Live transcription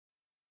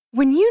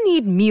When you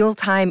need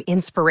mealtime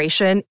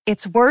inspiration,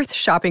 it's worth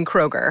shopping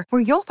Kroger,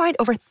 where you'll find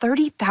over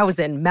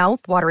 30,000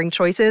 mouth-watering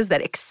choices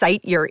that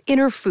excite your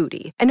inner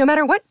foodie. And no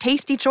matter what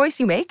tasty choice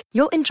you make,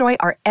 you'll enjoy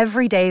our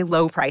everyday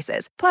low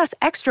prices, plus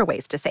extra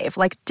ways to save,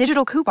 like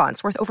digital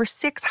coupons worth over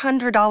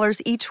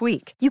 $600 each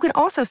week. You can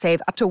also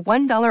save up to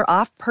 $1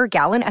 off per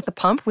gallon at the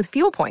pump with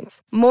fuel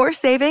points. More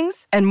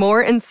savings and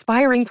more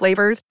inspiring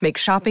flavors make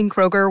shopping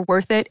Kroger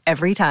worth it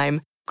every time.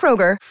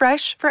 Kroger,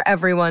 fresh for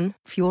everyone.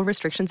 Fuel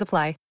restrictions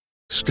apply.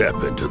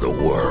 Step into the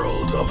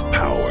world of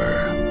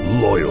power,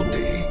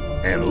 loyalty,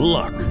 and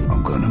luck.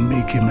 I'm gonna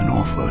make him an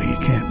offer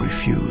he can't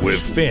refuse. With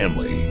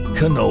family,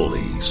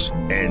 cannolis,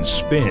 and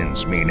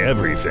spins mean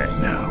everything.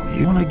 Now,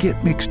 you wanna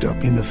get mixed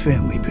up in the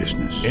family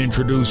business.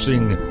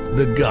 Introducing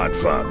The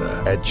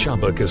Godfather at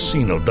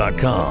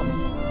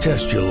ChumbaCasino.com.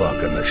 Test your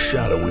luck in the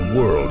shadowy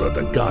world of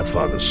The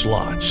Godfather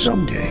slot.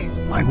 Someday,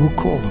 I will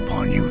call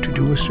upon you to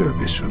do a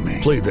service for me.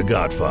 Play The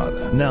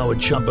Godfather now at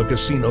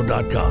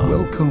ChumbaCasino.com.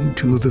 Welcome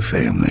to the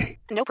family.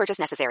 No purchase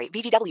necessary.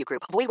 VGW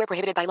Group. Void where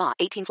prohibited by law.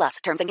 18 plus.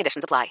 Terms and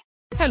conditions apply.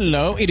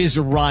 Hello, it is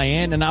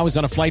Ryan, and I was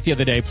on a flight the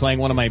other day playing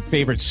one of my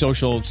favorite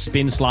social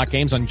spin slot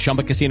games on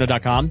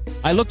ChumbaCasino.com.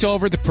 I looked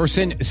over at the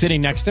person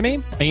sitting next to me,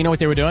 and you know what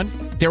they were doing?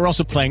 They were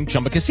also playing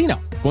Chumba Casino.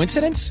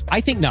 Coincidence?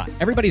 I think not.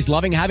 Everybody's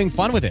loving having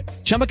fun with it.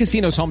 Chumba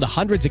Casino is home to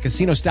hundreds of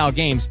casino-style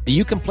games that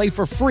you can play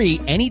for free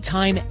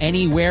anytime,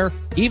 anywhere,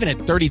 even at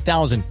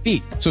 30,000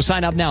 feet. So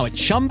sign up now at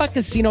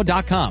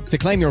ChumbaCasino.com to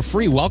claim your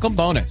free welcome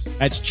bonus.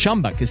 That's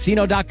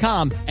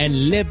ChumbaCasino.com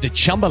and live the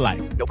Chumba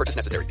life. No purchase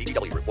necessary.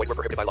 VGW Group. Void where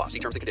prohibited by law. See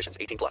terms and conditions.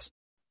 18 plus.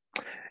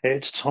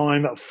 It's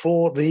time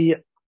for the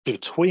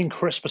Between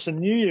Christmas and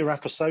New Year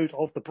episode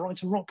of the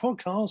Brighton Rock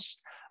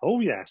Podcast.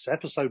 Oh yes,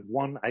 episode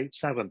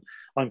 187.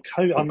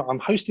 I'm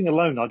hosting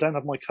alone. I don't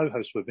have my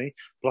co-host with me,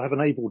 but I have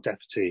an able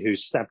deputy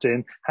who's stepped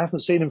in.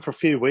 Haven't seen him for a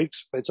few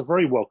weeks, but it's a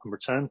very welcome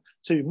return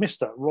to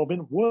Mr.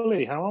 Robin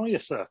Worley. How are you,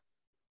 sir?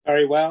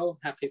 Very well.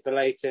 Happy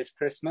belated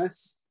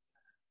Christmas.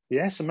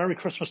 Yes, a Merry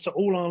Christmas to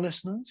all our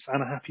listeners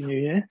and a Happy New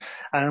Year.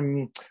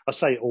 I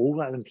say all,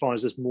 that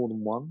implies there's more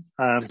than one.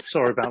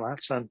 Sorry about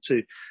that.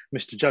 To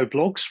Mr. Joe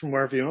Bloggs from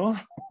wherever you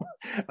are.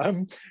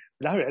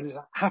 No,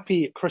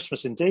 happy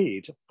Christmas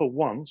indeed for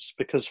once,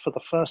 because for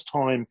the first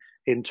time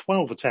in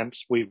 12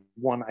 attempts, we've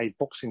won a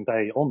Boxing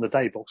Day, on the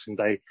day Boxing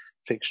Day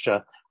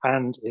fixture,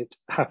 and it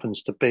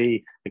happens to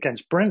be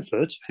against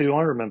Brentford, who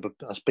I remember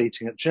us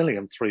beating at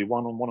Gillingham 3-1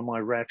 on one of my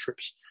rare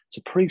trips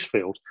to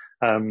Priestfield.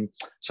 Another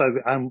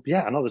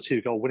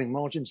 2-goal winning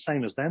margin,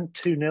 same as then,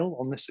 2-0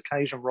 on this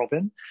occasion,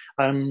 Robin.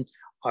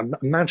 I'm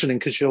imagining,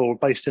 because you're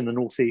based in the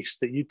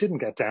northeast, that you didn't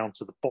get down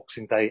to the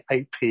Boxing Day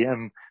 8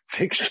 p.m.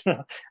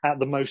 fixture at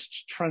the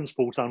most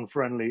transport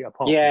unfriendly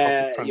apart from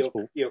public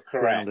transport you're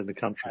correct. In the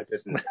country. I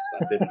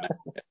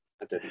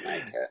didn't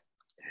make it.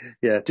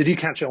 Yeah. Did you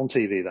catch it on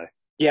TV though?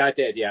 Yeah, I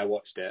did. Yeah, I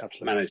watched it.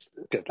 Absolutely. Managed.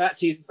 Good.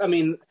 Actually, I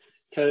mean,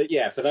 for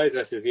those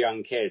of us with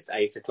young kids,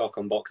 8 o'clock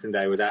on Boxing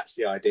Day was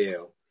actually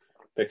ideal,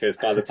 because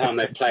by the time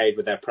they've played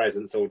with their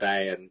presents all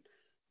day and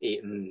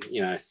eaten,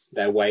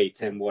 their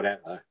weight and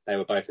whatever, they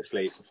were both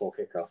asleep before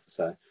kickoff.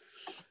 So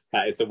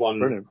that is the one.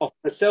 Brilliant. From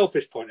a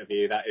selfish point of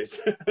view, that is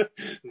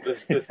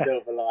the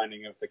silver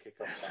lining of the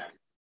kickoff time.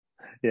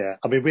 Yeah,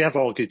 I mean, we have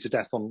argued to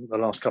death on the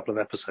last couple of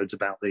episodes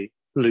about the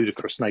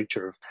ludicrous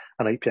nature of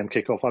an 8 p.m.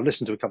 kickoff. I've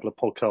listened to a couple of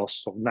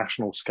podcasts, sort of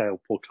national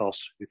scale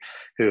podcasts,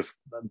 who have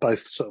both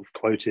sort of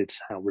quoted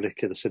how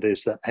ridiculous it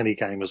is that any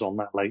game is on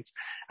that late.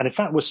 And in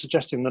fact, we're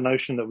suggesting the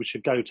notion that we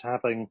should go to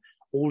having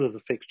all of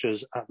the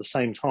fixtures at the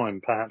same time,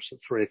 perhaps at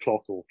 3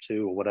 o'clock or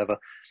 2 or whatever,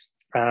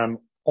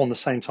 on the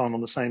same time on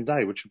the same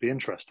day, which would be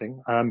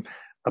interesting.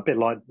 A bit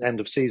like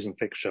end of season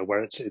fixture,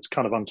 where it's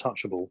kind of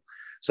untouchable.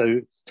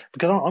 So,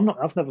 because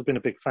I've never been a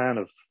big fan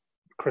of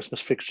Christmas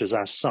fixtures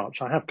as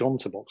such. I have gone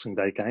to Boxing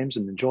Day games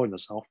and enjoyed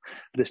myself,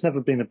 but it's never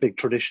been a big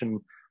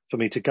tradition for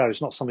me to go.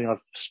 It's not something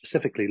I've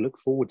specifically looked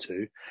forward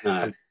to.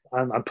 No.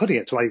 And I'm putting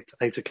it to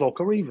 8 o'clock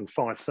or even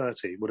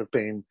 5:30 would have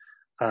been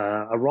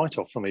a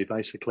write-off for me,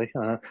 basically.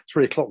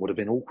 3 o'clock would have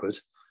been awkward.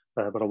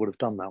 But I would have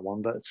done that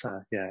one. But it's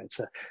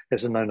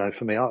a no-no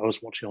for me. I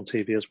was watching on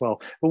TV as well.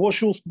 But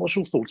what's your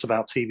thoughts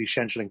about TV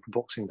scheduling for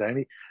Boxing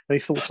Day? Any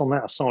thoughts on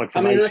that aside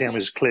from 8 p.m.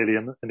 is clearly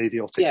an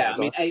idiotic. Yeah,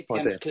 8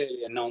 p.m. is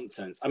clearly a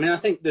nonsense. I mean, I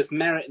think there's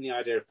merit in the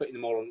idea of putting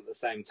them all on at the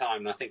same time,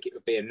 and I think it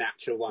would be a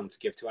natural one to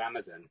give to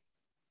Amazon.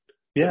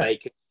 So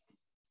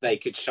they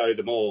could show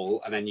them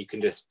all, and then you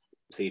can just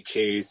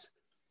choose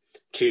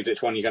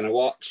which one you're going to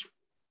watch.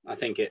 I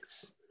think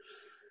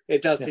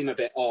it does seem a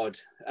bit odd.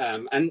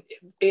 And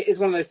it is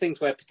one of those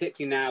things where,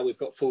 particularly now we've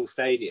got full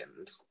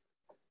stadiums,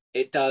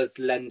 it does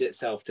lend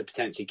itself to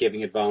potentially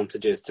giving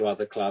advantages to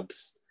other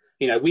clubs.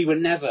 We were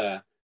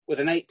never, with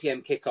an 8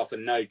 p.m. kickoff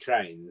and no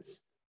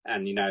trains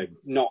and,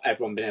 not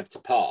everyone being able to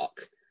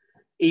park,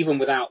 even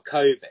without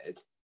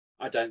COVID,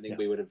 I don't think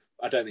we would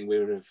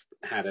have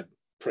had a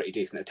pretty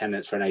decent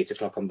attendance for an 8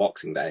 o'clock on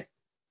Boxing Day.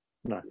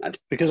 No,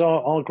 because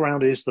our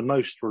ground is the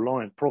most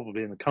reliant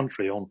probably in the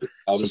country on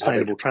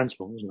sustainable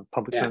transport, isn't it?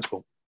 Public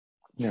transport.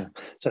 Yeah,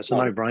 so it's a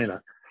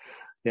no-brainer.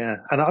 Yeah,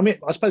 and I mean,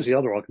 I suppose the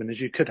other argument is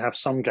you could have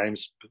some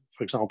games,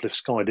 for example, if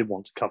Sky did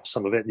want to cover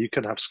some of it, you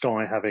could have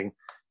Sky having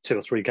 2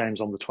 or 3 games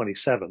on the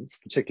 27th,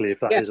 particularly if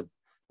that is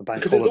a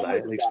bank holiday.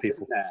 At least people,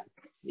 isn't there?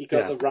 You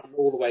got the run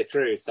all the way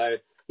through. So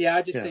yeah,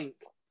 I just think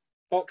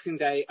Boxing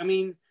Day. I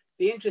mean,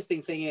 the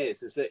interesting thing is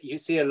that you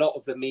see a lot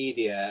of the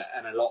media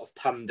and a lot of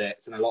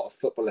pundits and a lot of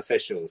football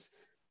officials.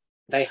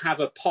 They have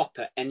a pop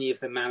at any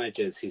of the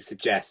managers who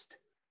suggest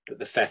that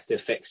the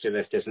festive fixture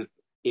list isn't,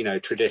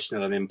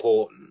 traditional and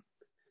important.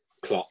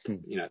 Klopp,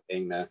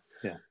 being the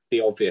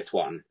obvious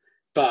one.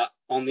 But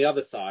on the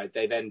other side,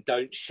 they then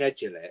don't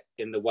schedule it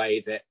in the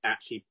way that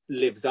actually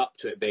lives up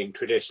to it being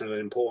traditional and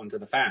important to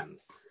the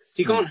fans.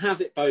 So you can't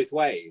have it both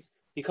ways.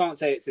 You can't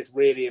say it's this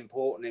really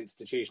important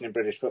institution in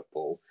British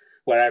football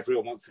where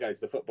everyone wants to go to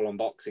the football on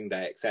Boxing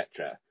Day,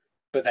 etc.,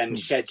 but then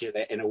schedule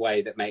it in a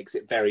way that makes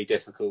it very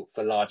difficult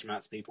for large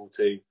amounts of people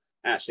to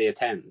actually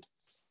attend.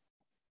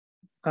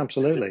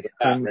 Absolutely.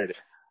 Really.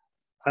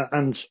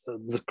 And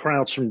the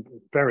crowds from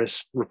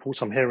various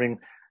reports I'm hearing,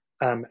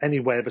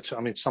 anywhere between,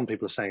 I mean, some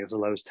people are saying it's as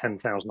low as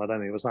 10,000. I don't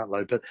think it was that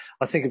low, but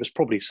I think it was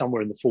probably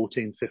somewhere in the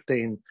 14,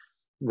 15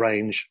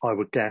 range, I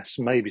would guess,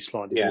 maybe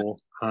slightly more.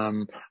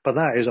 But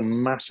that is a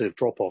massive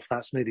drop-off.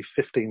 That's nearly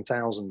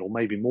 15,000 or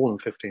maybe more than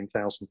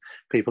 15,000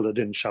 people that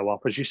didn't show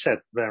up. As you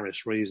said,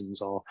 various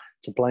reasons are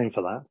to blame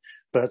for that.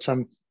 But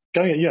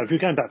if you're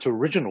going back to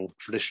original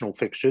traditional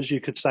fixtures, you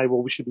could say,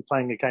 well, we should be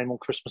playing a game on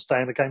Christmas Day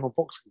and a game on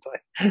Boxing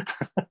Day,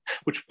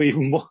 which would be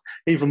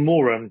even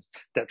more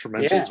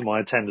detrimental to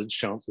my attendance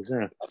chances.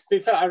 Yeah.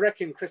 In fact, I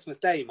reckon Christmas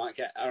Day you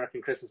get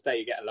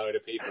a load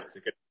of people. It's a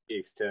good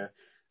excuse to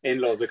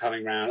in-laws are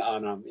coming round. Oh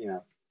no,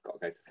 got to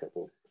go to the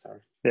football. Sorry.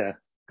 Yeah,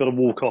 got to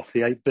walk off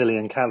the 8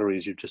 billion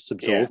calories you've just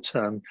absorbed.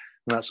 And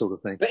that sort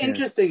of thing. But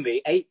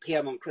interestingly, 8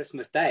 p.m. on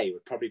Christmas Day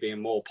would probably be a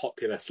more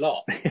popular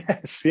slot.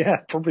 Yes, yeah,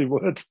 probably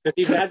would. Because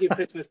you've had your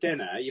Christmas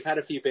dinner, you've had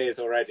a few beers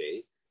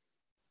already,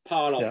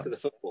 pile off to the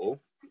football.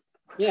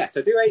 Yeah,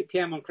 so do 8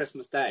 p.m. on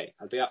Christmas Day.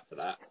 I'd be up for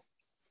that.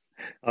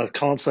 I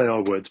can't say I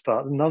would,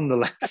 but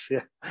nonetheless,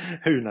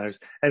 who knows?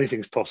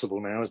 Anything's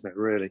possible now, isn't it,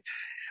 really?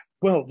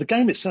 Well, the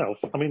game itself,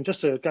 I mean,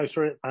 just to go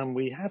through it,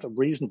 we had a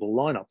reasonable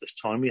lineup this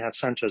time. We had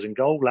Sanchez in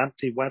goal,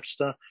 Lamptey,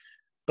 Webster,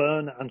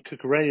 Byrne and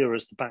Cucurella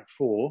as the back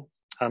four.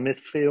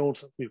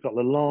 Midfield, we've got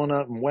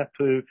Lallana and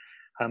Mwepu,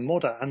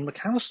 Moda and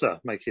McAllister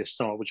making a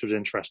start, which was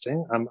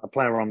interesting. A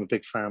player I'm a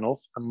big fan of,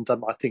 and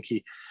I think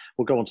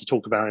we'll go on to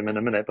talk about him in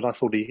a minute, but I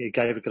thought he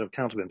gave a good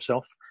account of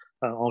himself.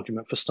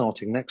 Argument for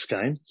starting next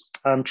game.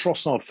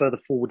 Trossard further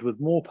forward with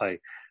Maupay.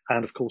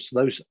 And of course,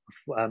 those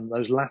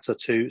latter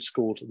two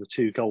scored the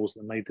 2 goals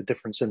that made the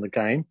difference in the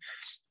game.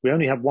 We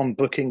only had one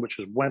booking, which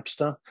was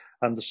Webster,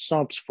 and the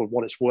subs, for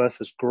what it's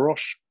worth, is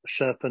Grosh,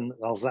 Sherpen,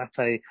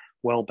 Alzate,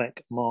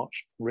 Welbeck,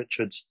 March,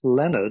 Richards,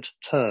 Leonard,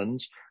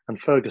 Turns,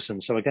 and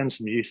Ferguson. So again,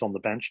 some youth on the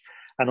bench.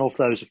 And of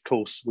those, of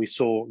course, we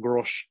saw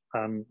Grosh,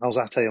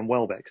 Alzate, and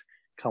Welbeck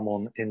come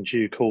on in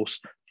due course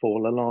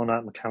for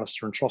Lallana,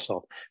 McAllister, and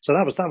Trossard. So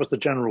that was the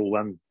general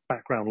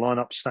background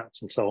lineup,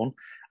 stats, and so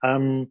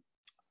on.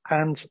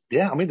 And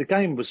yeah, I mean, the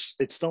game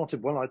it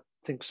started well. I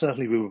think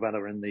certainly we were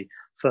better in the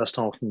first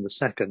half than the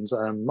second,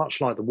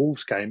 much like the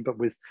Wolves game, but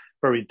with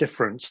very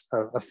different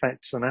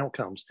effects and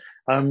outcomes.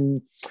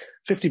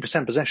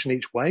 50% possession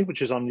each way,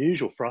 which is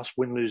unusual for us,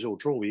 win, lose or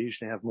draw. We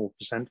usually have more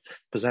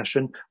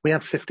possession. We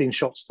had 15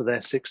 shots to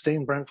their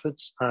 16,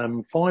 Brentford's,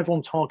 5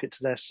 on target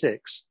to their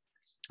 6.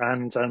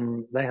 And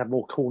they had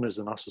more corners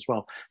than us as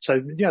well. So,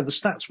 yeah, the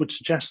stats would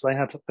suggest they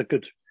had a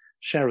good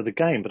share of the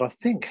game, but I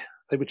think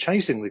they were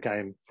chasing the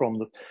game from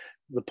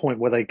the point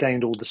where they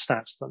gained all the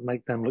stats that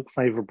make them look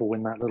favourable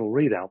in that little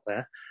readout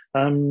there.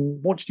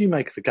 What did you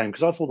make of the game?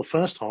 Because I thought the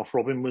first half,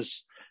 Robin,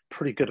 was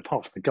pretty good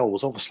apart from the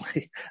goals,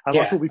 obviously. And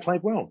I thought we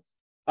played well.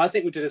 I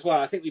think we did as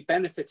well. I think we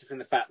benefited from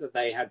the fact that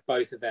they had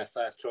both of their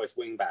first choice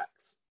wing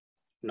backs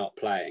not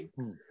playing.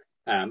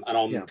 And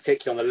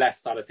particularly on the left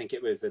side, I think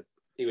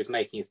he was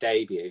making his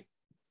debut.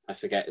 I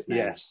forget his name.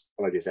 Yes.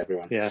 Apologies,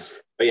 everyone. Yeah.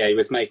 But yeah, he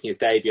was making his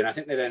debut. And I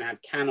think they then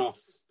had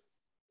Canos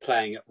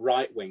playing at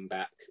right wing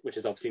back, which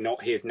is obviously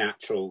not his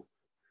natural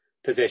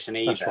position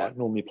either. That's right.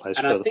 Normally plays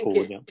and further I think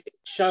forward. It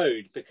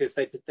showed because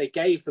they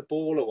gave the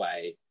ball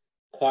away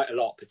quite a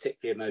lot,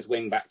 particularly in those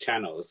wing back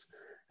channels.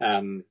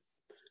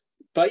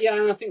 But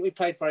yeah, I think we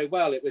played very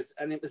well. It was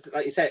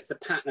like you say, it's the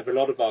pattern of a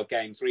lot of our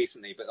games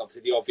recently. But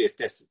obviously, the obvious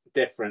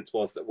difference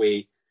was that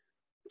we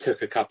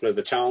took a couple of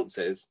the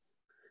chances.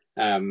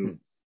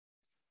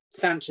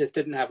 Sanchez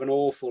didn't have an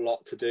awful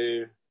lot to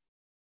do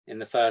in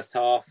the first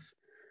half.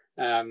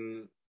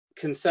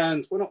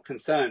 Concerns, well, not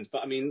concerns,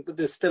 but I mean,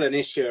 there's still an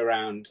issue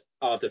around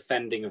our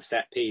defending of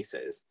set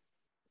pieces.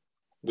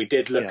 We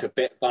did look a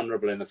bit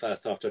vulnerable in the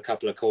first half to a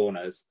couple of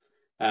corners.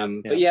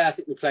 But yeah, I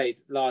think we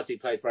largely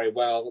played very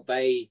well.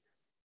 They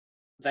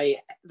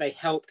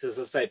helped, as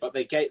I say, but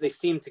they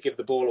seemed to give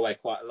the ball away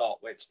quite a lot,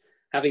 which,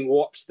 having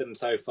watched them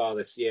so far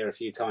this year a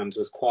few times,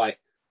 was quite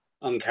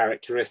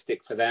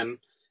uncharacteristic for them.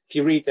 If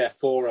you read their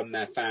forum,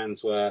 their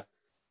fans were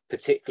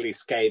particularly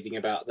scathing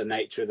about the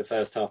nature of the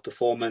first half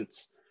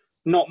performance.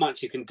 not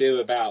much you can do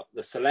about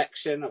the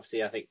selection.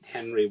 Obviously, I think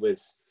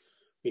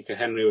Rico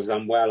Henry was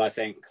unwell, I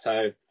think.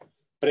 So,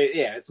 but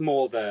it was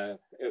more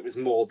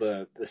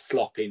the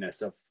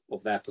sloppiness of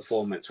their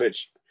performance,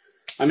 which,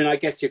 I mean, I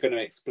guess you're going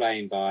to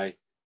explain by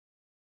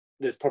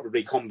there's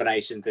probably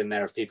combinations in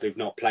there of people who've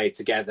not played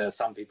together.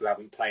 Some people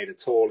haven't played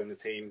at all in the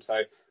team.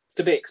 So it's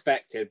to be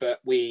expected, but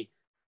we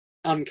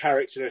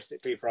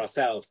uncharacteristically for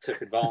ourselves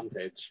took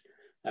advantage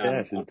on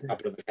a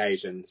couple of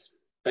occasions.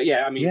 But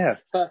yeah, I mean,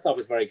 first half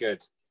was very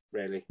good,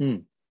 really.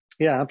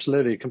 Yeah,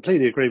 absolutely.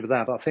 Completely agree with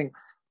that. I think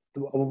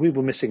we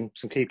were missing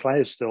some key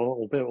players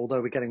still,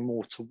 although we're getting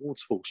more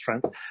towards full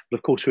strength. But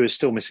of course, we were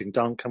still missing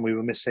Dunk, and we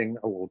were missing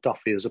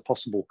Duffy as a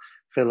possible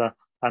filler,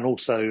 and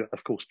also,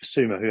 of course,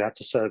 Bissouma, who had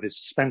to serve his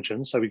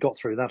suspension. So we got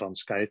through that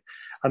unscathed.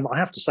 I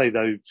have to say,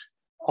 though,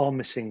 our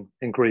missing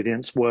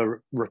ingredients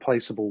were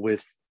replaceable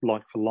with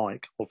like for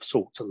like, of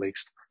sorts at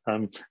least.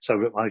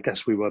 So I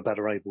guess we were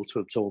better able to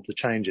absorb the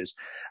changes,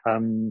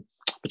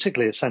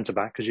 particularly at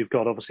centre-back, because you've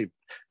got obviously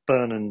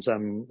Byrne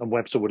and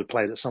Webster would have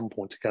played at some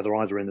point together,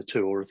 either in a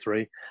 2 or a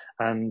 3.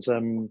 And,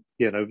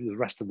 the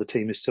rest of the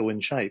team is still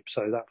in shape.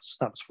 So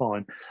that's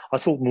fine. I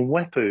thought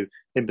Mwepu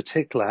in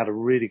particular had a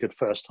really good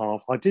first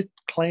half. I did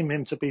claim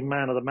him to be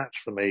man of the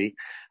match for me.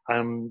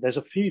 There's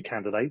a few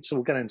candidates, so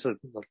we'll get into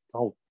the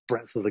whole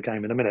breadth of the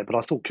game in a minute, but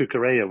I thought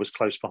Cucurella was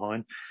close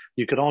behind.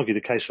 You could argue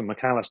the case for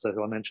McAllister,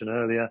 who I mentioned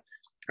earlier,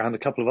 and a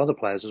couple of other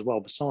players as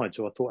well besides,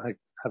 who I thought had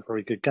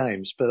very good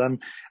games. But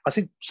I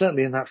think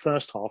certainly in that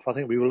first half, I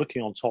think we were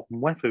looking on top,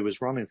 and Mwepu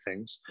was running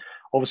things.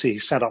 Obviously, he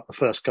set up the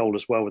first goal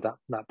as well with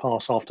that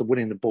pass after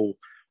winning the ball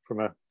from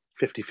a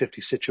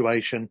 50-50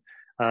 situation.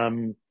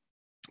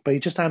 But he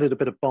just added a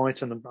bit of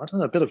bite and,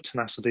 a bit of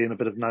tenacity and a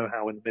bit of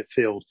know-how in the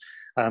midfield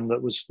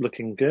that was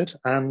looking good.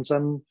 And,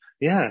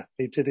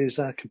 he did his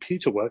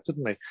computer work,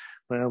 didn't he?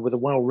 With a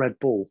well-read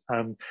ball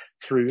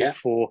through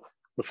for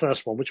the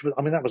first one,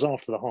 that was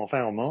after the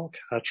half-hour mark.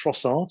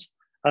 Trossard.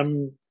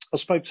 I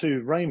spoke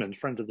to Raymond,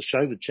 friend of the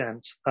show, the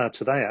gent,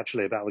 today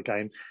actually about the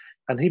game,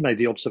 and he made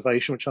the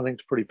observation, which I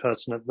think is pretty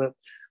pertinent, that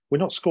we're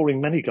not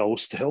scoring many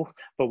goals still,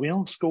 but we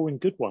are scoring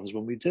good ones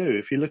when we do.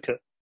 If you look at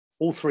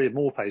all 3 of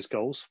Maupay's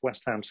goals,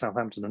 West Ham,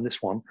 Southampton, and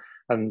this one,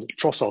 and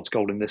Trossard's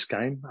goal in this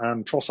game,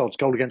 Trossard's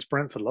goal against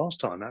Brentford last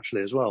time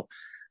actually as well.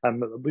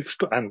 We've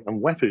got and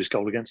Wepu's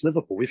goal against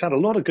Liverpool. We've had a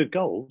lot of good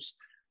goals.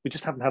 We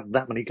just haven't had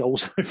that many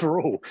goals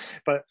overall.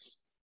 But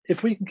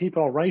if we can keep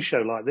our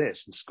ratio like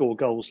this and score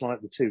goals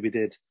like the 2 we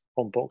did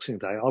on Boxing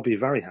Day, I'll be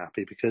very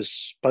happy,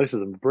 because both of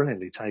them were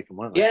brilliantly taken,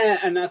 weren't they? Yeah,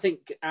 and I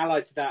think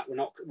allied to that,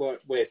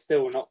 we're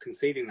still not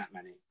conceding that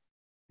many.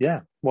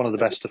 Yeah, one of the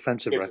best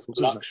defensive records.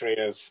 The luxury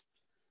of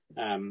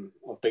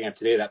being able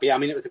to do that. But yeah, I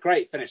mean, it was a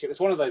great finish. It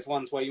was one of those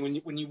ones where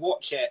when you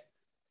watch it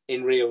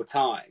in real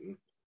time,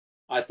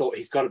 I thought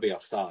he's got to be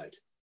offside.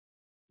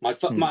 My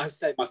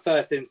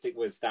first instinct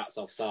was that's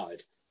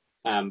offside.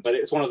 But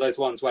it's one of those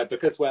ones where,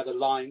 because where the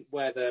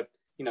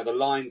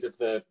lines of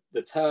the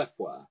turf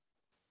were,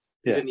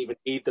 you didn't even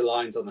need the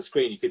lines on the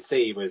screen. You could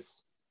see he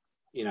was,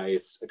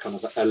 he's kind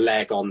of a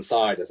leg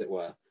onside, as it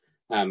were.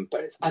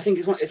 But I think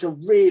it's a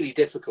really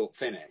difficult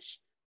finish.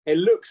 It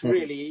looks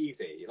really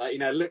easy.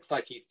 It looks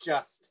like he's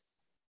just,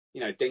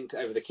 dinked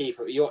over the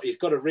keeper. He's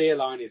got to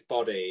realign his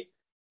body.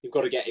 You've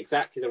got to get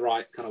exactly the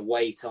right kind of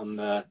weight on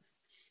the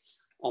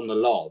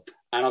lob.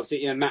 And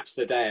obviously, Match of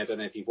the Day, I don't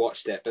know if you've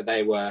watched it, but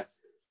they were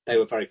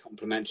very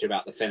complimentary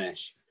about the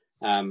finish.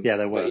 They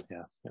were.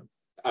 Yeah.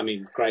 I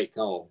mean, great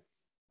goal.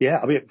 Yeah,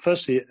 I mean,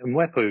 firstly,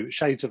 Mwepu,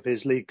 shades of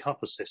his League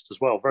Cup assist as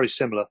well. Very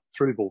similar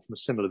through ball from a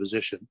similar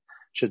position.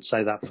 Should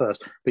say that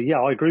first. But yeah,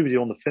 I agree with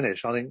you on the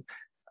finish. I think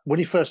when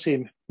you first see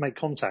him make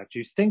contact,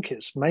 you think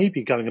it's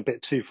maybe going a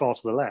bit too far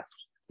to the left.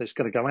 It's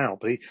going to go out.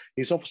 But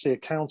he's obviously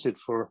accounted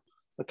for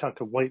a kind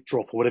of weight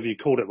drop or whatever you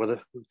called it, where the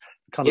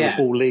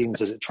ball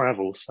leans as it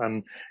travels.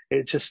 And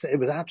it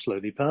was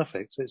absolutely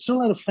perfect. It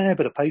still had a fair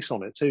bit of pace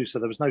on it too, so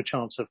there was no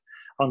chance of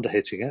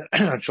underhitting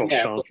it. Josh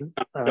Sargent.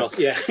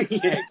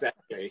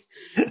 Exactly.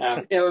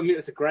 It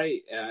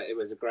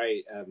was a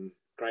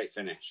great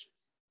finish.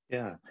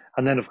 Yeah.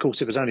 And then, of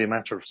course, it was only a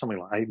matter of something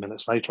like 8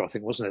 minutes later, I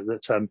think, wasn't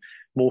it, that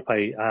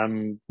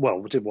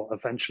Maupay, did what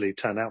eventually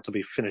turned out to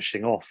be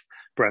finishing off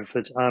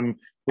Brentford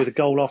with a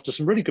goal after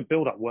some really good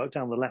build-up work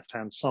down the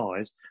left-hand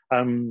side.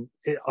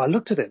 I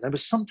looked at it. There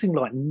was something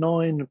like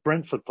 9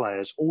 Brentford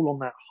players all on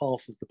that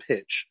half of the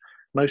pitch,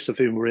 most of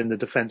whom were in the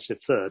defensive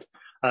third.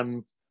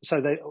 So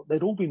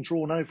they'd all been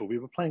drawn over. We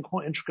were playing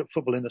quite intricate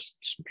football in a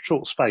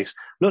short space.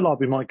 Looked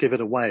like we might give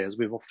it away, as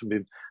we've often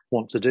been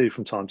want to do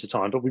from time to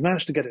time, but we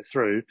managed to get it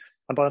through.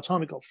 And by the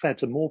time it got fed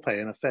to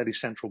Maupay in a fairly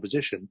central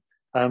position,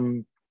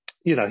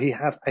 he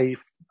had a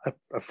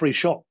free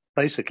shot,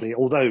 basically,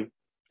 although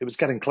it was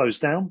getting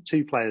closed down.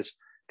 2 players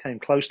came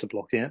close to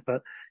blocking it,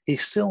 but he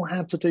still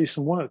had to do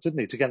some work, didn't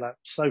he, to get that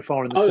so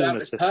far in the corner. That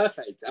was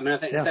perfect. I mean, I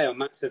think they say on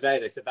Match Today,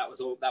 they said that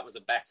was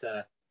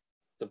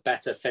a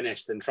better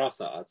finish than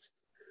Trossard's.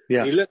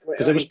 Yeah,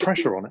 because there was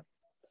pressure on it.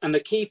 And the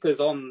keeper's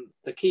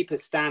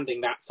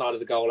standing that side of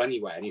the goal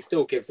anyway, and he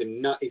still gives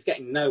him he's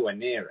getting nowhere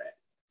near it.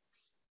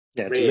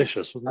 Yeah, really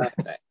delicious, wasn't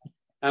it?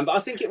 But I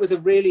think it was a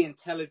really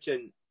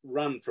intelligent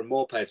run from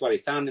Maupay as well. He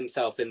found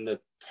himself in the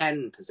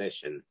 10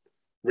 position,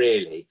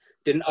 really.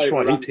 Didn't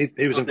overrun. Right.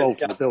 He was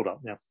involved in the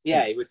build-up,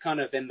 Yeah, he was kind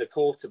of in the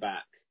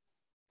quarterback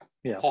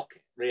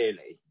pocket,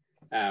 really,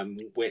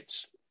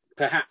 which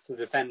perhaps the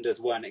defenders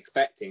weren't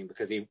expecting,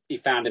 because he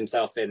found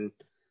himself in,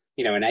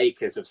 in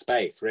acres of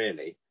space,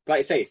 really. But like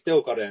you say, he's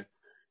still got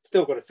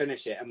to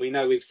finish it. And we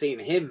know we've seen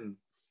him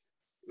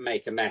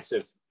make a mess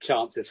of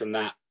chances from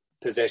that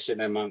position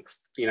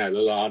amongst,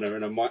 Lallana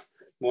and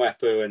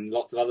Mwepu and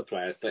lots of other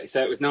players. But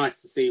so it was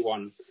nice to see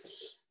one,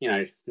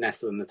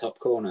 nestle in the top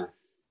corner.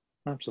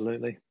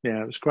 Absolutely.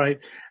 Yeah, it was great.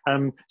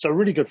 So a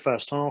really good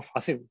first half.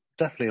 I think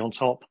definitely on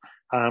top.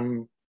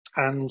 And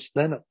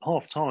then at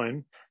half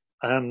time,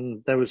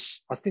 there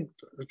was, I'm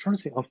trying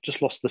to think, I've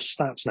just lost the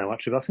stats now,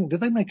 actually. But I think, did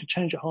they make a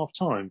change at half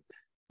time?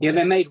 Yeah,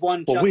 they made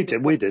one. Well, we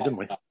did, didn't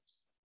we?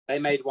 They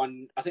made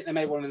one. I think they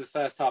made one in the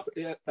first half.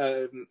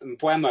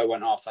 Mbeumo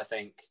went off, I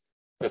think,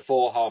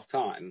 before half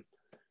time.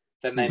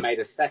 Then they made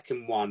a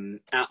second one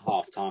at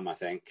half time, I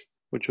think.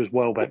 Which was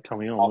Welbeck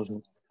coming on, wasn't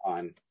it?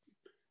 Time.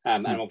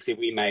 And obviously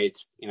we made,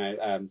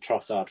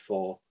 Trossard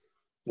for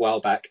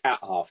Welbeck at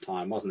half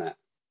time, wasn't it?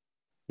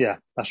 Yeah,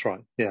 that's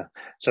right. Yeah.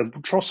 So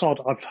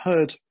Trossard, I've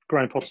heard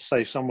Graham Potter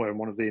say somewhere in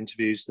one of the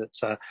interviews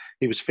that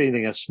he was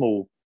feeling a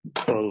small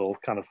pull or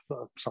kind of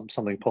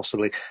something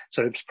possibly.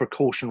 So it's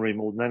precautionary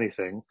more than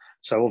anything.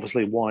 So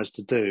obviously wise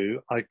to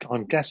do.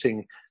 I'm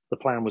guessing the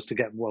plan was to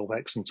get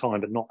Welbeck some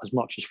time, but not as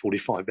much as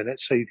 45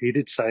 minutes. So he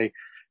did say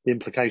the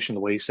implication,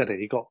 the way he said it,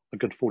 he got a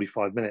good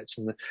 45 minutes.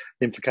 And the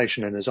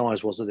implication in his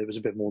eyes was that it was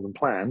a bit more than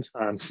planned.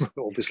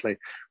 Obviously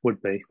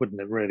would be, wouldn't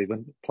it really,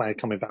 when a player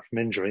coming back from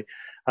injury.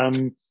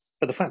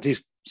 But the fact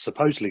he's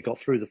supposedly got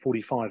through the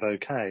 45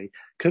 okay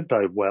could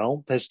bode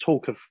well. There's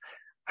talk of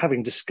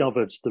having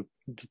discovered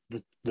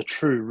the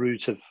true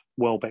root of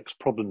Welbeck's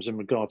problems in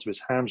regard to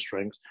his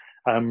hamstrings.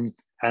 And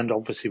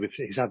obviously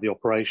he's had the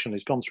operation,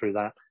 he's gone through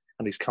that,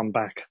 and he's come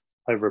back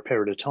over a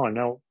period of time.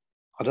 Now,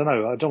 I don't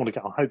know, I don't want to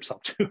get our hopes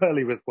up too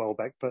early with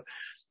Welbeck, but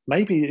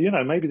maybe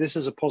this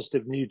is a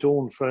positive new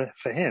dawn for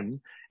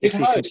him if he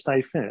can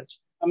stay fit.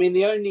 I mean,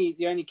 the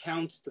only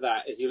counter to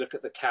that is you look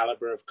at the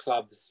calibre of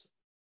clubs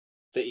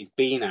that he's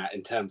been at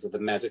in terms of the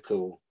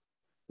medical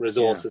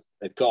resources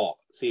they've got.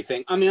 So you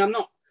think, I mean,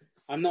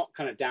 I'm not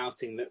kind of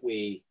doubting that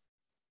we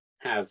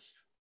have,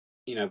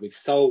 we've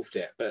solved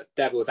it, but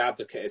devil's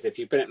advocate is if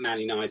you've been at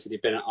Man United,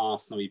 you've been at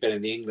Arsenal, you've been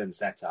in the England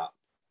setup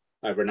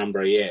over a number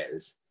of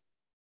years,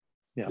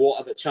 what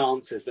are the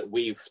chances that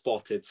we've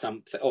spotted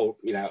something, or,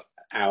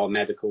 our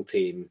medical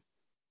team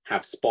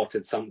have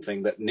spotted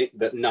something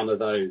that none of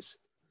those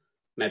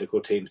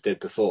medical teams did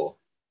before?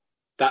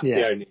 That's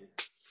the only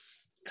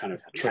kind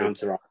of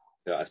counter,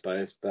 I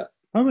suppose. But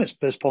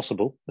it's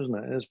possible, isn't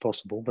it? It is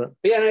possible, but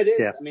yeah, no, it is.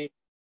 Yeah. I mean,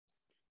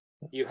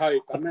 you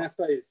hope. I mean, I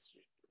suppose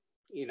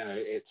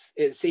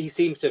it's. He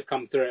seems to have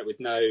come through it with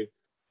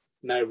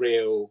no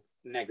real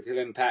negative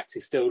impacts.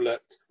 He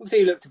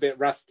looked a bit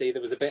rusty.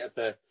 There was a bit of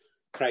the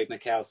Craig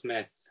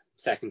McHale-Smith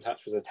second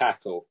touch was a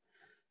tackle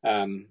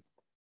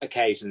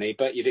occasionally,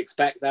 but you'd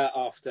expect that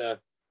after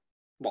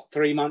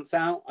 3 months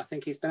out. I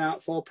think he's been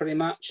out for pretty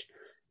much.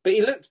 But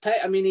he looked.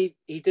 I mean,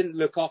 he didn't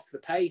look off the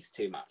pace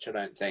too much, I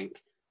don't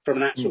think, from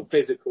an actual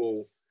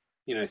physical,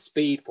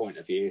 speed point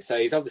of view. So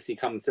he's obviously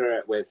come through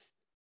it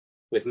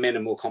with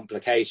minimal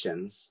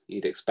complications,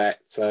 you'd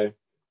expect. So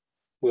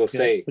we'll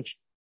see.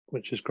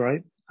 Which is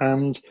great.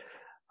 And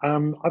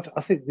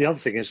I think the other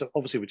thing is,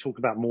 obviously, we talk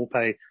about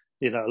Maupay.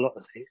 A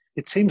lot.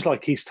 It seems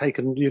like he's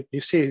taken. You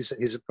see,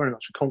 he's very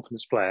much a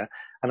confidence player,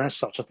 and as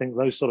such, I think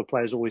those sort of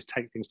players always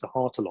take things to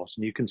heart a lot.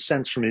 And you can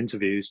sense from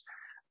interviews,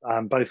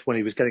 both when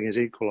he was getting his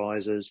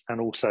equalisers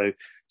and also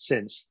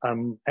since,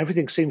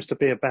 everything seems to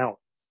be about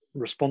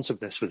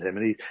responsiveness with him,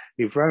 and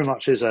he very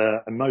much is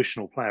an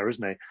emotional player,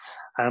 isn't he?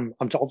 I'm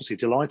obviously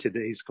delighted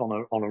that he's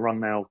gone on a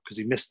run now, because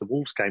he missed the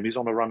Wolves game. He's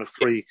on a run of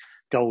 3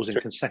 goals in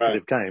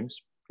consecutive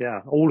games.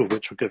 Yeah, all of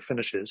which were good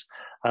finishes,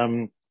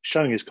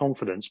 showing his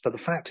confidence. But the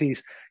fact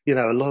he's, a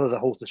lot of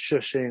the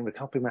shushing, the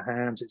cupping the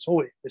hands, it's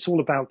all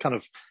about kind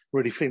of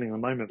really feeling the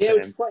moment for him.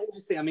 Yeah, it's quite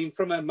interesting. I mean,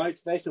 from a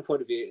motivational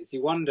point of view,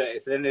 you wonder,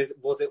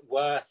 was it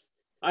worth?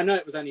 I know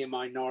it was only a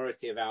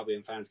minority of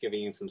Albion fans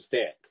giving him some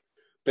stick,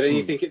 but then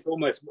you think it's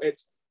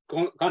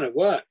kind of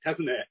worked,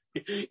 hasn't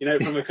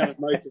it? From a kind of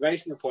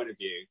motivational point of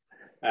view,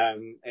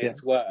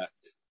 it's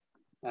worked.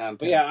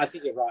 But yeah, I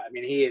think you're right. I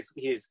mean, he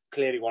is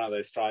clearly one of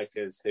those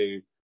strikers who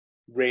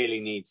really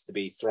needs to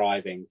be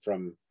thriving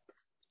from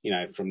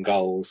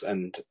goals,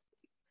 and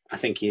I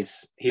think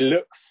he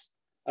looks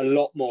a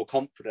lot more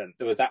confident.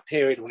 There was that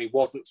period when he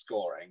wasn't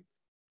scoring,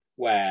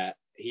 where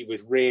he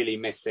was really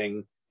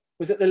missing.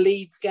 Was it the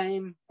Leeds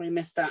game where he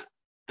missed that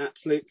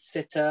absolute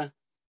sitter?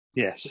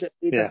 Yes.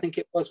 I think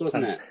it was,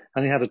 wasn't it?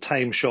 And he had a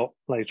tame shot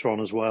later on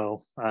as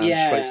well,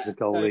 straight to the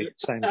goalie.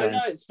 Same game.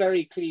 No, it's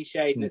very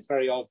cliched and it's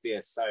very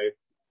obvious. So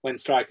when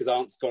strikers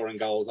aren't scoring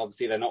goals,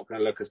 obviously they're not going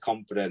to look as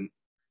confident,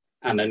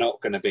 and they're not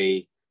going to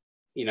be,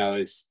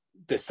 as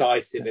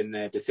decisive in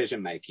their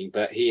decision making.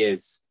 But he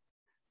is,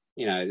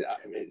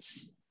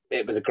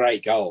 it was a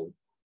great goal.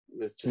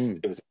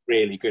 It was a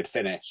really good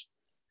finish.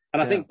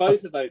 And I think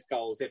both of those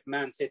goals, if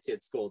Man City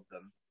had scored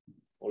them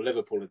or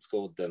Liverpool had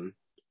scored them,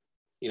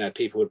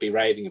 people would be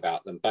raving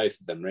about them, both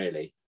of them,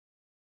 really.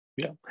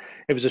 Yeah.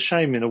 It was a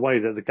shame in a way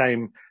that the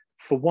game,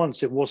 for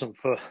once, it wasn't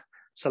for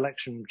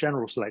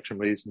general selection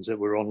reasons that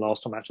we were on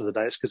last time Match of the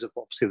Day. It's because of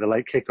obviously the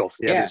late kickoff,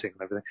 the editing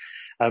and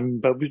everything.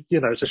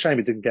 But it's a shame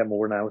it didn't get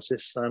more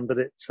analysis. But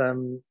it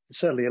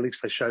certainly, at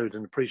least they showed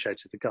and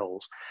appreciated the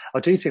goals.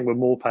 I do think with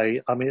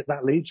Maupay,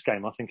 that Leeds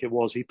game, I think it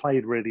was, he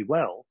played really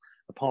well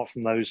apart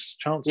from those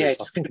chances.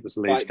 I think it was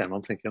the Leeds game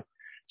I'm thinking of.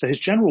 So his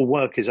general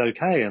work is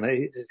okay, and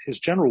his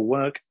general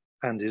work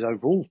and his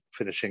overall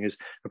finishing is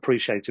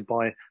appreciated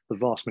by the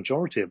vast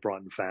majority of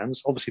Brighton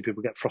fans. Obviously,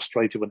 people get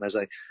frustrated when there's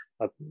a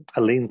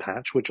lean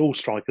patch, which all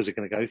strikers are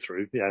going to go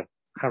through. Yeah,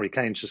 Harry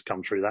Kane's just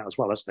come through that as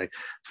well, hasn't he?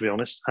 To be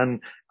honest,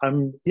 and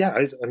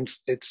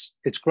it's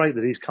great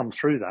that he's come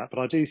through that. But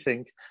I do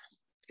think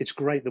it's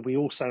great that we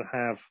also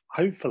have,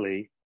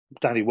 hopefully,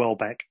 Danny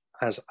Welbeck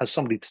as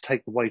somebody to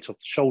take the weight off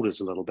the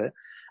shoulders a little bit,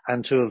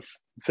 and to have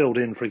filled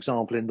in, for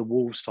example, in the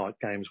Wolves type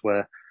games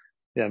where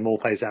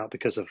Maupay's out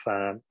because of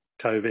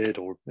COVID,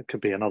 or it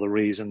could be another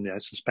reason,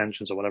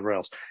 suspensions or whatever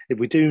else. If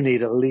we do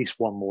need at least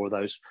one more of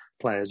those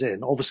players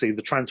in, obviously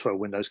the transfer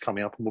window's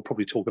coming up, and we'll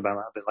probably talk about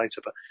that a bit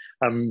later. But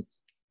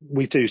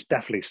we do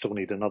definitely still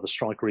need another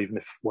striker, even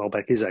if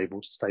Welbeck is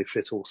able to stay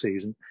fit all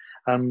season.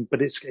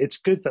 But it's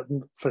good that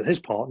for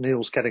his part,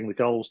 Neil's getting the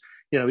goals.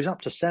 He's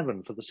up to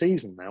 7 for the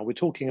season now. We're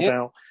talking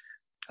about.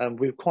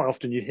 We quite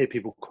often, you hear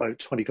people quote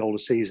 20 goal a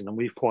season, and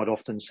we've quite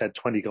often said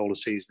 20 goal a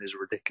season is a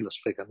ridiculous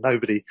figure.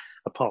 Nobody,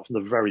 apart from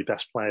the very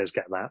best players,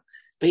 get that.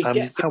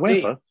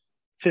 However,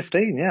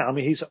 15,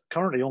 he's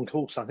currently on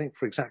course, I think,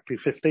 for exactly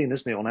 15,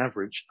 isn't he, on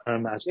average,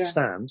 as it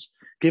stands,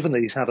 given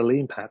that he's had a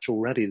lean patch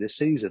already this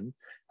season,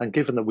 and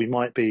given that we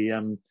might be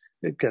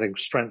getting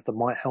strength that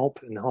might help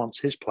enhance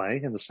his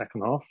play in the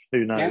second half,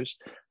 who knows?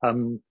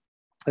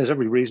 There's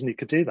every reason he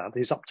could do that.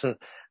 He's up to...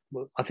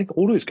 Well, I think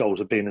all his goals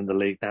have been in the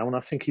league now, and I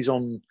think he's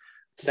on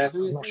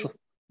 7. I'm not sure.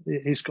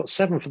 He's got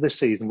 7 for this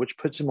season, which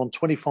puts him on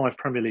 25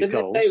 Premier League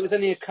goals. It was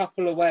only a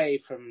couple away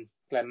from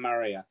Glenn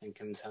Murray, I think,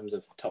 in terms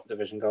of top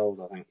division goals.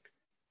 I think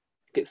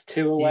it's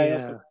 2 away or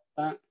something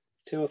like that,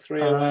 2 or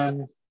 3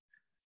 away.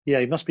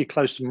 He must be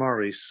close to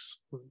Murray's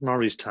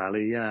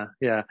tally. Yeah.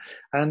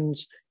 And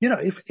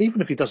even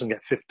if he doesn't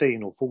get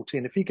 15 or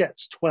 14, if he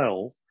gets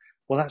 12,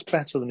 well, that's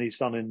better than he's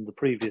done in the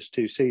previous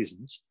 2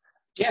 seasons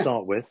to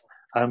start with.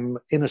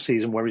 In a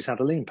season where he's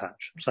had a lean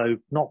patch. So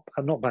not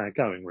bad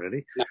going,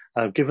 really,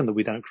 given that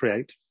we don't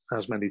create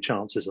as many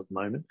chances at the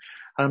moment.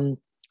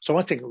 So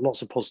I think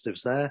lots of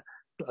positives there.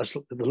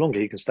 The longer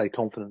he can stay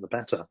confident, the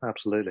better,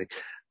 absolutely.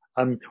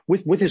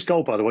 With his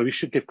goal, by the way, we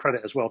should give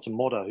credit as well to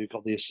Modder, who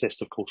got the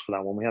assist, of course, for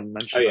that one. We haven't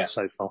mentioned that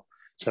so far.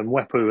 So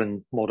Mwepu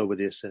and Modder with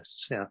the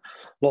assists. Yeah,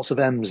 lots of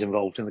M's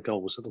involved in the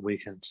goals at the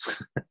weekend,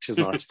 which is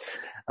nice.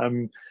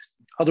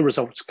 Other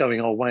results going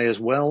our way as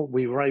well.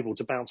 We were able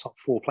to bounce up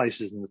 4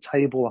 places in the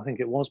table. I think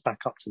it was back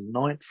up to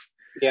 9th.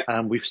 Yeah.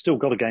 And we've still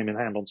got a game in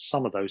hand on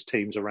some of those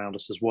teams around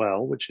us as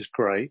well, which is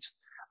great.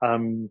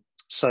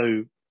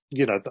 So,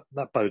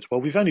 that bodes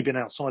well. We've only been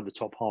outside the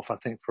top half, I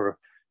think, for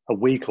a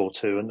week or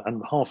 2,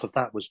 and half of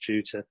that was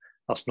due to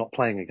us not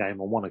playing a game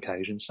on one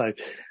occasion. So,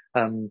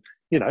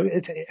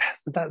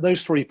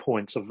 those 3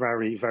 points are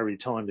very, very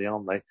timely,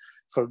 aren't they?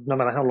 For no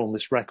matter how long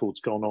this record's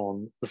gone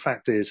on, the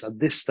fact is, at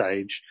this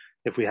stage,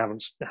 if we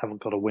haven't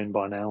got a win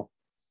by now,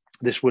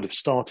 this would have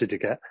started to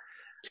get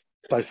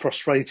both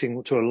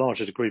frustrating to a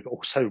larger degree, but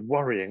also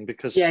worrying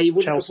because you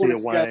wouldn't Chelsea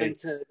have away. To go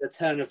into the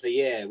turn of the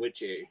year, would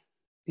you?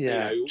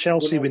 Yeah,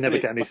 Chelsea, we never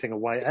get anything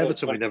away.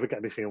 Everton, we never get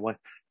anything away.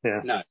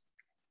 Yeah, no.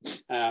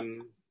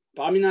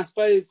 But I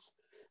suppose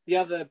the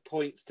other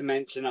points to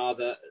mention are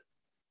that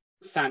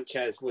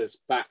Sanchez was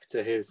back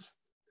to his,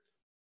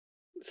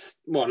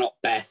 well, not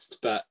best,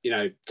 but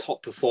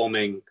top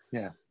performing.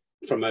 Yeah.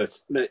 From a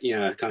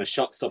kind of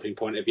shot stopping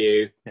point of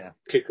view,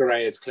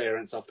 Cucurella's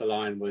clearance off the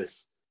line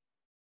was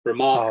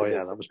remarkable. Oh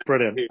yeah, that was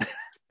brilliant.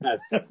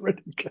 Has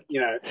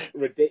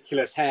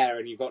ridiculous hair,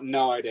 and you've got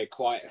no idea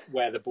quite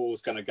where the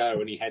ball's going to go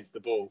when he heads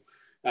the ball.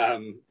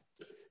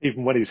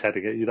 Even when he's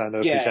heading it, you don't know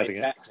if he's heading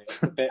it.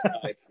 It's a bit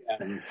like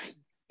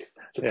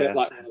bit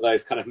like one of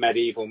those kind of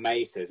medieval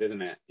maces,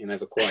 isn't it? You're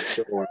never quite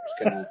sure where it's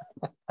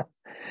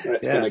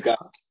going to go.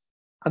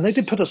 And they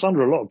did put us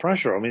under a lot of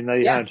pressure. I mean,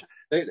 they had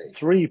absolutely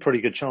 3 pretty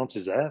good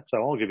chances there, so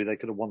arguably they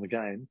could have won the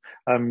game.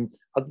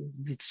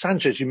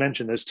 Sanchez, you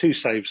mentioned, there's 2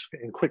 saves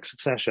in quick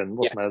succession,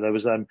 wasn't there? There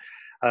was the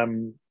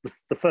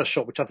first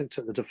shot, which I think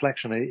took the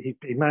deflection.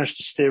 He managed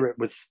to steer it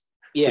with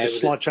a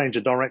slight change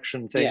of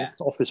direction thing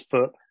off his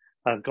foot,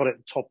 and got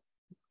it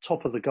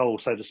top of the goal,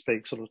 so to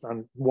speak, sort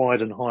of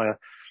wide and higher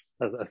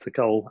at the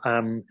goal.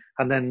 And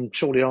then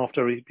shortly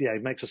after, he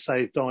makes a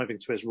save diving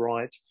to his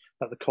right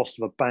at the cost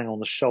of a bang on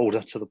the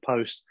shoulder to the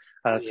post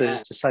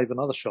to save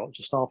another shot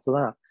just after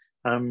that,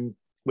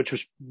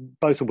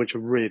 both of which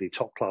were really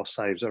top class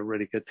saves. They're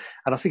really good.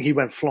 And I think he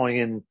went flying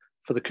in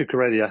for the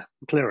Cucurella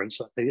clearance.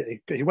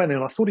 He went in,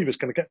 and I thought he was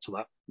going to get to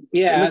that.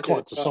 Yeah, it looked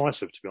quite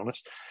decisive, to be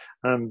honest.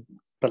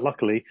 But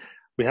luckily,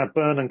 we had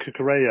Burn and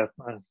Cucurella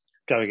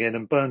going in,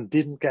 and Burn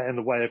didn't get in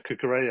the way of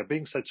Cucurella.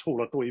 Being so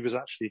tall, I thought he was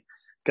actually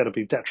going to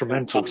be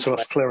detrimental to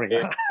us clearing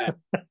that. Yeah.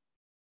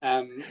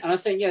 And I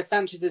think,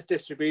 Sanchez's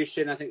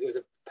distribution, I think there was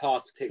a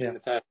pass, particularly in the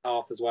first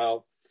half as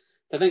well.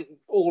 So I think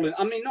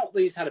not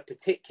that he's had a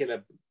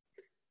particular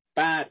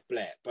bad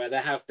blip, but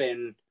there have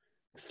been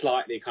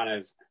slightly kind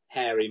of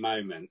hairy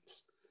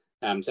moments.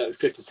 So it was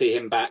good to see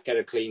him back, get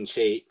a clean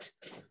sheet.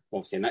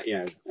 Obviously,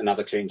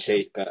 another clean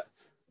sheet,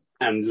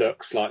 and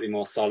look slightly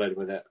more solid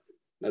with it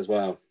as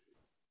well.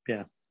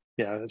 Yeah.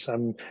 It's,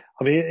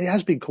 it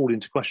has been called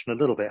into question a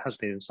little bit,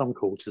 hasn't it, in some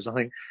quarters? I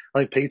think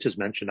Peter's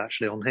mentioned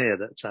actually on here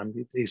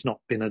that he's not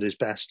been at his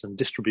best, and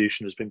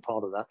distribution has been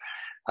part of that.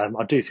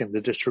 I do think the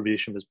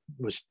distribution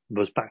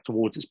was back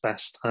towards its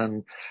best,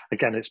 and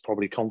again, it's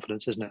probably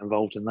confidence, isn't it,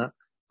 involved in that.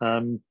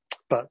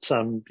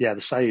 The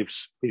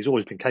saves, he's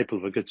always been capable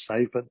of a good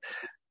save, but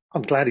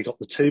I'm glad he got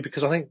the 2,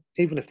 because I think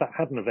even if that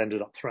hadn't have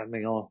ended up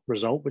threatening our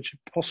result, which it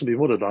possibly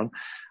would have done,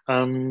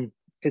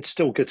 it's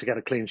still good to get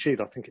a clean sheet.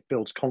 I think it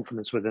builds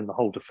confidence within the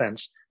whole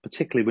defence,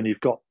 particularly when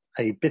you've got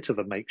a bit of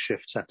a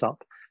makeshift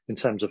setup in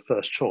terms of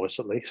first choice,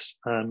 at least.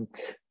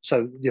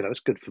 It's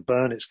good for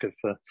Burn. It's good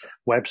for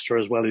Webster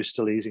as well, who's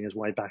still easing his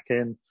way back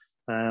in,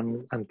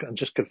 and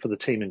just good for the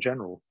team in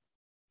general.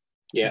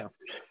 Yeah.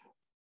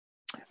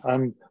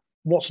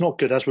 What's not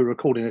good, as we're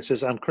recording this,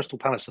 is Crystal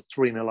Palace are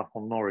 3-0 up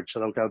on Norwich,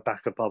 so they'll go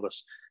back above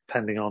us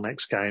pending our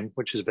next game,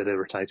 which is a bit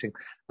irritating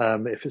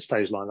if it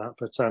stays like that.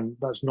 But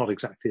that's not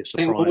exactly a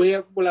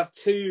surprise. We'll have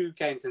 2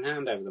 games in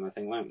hand over them, I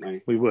think, won't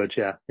we? We would,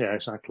 yeah,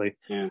 exactly.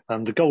 Yeah.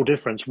 The goal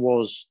difference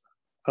was,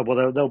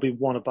 there'll be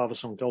 1 above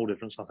us on goal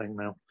difference, I think,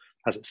 now,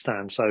 as it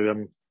stands.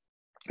 So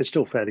it's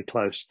still fairly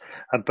close.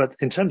 But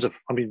in terms of,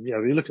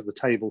 you look at the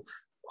table,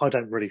 I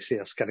don't really see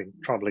us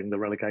troubling the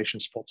relegation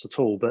spots at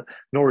all. But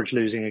Norwich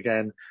losing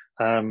again,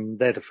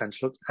 their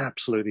defence looked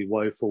absolutely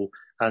woeful.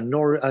 And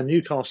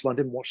Newcastle, I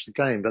didn't watch the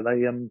game, but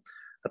they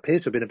appear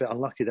to have been a bit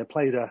unlucky. They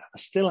played a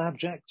still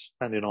abject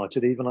Man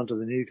United, even under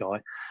the new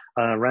guy,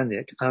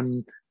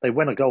 Ranić. They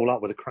went a goal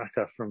up with a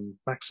cracker from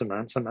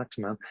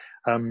Maximan,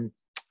 and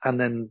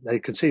then they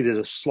conceded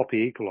a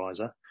sloppy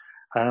equaliser.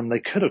 They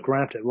could have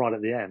grabbed it right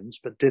at the end,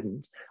 but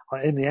didn't.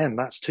 In the end,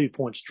 that's 2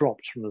 points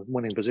dropped from the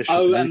winning position.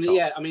 Oh, and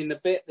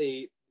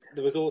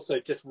there was also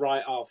just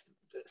right after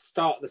the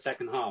start of the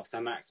second half, so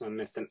Maximan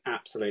missed an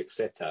absolute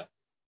sitter.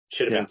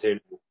 Should have been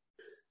 2.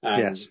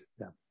 Yes,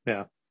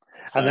 yeah.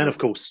 So, and then, of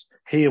course,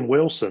 he and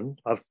Wilson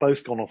have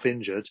both gone off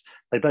injured.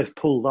 They both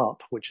pulled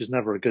up, which is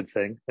never a good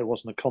thing. It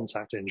wasn't a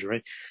contact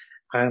injury.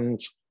 And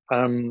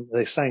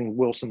they're saying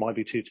Wilson might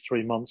be 2 to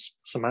 3 months.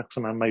 So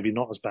Maximan maybe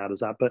not as bad as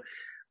that, but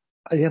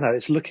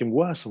it's looking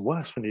worse and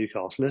worse for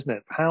Newcastle, isn't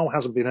it? Howe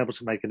hasn't been able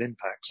to make an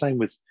impact. Same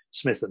with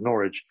Smith at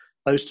Norwich.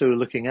 Those two are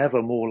looking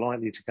ever more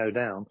likely to go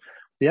down.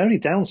 The only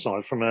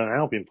downside from an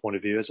Albion point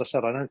of view, as I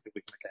said, I don't think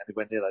we can get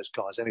anywhere near those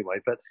guys anyway.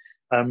 But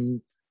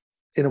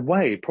in a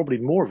way, probably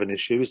more of an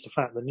issue is the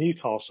fact that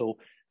Newcastle,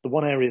 the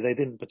one area they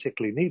didn't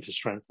particularly need to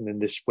strengthen in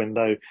this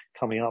window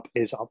coming up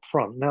is up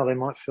front. Now they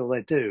might feel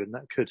they do, and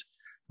that could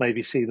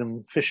maybe see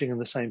them fishing in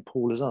the same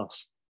pool as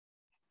us.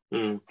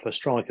 For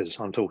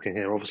strikers, I'm talking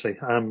here, obviously.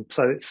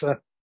 So it's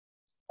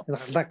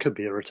that could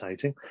be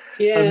irritating.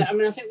 Yeah,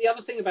 I think the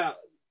other thing about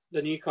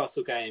the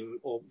Newcastle game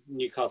or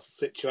Newcastle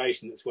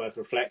situation that's worth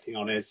reflecting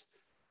on is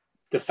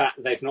the fact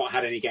that they've not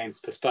had any games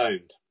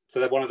postponed. So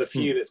they're one of the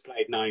few that's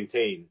played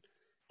 19.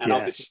 And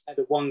obviously, they're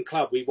the one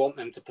club, we want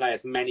them to play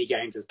as many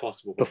games as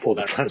possible before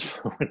the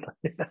transfer window.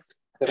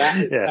 So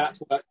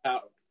that's worked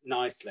out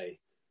nicely.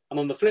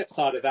 And on the flip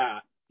side of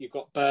that, you've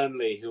got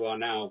Burnley, who are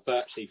now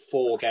virtually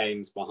 4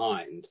 games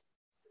behind.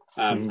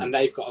 And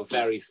they've got a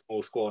very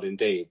small squad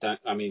indeed,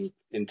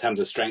 in terms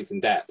of strength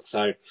and depth.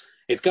 So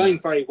it's going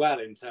very well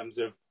in terms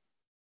of,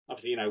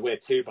 obviously, we're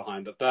 2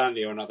 behind, but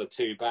Burnley are another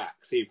 2 back.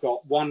 So you've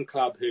got one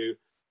club who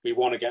we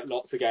want to get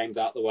lots of games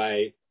out the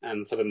way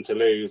and for them to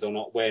lose or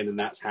not win, and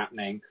that's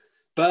happening.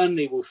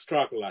 Burnley will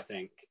struggle, I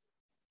think,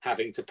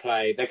 having to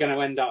play. They're going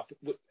to end up...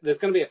 There's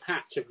going to be a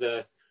patch of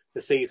the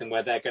season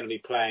where they're going to be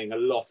playing a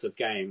lot of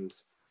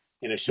games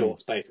in a short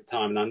space of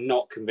time, and I'm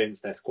not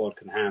convinced their squad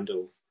can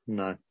handle.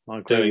 No, I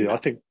agree with you. I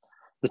think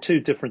the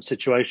 2 different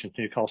situations,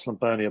 Newcastle and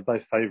Burnley, are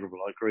both favourable.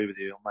 I agree with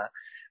you on that.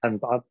 And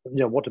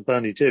what did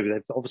Burnley do?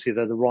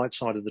 They're the right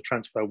side of the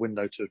transfer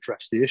window to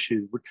address the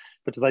issue.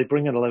 But do they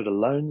bring in a load of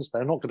loans?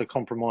 They're not going to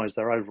compromise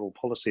their overall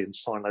policy and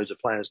sign loads of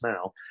players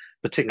now,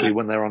 particularly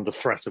when they're under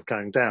threat of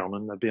going down,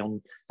 and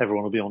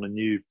everyone will be on a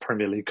new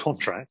Premier League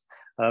contract.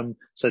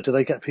 So do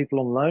they get people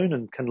on loan,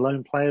 and can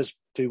loan players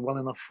do well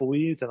enough for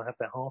you? Do they have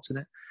their heart in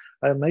it?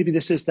 Maybe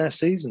this is their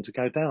season to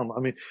go down.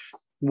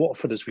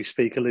 Watford, as we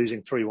speak, are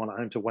losing 3-1 at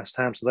home to West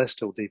Ham, so they're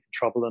still deep in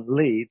trouble. And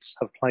Leeds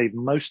have played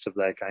most of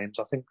their games.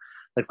 I think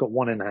they've got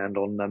 1 in hand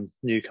on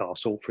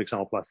Newcastle, for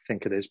example, I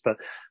think it is. But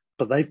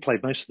they've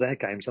played most of their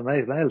games, and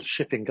they're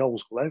shipping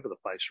goals all over the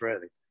place,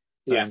 really.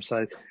 Yeah.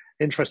 So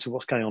interested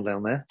what's going on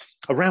down there.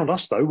 Around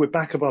us, though, we're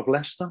back above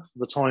Leicester for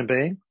the time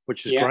being,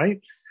 which is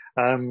great.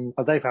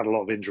 They've had a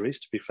lot of injuries,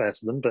 to be fair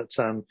to them, but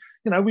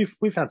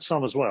we've had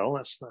some as well.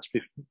 Let's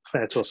be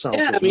fair to ourselves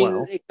as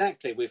well.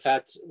 Exactly. We've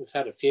had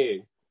a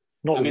few.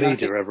 Not the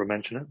media ever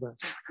mention it, but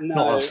no,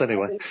 not us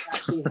anyway. I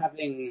think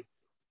actually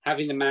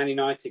having the Man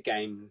United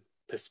game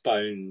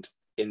postponed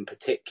in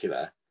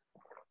particular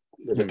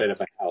was a bit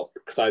of a help,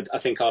 because I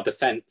think our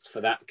defence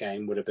for that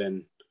game would have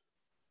been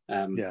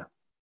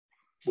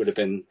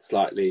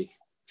slightly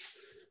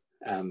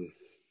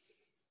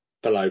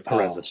below par.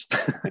 Horrendous.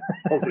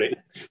 Probably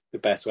the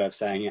best way of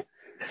saying it.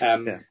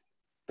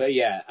 But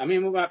yeah, I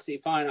mean, we're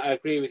absolutely fine. I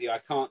agree with you. I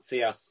can't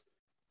see us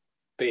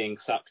being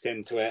sucked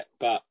into it,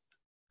 but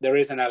there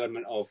is an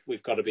element of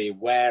we've got to be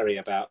wary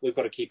about. We've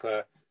got to keep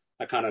a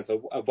kind of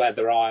a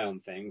weather eye on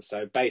things.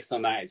 So based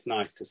on that, it's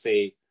nice to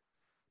see,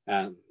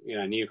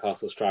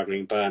 Newcastle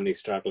struggling, Burnley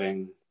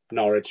struggling,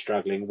 Norwich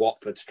struggling,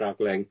 Watford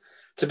struggling.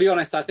 To be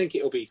honest, I think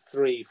it'll be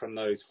 3 from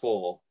those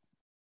 4.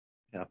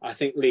 Yeah, I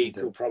think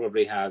Leeds will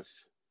probably have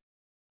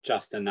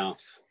just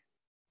enough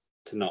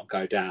to not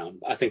go down.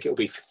 I think it'll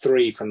be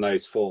 3 from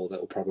those 4 that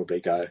will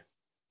probably go.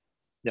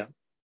 Yeah.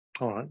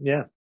 All right.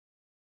 Yeah.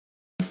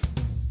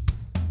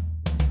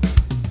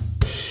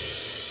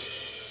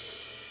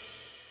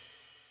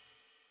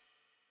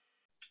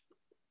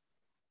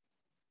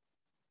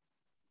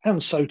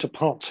 And so to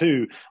part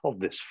 2 of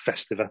this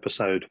festive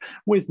episode,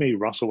 with me,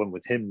 Russell, and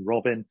with him,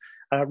 Robin.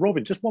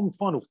 Robin, just one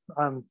final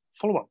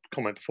follow-up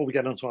comment before we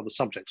get on to other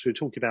subjects. We were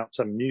talking about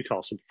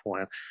Newcastle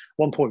beforehand.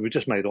 One point we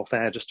just made off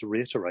air, just to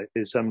reiterate,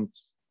 is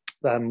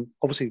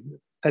obviously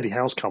Eddie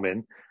Howe's come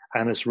in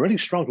and has really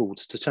struggled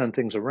to turn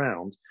things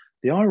around.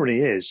 The irony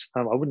is,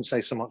 I wouldn't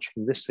say so much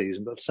from this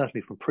season, but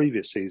certainly from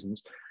previous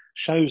seasons,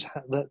 shows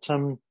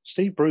that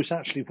Steve Bruce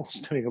actually was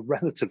doing a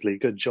relatively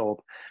good job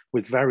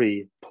with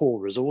very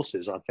poor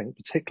resources, I think,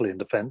 particularly in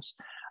defence.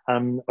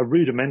 A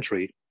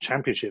rudimentary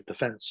championship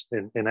defence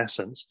in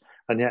essence,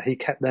 and yet he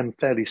kept them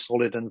fairly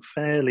solid and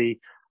fairly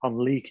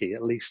unleaky,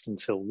 at least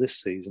until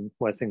this season,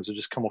 where things have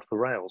just come off the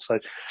rails. So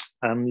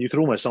you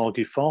could almost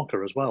argue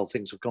Farker as well.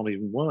 Things have gone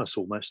even worse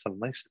almost, haven't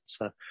they,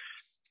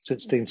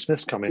 since Dean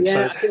Smith's come in.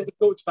 Yeah, I think we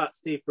talked about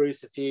Steve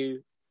Bruce a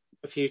few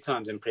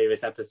times in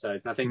previous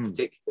episodes, and I think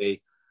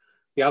particularly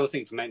the other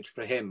thing to mention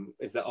for him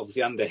is that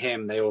obviously under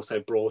him they also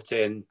brought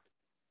in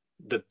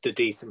the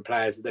decent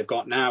players that they've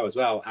got now as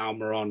well: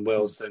 Almiron,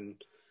 Wilson,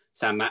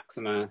 Sam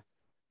Maxima.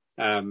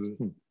 So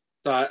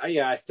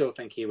I still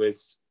think he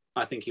was.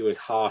 I think he was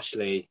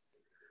harshly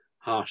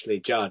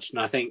judged,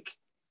 and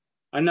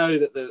I know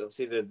that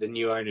obviously the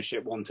new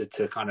ownership wanted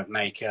to kind of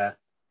make a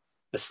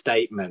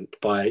statement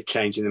by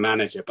changing the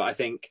manager, but I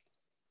think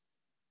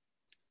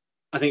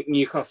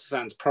Newcastle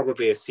fans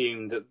probably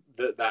assumed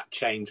that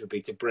change would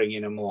be to bring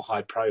in a more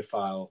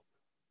high-profile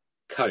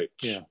coach.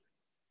 Yeah.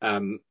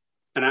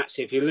 And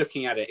actually, if you're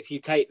looking at it, if you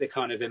take the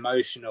kind of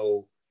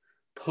emotional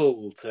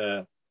pull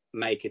to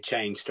make a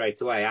change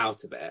straight away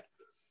out of it,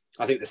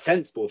 I think the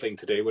sensible thing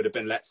to do would have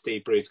been let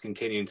Steve Bruce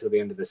continue until the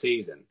end of the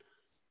season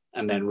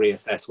and then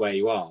reassess where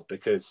you are.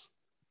 Because,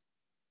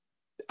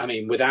 I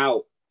mean,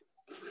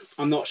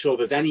 I'm not sure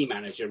there's any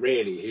manager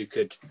really who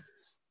could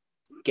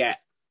get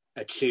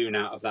a tune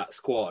out of that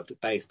squad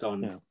based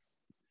on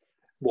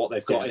what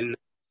they've got in,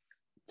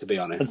 to be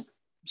honest. And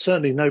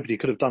certainly nobody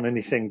could have done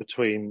anything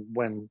between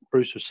when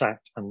Bruce was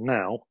sacked and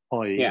now,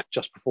 i.e.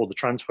 just before the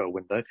transfer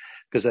window,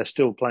 because they're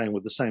still playing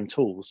with the same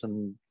tools,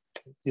 and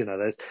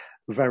there's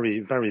very,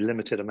 very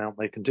limited amount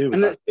they can do with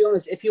and that. Let's be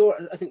honest, I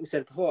think we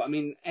said it before, I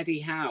mean, Eddie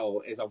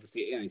Howe is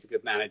obviously, he's a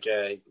good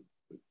manager, he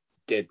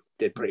did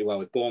pretty well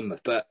with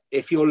Bournemouth, but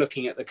if you're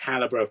looking at the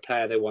calibre of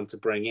player they want to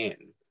bring in,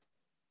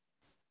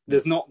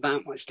 there's not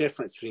that much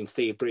difference between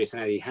Steve Bruce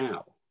and Eddie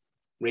Howe,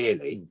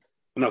 really.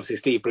 I mean, obviously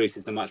Steve Bruce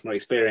is the much more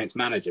experienced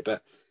manager,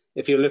 but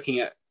if you're looking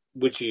at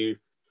would you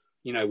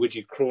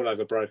crawl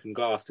over broken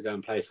glass to go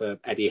and play for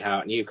Eddie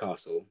Howe at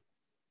Newcastle?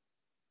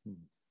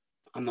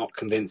 I'm not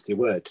convinced you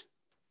would.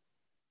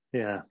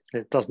 Yeah,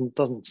 it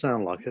doesn't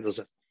sound like it, does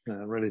it? No,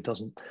 it really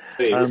doesn't.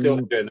 We're still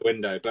doing the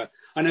window, but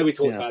I know we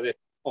talked about this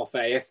off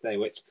air yesterday,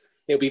 which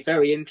it'll be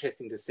very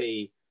interesting to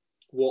see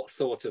what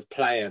sort of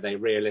player they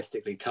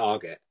realistically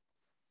target.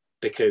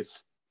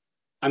 Because,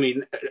 I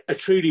mean, a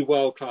truly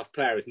world-class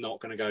player is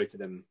not going to go to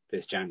them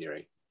this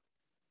January.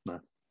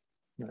 No.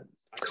 I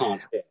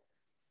can't see it.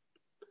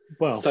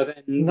 Well, so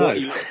then,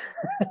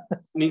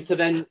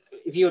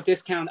 if you're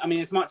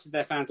as much as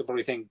their fans will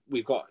probably think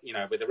we've got,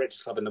 we're the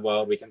richest club in the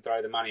world, we can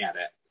throw the money at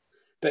it.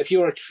 But if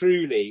you're a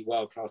truly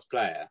world-class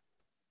player,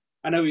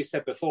 I know we've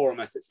said before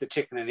almost it's the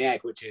chicken and the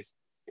egg, which is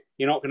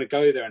you're not going to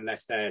go there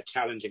unless they're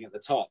challenging at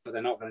the top, but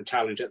they're not going to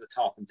challenge at the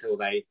top until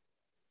they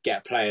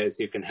get players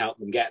who can help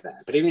them get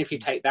there. But even if you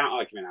take that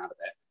argument out of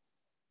it,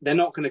 they're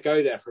not going to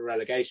go there for a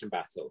relegation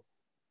battle.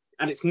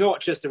 And it's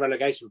not just a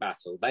relegation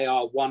battle. They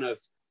are one of,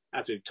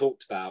 as we've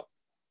talked about,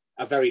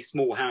 a very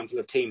small handful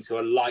of teams who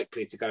are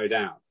likely to go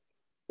down.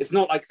 It's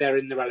not like they're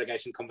in the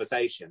relegation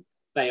conversation.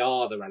 They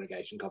are the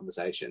relegation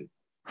conversation.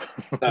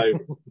 So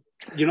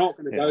you're not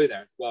going to go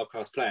there as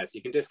world-class players.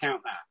 You can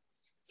discount that.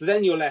 So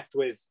then you're left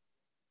with,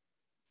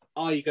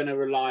 are you going to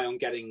rely on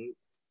getting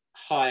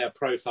higher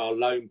profile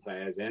loan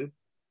players in,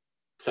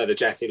 so the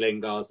Jesse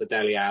Lingards, the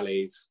Dele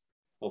Allis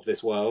of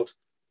this world.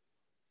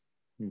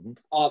 Mm-hmm.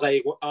 Are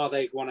they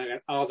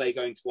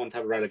going to want to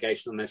have a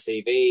relegation on their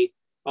CV?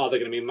 Are they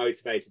going to be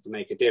motivated to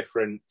make a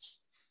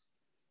difference?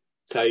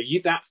 So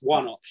that's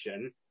one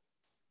option.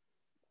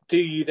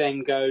 Do you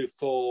then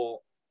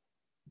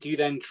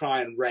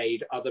try and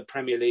raid other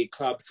Premier League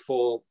clubs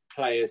for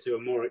players who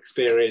are more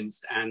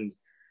experienced and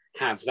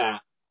have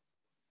that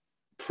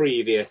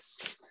previous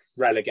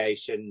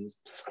relegation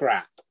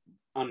scrap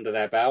under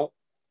their belt?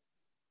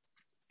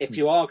 If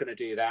you are going to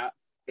do that,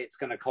 it's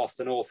going to cost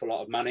an awful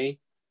lot of money.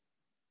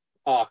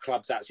 Are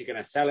clubs actually going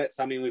to sell it?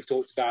 So, I mean, we've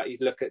talked about, you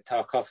look at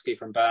Tarkowski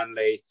from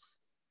Burnley.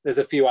 There's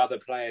a few other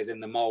players in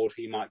the mould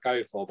who you might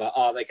go for, but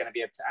are they going to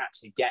be able to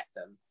actually get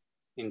them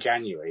in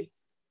January?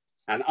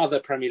 And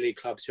other Premier League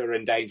clubs who are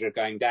in danger of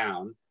going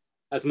down,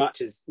 as much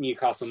as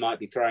Newcastle might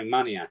be throwing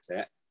money at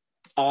it,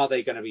 are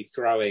they going to be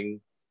throwing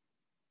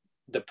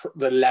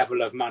the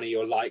level of money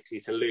you're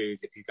likely to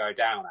lose if you go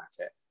down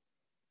at it?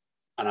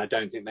 And I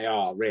don't think they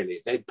are,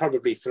 really. They'd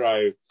probably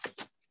throw,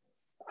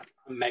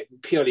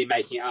 purely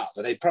making it up,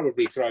 but they'd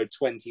probably throw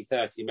 20,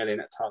 30 million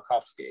at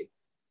Tarkowski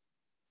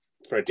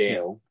for a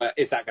deal. But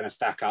is that going to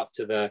stack up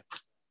to the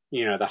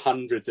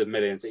hundreds of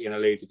millions that you're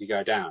going to lose if you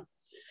go down?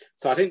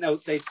 So I think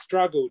they'd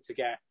struggle to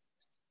get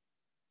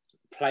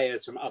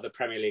players from other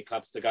Premier League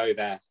clubs to go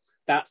there.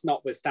 That's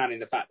notwithstanding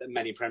the fact that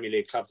many Premier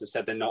League clubs have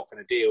said they're not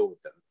going to deal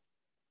with them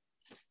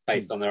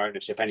based on their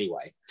ownership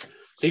anyway.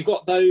 So you've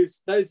got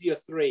those are your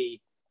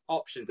three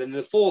options. And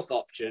the fourth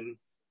option,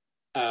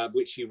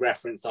 which you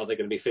referenced, are they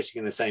going to be fishing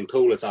in the same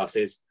pool as us,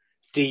 is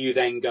do you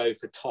then go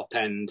for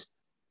top-end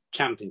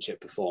championship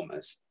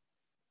performers?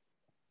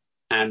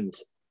 And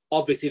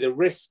obviously the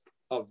risk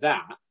of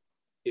that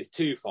is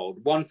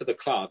twofold. One for the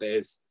club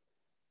is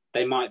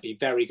they might be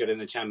very good in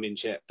the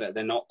championship, but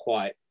they're not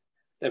quite.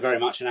 They're very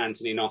much an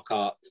Anthony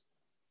Knockaert,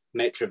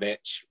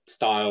 Mitrovic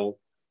style,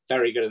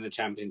 very good in the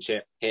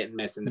championship, hit and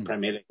miss in the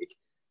Premier League,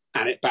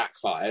 and it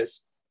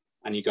backfires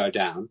and you go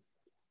down.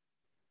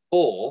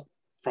 Or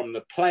from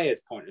the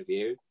player's point of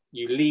view,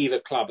 you leave a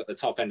club at the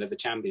top end of the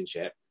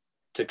championship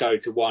to go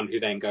to one who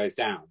then goes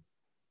down,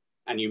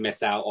 and you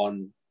miss out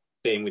on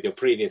being with your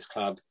previous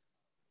club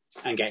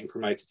and getting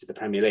promoted to the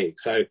Premier League.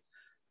 So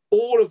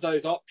all of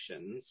those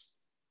options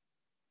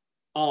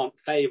aren't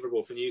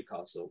favourable for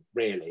Newcastle,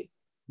 really,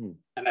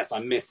 unless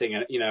I'm missing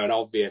an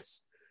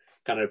obvious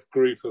kind of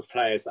group of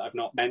players that I've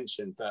not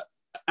mentioned. But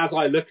as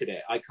I look at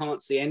it, I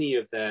can't see any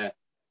of their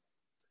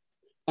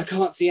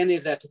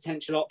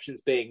potential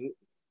options being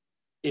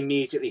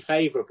immediately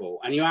favourable.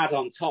 And you add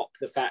on top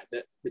the fact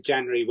that the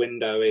January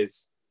window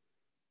is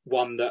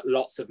one that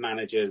lots of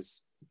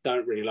managers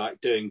don't really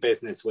like doing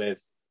business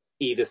with,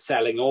 either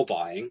selling or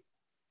buying.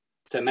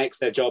 So it makes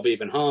their job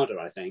even harder,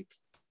 I think.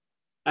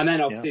 And then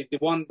obviously the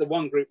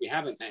one group we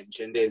haven't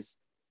mentioned is,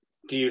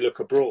 do you look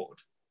abroad?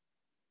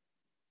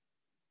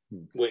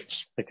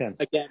 Which again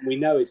we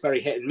know is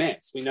very hit and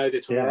miss. We know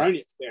this from our own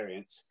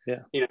experience. Yeah,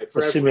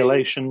 for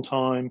simulation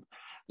time.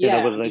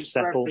 Whether they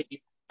settle. For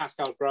every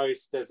Pascal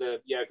Gross, there's a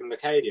Jurgen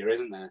Locadia,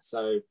 isn't there?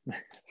 So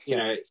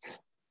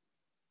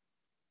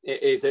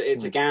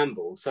it's a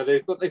gamble. So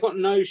they've got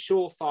no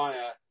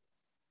surefire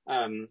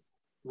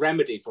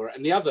remedy for it.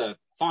 And the other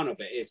final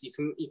bit is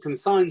you can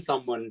sign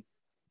someone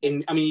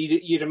in. I mean,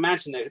 you'd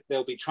imagine that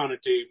they'll be trying to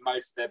do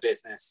most of their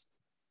business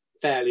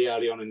fairly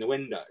early on in the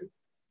window.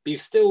 But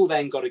you've still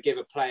then got to give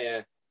a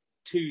player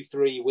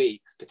 2-3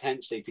 weeks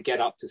potentially to get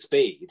up to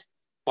speed,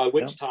 by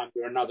which time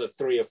you're another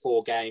 3 or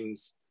 4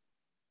 games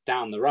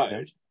down the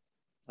road.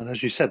 And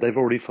as you said, they've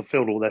already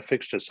fulfilled all their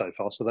fixtures so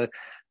far, so they're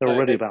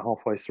already about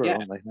halfway through,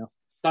 aren't they now?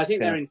 So I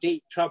think they're in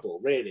deep trouble,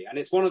 really. And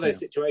it's one of those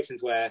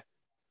situations where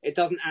it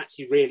doesn't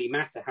actually really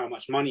matter how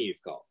much money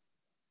you've got,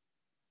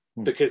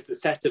 because the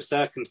set of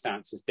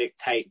circumstances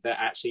dictate that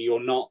actually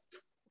you're not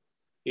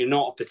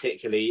a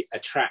particularly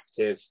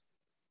attractive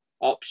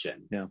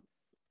option. Yeah.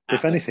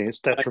 If anything, it's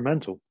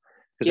detrimental,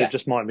 because it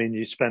just might mean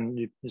you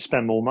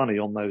spend more money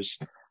on those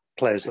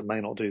players that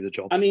may not do the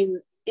job. I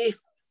mean,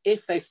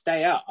 if they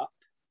stay up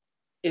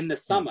in the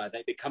summer,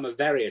 they become a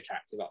very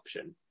attractive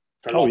option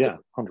for lots of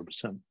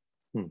 100%.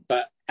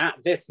 But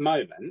at this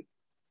moment,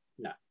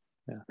 no.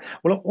 Yeah.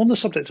 Well, on the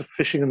subject of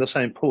fishing in the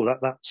same pool,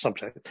 that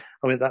subject,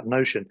 that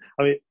notion,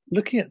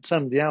 looking at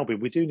the Albion,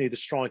 we do need a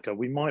striker.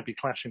 We might be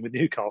clashing with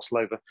Newcastle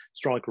over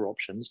striker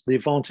options. The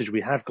advantage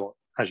we have got,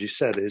 as you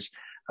said, is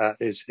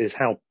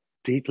how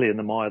deeply in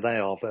the mire they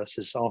are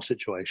versus our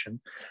situation.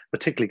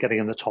 Particularly getting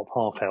in the top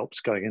half helps,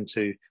 going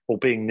into, or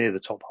being near the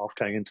top half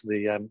going into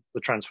the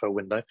transfer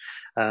window,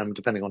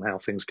 depending on how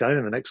things go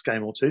in the next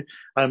game or two.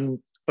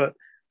 But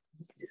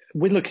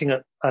we're looking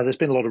at, there's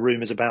been a lot of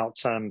rumours about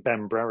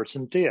Ben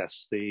Brereton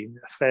Diaz, the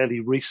fairly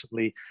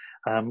recently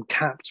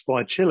capped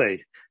by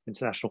Chile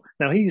international.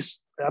 Now, he's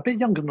a bit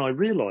younger than I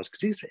realised,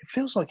 because it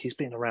feels like he's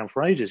been around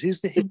for ages. He was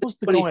the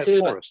guy at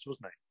Forest,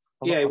 wasn't he?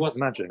 He was.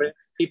 Imagining.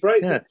 He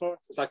broke it for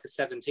us as like a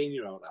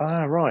 17-year-old.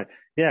 Ah, right.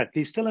 Yeah,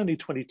 he's still only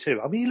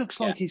 22. I mean, he looks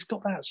like he's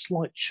got that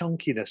slight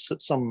chunkiness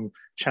that some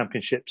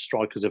championship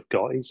strikers have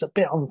got. He's a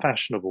bit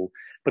unfashionable,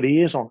 but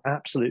he is on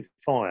absolute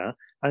fire.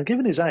 And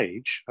given his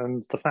age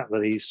and the fact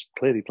that he's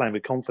clearly playing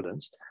with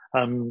confidence,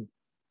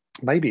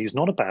 maybe he's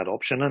not a bad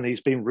option, and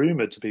he's been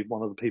rumoured to be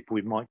one of the people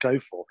we might go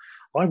for.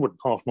 I wouldn't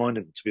half mind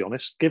him, to be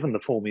honest, given the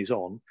form he's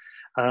on.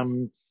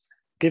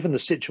 Given the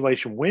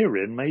situation we're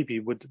in, maybe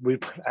we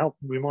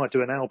might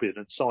do an Albion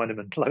and sign him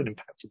and loan him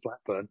back to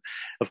Blackburn.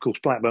 Of course,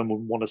 Blackburn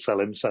wouldn't want to sell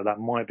him, so that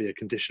might be a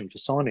condition for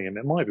signing him.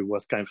 It might be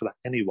worth going for that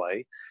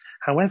anyway.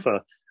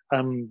 However,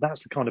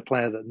 that's the kind of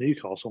player that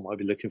Newcastle might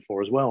be looking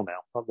for as well now.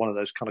 Like one of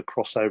those kind of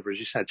crossover, as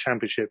you said,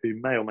 Championship, who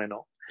may or may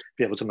not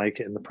be able to make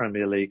it in the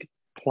Premier League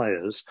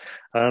players.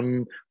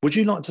 Would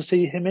you like to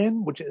see him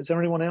in? Is there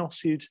anyone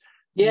else you'd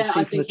see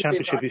from the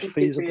Championship who's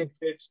feasible?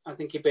 I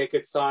think he'd be a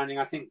good signing.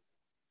 I think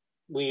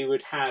we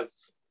would have.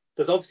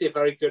 There's obviously a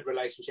very good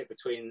relationship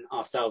between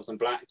ourselves and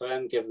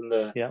Blackburn, given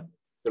the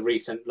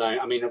recent loan.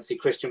 I mean, obviously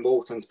Christian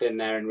Walton's been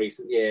there in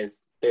recent years.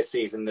 This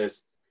season,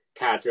 there's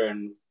Khadra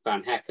and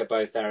Van Hecke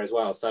both there as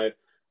well. So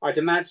I'd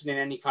imagine in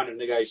any kind of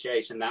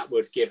negotiation that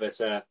would give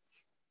us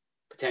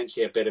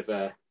potentially a bit of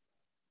a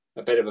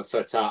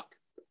foot up.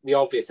 The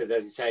obvious is,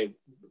 as you say,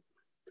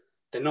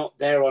 they're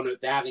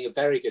having a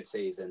very good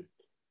season,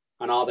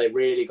 and are they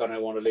really going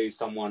to want to lose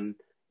someone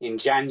in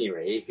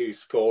January who's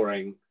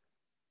scoring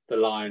the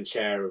lion's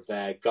share of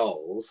their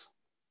goals?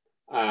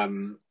 But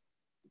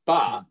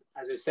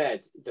as I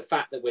said, the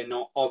fact that we're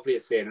not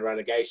obviously in a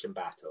relegation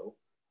battle,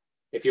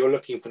 if you're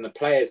looking from the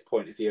player's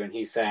point of view and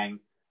he's saying,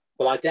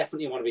 well, I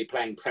definitely want to be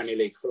playing Premier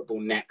League football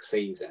next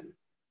season,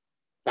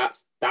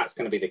 that's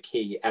going to be the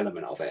key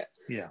element of it.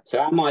 Yeah.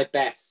 So am I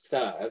best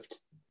served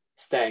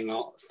staying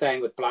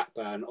with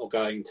Blackburn or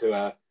going to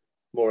a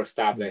more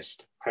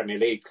established Premier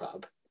League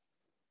club?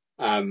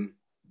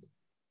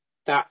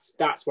 That's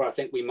where I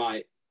think we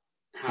might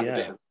have a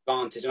bit of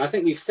advantage. And I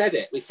think we've said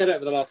it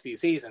over the last few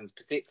seasons,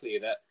 particularly,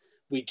 that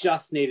we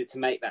just needed to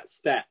make that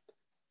step.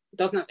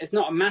 It's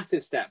not a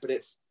massive step, but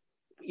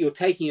you're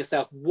taking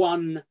yourself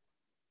one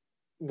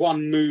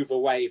move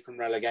away from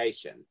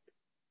relegation,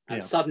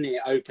 and suddenly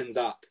it opens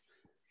up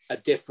a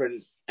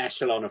different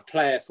echelon of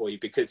player for you,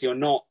 because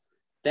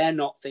they're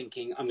not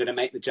thinking I'm going to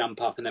make the jump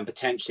up and then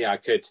potentially I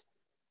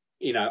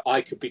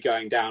could be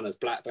going down as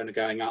Blackburn are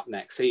going up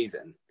next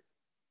season.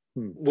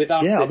 With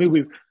us,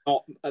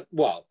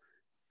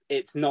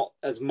 it's not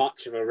as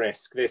much of a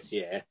risk this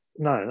year.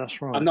 No,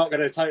 that's right. I'm not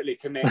going to totally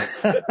commit.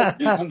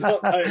 I'm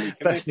not totally committing.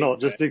 That's not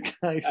just in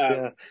case.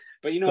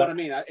 But you know what I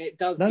mean? It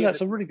does. No,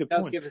 that's a really good point.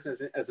 It does give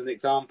us as an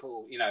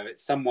example.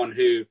 It's someone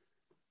who,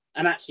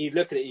 and actually you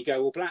look at it and you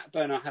go, well,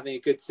 Blackburn are having a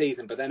good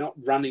season, but they're not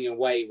running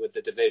away with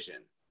the division.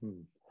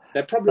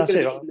 They're probably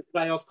going to be in the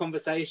playoff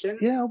conversation.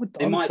 Yeah,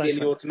 they might be in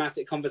the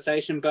automatic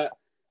conversation, but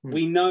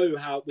we know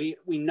how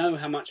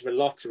much of a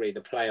lottery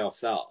the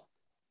playoffs are.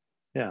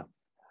 Yeah.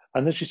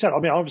 And as you said, I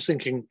mean, I was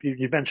thinking,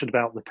 you mentioned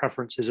about the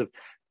preferences of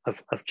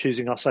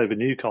choosing us over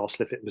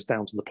Newcastle if it was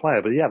down to the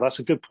player. But yeah, that's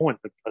a good point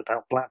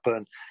about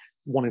Blackburn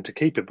wanting to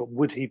keep it. But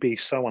would he be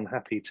so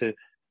unhappy to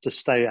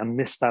stay and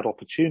miss that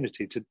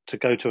opportunity to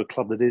go to a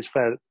club that is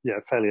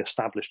fairly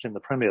established in the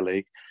Premier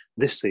League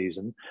this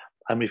season?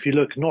 If you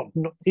look, not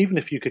even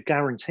if you could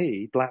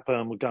guarantee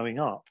Blackburn were going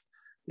up,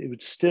 it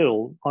would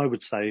still, I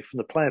would say, from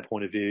the player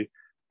point of view,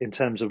 in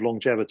terms of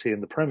longevity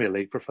in the Premier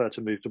League, prefer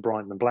to move to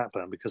Brighton than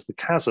Blackburn, because the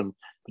chasm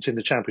between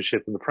the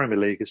Championship and the Premier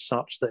League is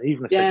such that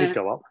even if they did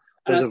go up,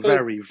 there's a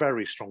very,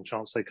 very strong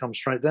chance they come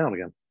straight down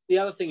again. The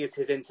other thing is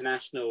his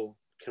international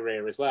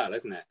career as well,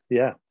 isn't it?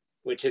 Yeah.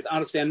 Which is,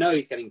 honestly, I know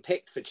he's getting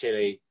picked for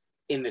Chile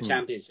in the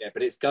Championship,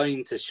 but it's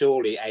going to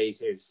surely aid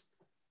his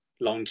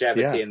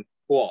longevity in the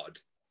squad.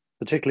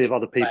 Particularly if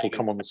other people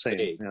come on the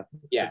scene.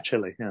 Yeah.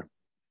 Chile,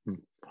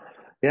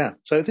 Yeah,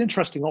 so it's an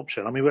interesting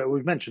option. I mean,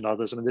 we've mentioned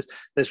others. I mean,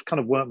 there's kind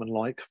of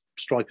workman-like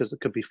strikers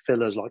that could be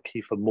fillers, like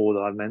Kiefer Moore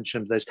that I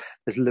mentioned. There's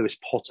Lewis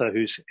Potter,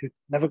 who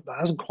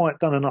hasn't quite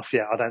done enough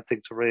yet, I don't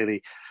think, to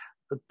really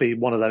be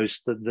one of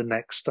those the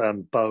next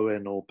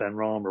Bowen or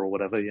Benrahma or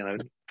whatever.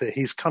 But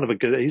he's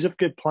a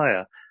good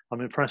player.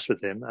 I'm impressed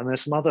with him, and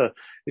there's some other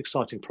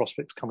exciting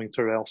prospects coming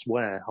through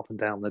elsewhere, up and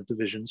down the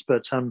divisions.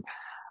 But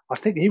I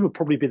think he would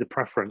probably be the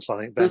preference.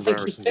 I think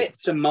he fits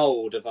the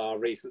mould of our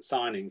recent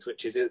signings,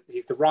 which is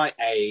he's the right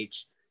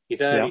age.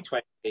 He's early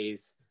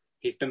 20s.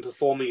 He's been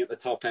performing at the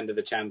top end of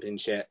the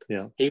Championship.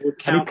 Yeah, he would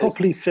count. And he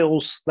probably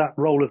fills that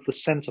role of the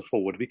centre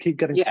forward. We keep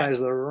getting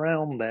players that are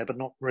around there, but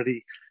not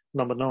really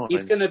number 9.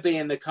 He's going to be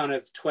in the kind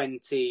of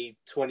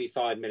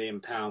 20-25 million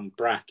pound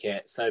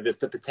bracket. So there's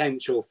the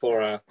potential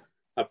for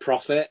a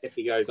profit if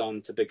he goes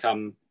on to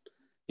become,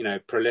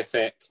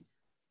 prolific.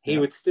 He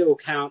would still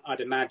count,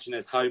 I'd imagine,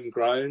 as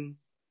homegrown.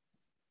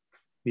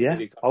 Yeah.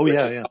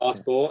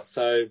 Passport.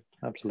 So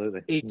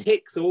absolutely, he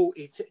ticks all.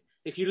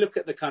 If you look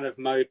at the kind of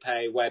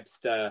Maupay,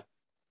 Webster,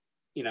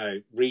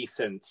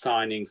 recent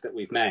signings that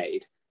we've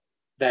made,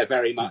 they're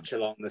very much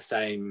along the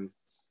same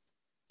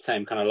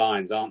kind of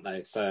lines, aren't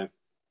they? So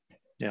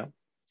yeah.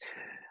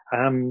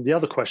 The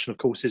other question, of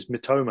course, is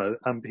Mitoma.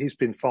 He's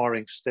been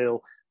firing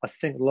still. I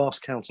think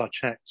last count I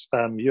checked,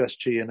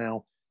 USG are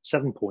now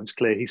 7 points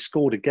clear. He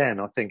scored again,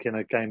 I think, in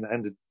a game that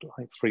ended, I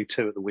think,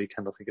 3-2 at the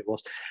weekend, I think it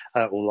was,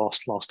 or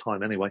last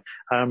time anyway.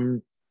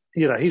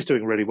 He's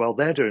doing really well.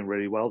 They're doing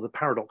really well. The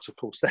paradox, of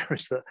course, there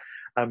is that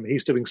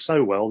he's doing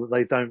so well that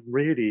they don't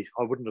really,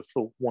 I wouldn't have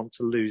thought, want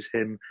to lose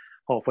him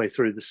halfway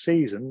through the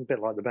season, a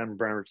bit like the Ben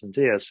Brereton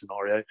Diaz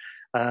scenario.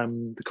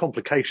 The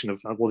complication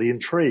of, the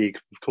intrigue,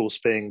 of course,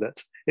 being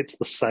that it's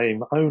the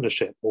same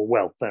ownership, or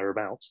well,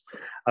 thereabouts.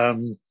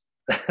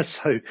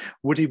 So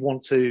would he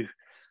want to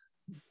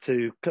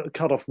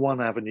cut off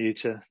one avenue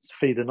to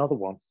feed another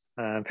one?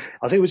 I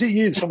think, was it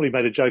you? Somebody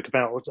made a joke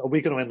about, are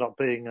we going to end up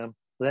being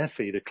their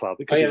feeder club?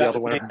 It could be the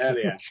other way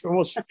earlier.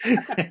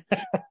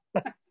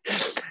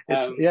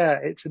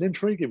 It's an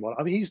intriguing one.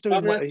 I mean, he's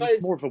doing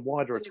he's more of a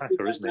wider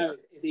attacker, isn't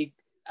he? Is he?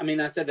 I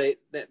mean, I said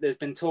that there's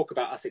been talk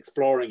about us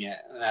exploring it,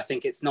 and I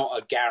think it's not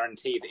a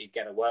guarantee that he'd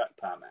get a work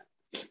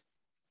permit.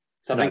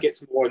 So I think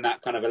it's more in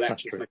that kind of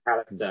Alexis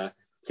McAllister.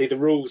 See, the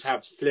rules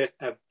have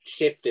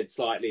shifted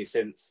slightly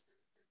since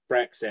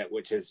Brexit,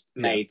 which has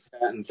made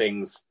certain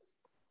things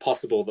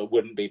possible that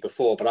wouldn't be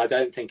before. But I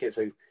don't think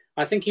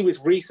I think he was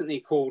recently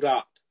called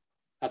up.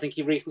 I think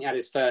he recently had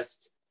his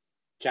first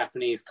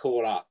Japanese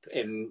call up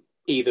in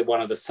either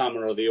one of the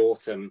summer or the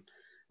autumn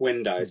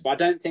windows. But I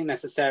don't think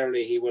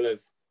necessarily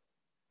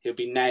he'll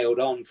be nailed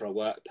on for a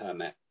work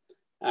permit.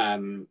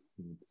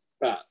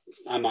 But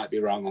I might be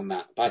wrong on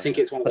that. But I think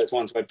it's one of those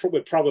ones where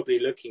we're probably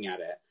looking at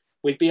it.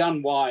 We'd be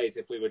unwise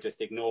if we were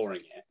just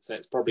ignoring it. So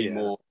it's probably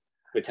more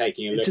we're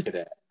taking a look at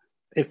it.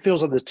 It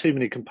feels like there's too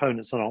many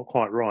components that aren't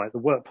quite right. The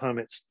work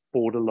permit's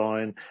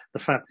borderline, the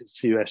fact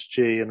it's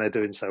USG and they're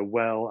doing so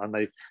well, and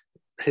they've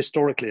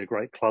historically a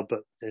great club, but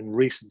in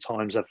recent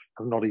times have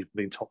not even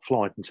been top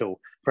flight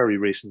until very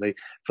recently.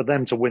 For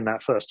them to win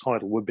that first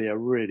title would be a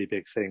really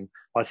big thing,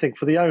 I think,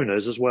 for the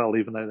owners as well,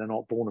 even though they're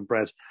not born and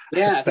bred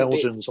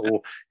Belgians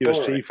or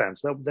USG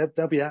fans.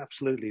 They'll be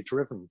absolutely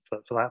driven for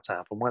that to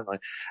happen, won't they?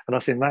 And I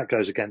think that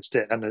goes against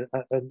it. And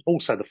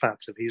also the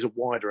fact that he's a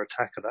wider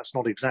attacker, that's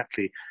not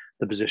exactly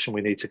the position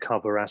we need to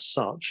cover as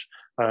such,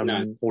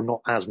 or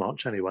not as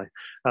much anyway.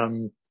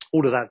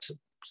 All of that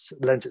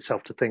lends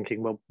itself to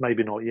thinking, well,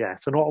 maybe not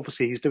yet. And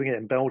obviously he's doing it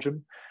in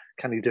Belgium.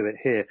 Can he do it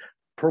here?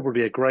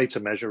 Probably a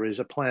greater measure is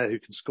a player who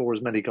can score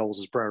as many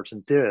goals as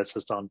Brereton Diaz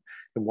has done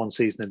in one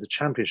season in the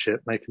Championship.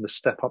 Making the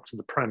step up to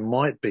the Prem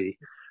might be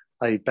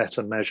a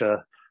better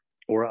measure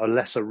or a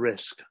lesser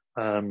risk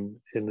in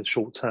the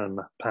short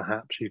term,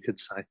 perhaps you could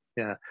say.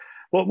 Yeah.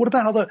 Well, what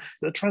about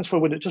the transfer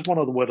window? Just one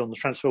other word on the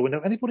transfer window.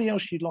 Anybody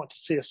else you'd like to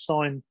see a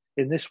sign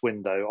in this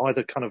window,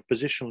 either kind of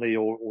positionally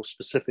or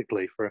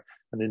specifically for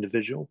an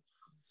individual?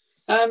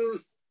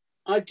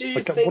 I do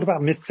think... What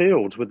about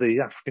midfield with the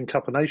African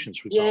Cup of Nations,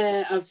 for example?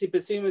 Yeah, obviously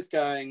Basuma's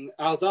going.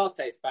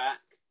 Alzate's back.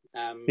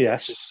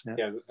 Yes.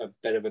 A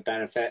bit of a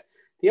benefit.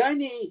 The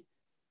only...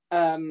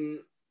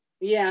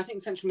 I think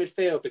central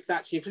midfield, because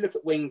actually if you look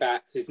at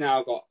wing-backs, we've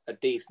now got a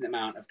decent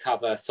amount of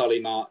cover. Solly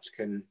March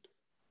can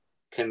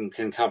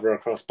cover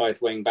across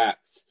both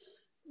wing-backs.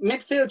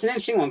 Midfield's an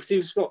interesting one, because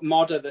you've got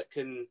Modder that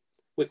can...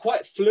 We're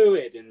quite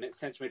fluid in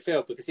central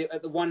midfield, because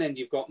at the one end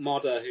you've got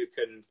Modder who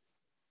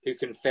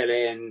can fill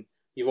in.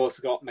 You've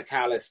also got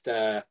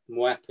McAllister,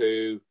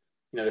 Mwepu,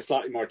 the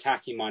slightly more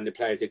attacking-minded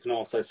players who can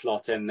also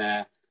slot in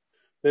there.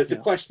 There's a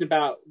question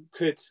about,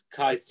 could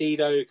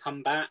Caicedo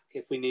come back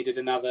if we needed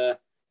another?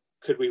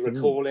 Could we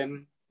recall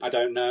him? I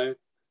don't know.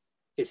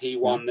 Is he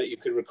one that you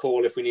could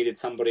recall if we needed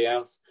somebody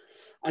else?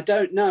 I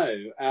don't know.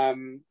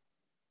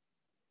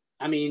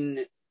 I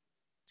mean,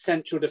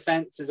 central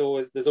defence there's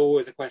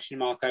always a question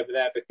mark over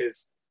there,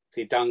 because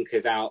see, Dunk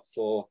is out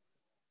for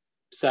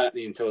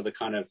certainly until the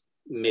kind of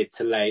mid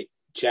to late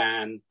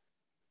Jan.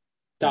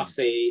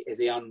 Duffy, is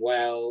he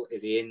unwell?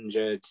 Is he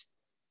injured?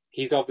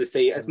 He's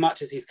obviously, as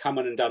much as he's come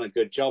on and done a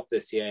good job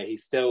this year,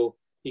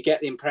 you get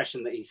the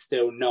impression that he's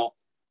still not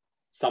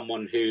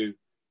someone who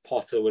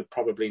Potter would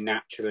probably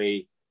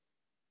naturally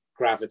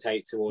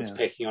gravitate towards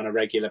picking on a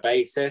regular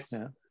basis.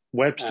 Yeah.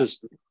 Webster's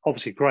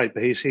obviously great,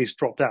 but he's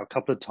dropped out a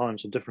couple of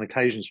times on different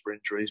occasions for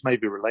injuries,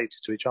 maybe related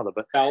to each other.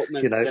 But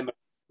Veltman,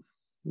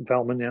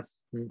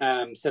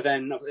 So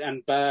then,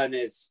 and Byrne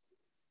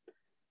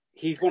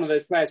he's one of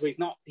those players where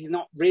he's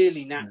not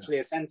really naturally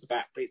a centre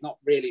back, but he's not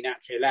really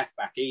naturally a left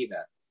back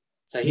either.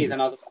 So he's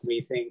another one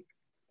we think.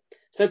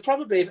 So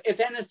probably, if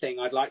anything,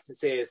 I'd like to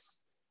see us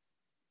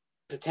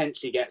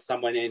potentially get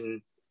someone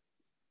in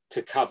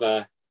to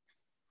cover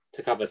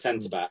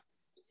centre back.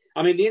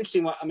 I mean, the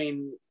interesting one. I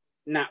mean,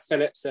 Nat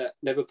Phillips at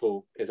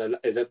Liverpool is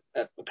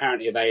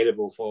apparently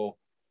available for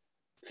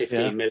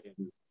 15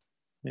 million.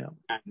 Yeah,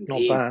 and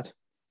not bad.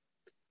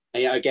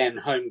 Yeah, again,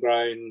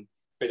 homegrown,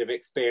 bit of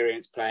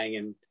experience playing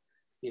in,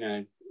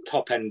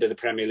 top end of the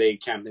Premier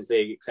League, Champions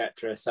League,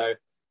 etc. So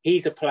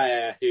he's a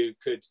player who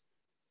could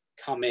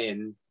come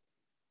in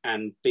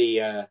and be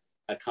a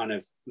kind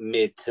of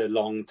mid to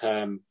long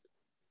term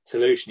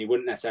solution. He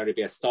wouldn't necessarily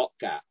be a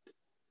stopgap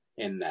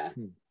in there.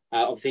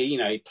 Obviously, he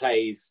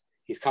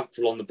He's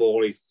comfortable on the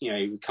ball.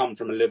 He come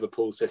from a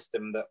Liverpool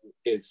system that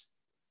is,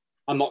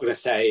 I'm not going to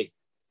say,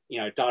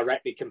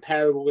 directly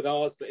comparable with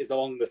ours, but is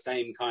along the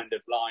same kind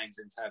of lines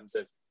in terms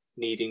of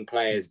needing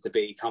players to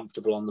be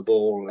comfortable on the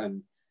ball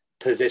and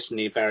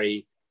positionally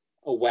very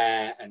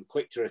aware and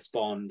quick to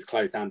respond,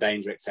 close down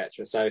danger,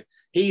 etc. So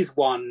he's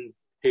one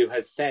who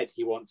has said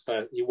he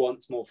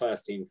wants more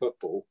first team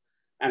football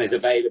and is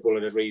available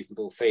at a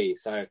reasonable fee.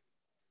 So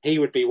he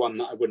would be one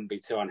that I wouldn't be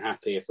too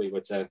unhappy if we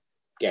were to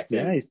get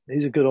in. Yeah,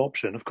 he's a good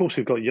option. Of course,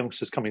 we've got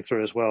youngsters coming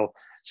through as well,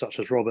 such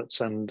as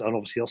Roberts and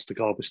obviously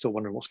Ostergaard. We're still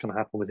wondering what's going to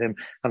happen with him,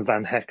 and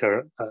Van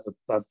Hecker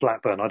at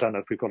Blackburn. I don't know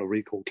if we've got a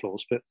recall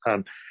clause, but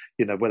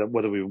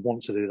whether we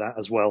want to do that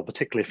as well,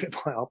 particularly if it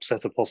might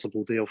upset a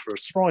possible deal for a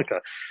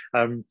striker.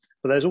 But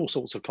there's all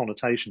sorts of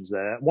connotations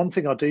there. One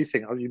thing I do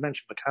think, you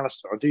mentioned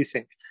McAllister, I do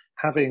think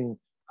having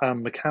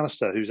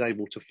McAllister, who's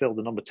able to fill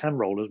the number 10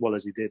 role as well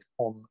as he did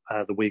on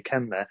the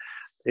weekend there,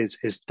 is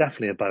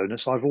definitely a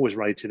bonus. I've always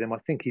rated him. I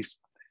think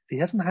he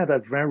hasn't had a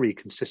very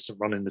consistent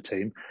run in the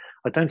team.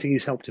 I don't think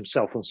he's helped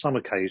himself on some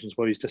occasions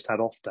where he's just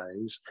had off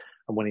days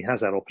and when he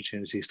has had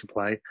opportunities to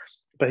play.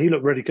 But he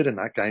looked really good in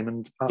that game,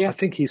 and I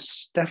think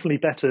he's definitely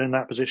better in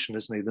that position,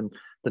 isn't he,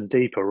 than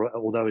Deeper?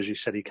 Although, as you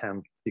said, he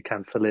can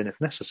fill in if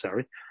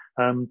necessary.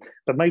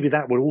 But maybe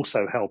that would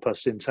also help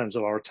us in terms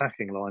of our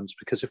attacking lines,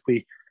 because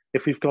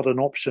if we've got an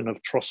option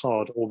of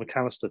Trossard or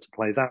McAllister to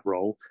play that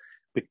role,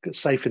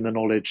 safe in the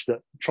knowledge that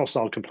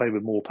Trossard can play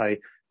with Maupay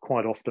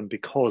quite often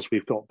because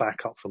we've got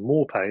backup for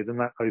Maupay, then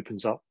that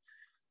opens up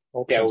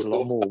options a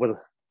lot more. But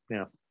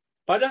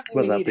I don't think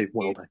whether we that need be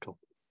Welbeck or...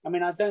 I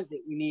mean, I don't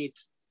think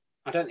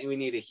we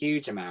need a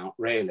huge amount,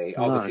 really.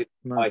 Obviously,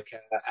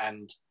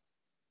 and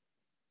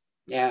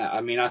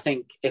I mean, I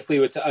think if we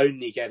were to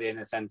only get in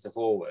a centre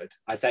forward,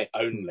 I say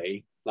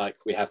only, like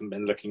we haven't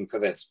been looking for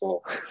this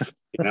for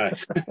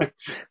 5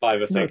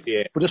 or 6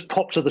 years. We'll just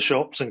pop to the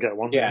shops and get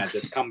one. Yeah,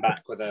 just come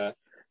back with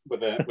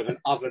an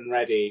oven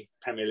ready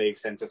Premier League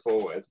centre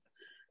forward.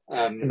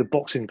 In the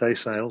Boxing Day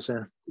sales,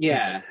 yeah.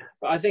 Yeah,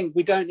 but I think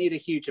we don't need a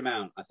huge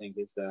amount, I think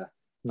is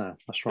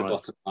that's right. The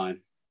bottom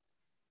line.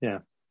 Yeah,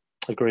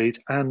 agreed.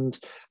 And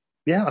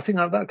yeah, I think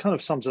that kind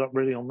of sums it up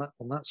really on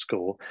that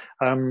score.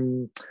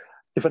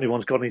 If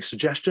anyone's got any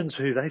suggestions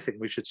who they think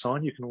we should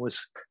sign, you can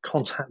always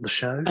contact the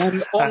show.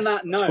 On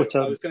that note,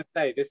 Twitter. I was going to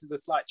say, this is a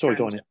slight Sorry,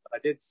 tangent, go on, but I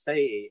did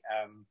see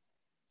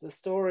the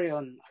story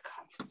on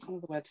one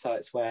of the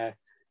websites where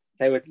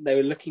they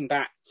were looking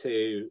back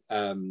to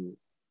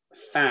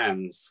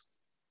fans,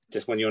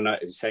 just when you're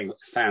saying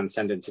fans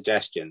send in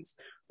suggestions.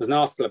 There was an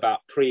article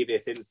about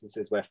previous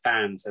instances where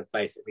fans have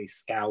basically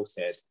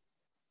scouted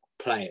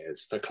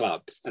players for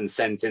clubs and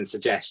sent in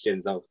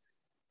suggestions of,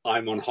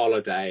 I'm on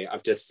holiday,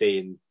 I've just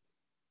seen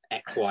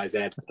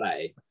XYZ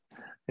play.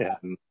 Yeah.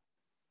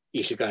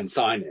 You should go and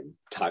sign him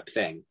type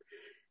thing.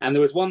 And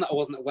there was one that I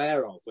wasn't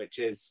aware of, which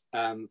is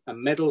a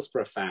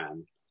Middlesbrough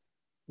fan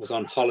was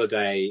on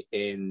holiday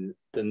in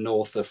the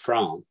north of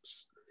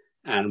France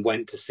and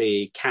went to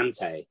see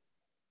Kante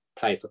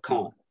play for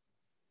Caen.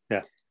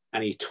 Yeah.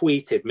 And he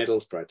tweeted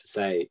Middlesbrough to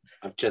say,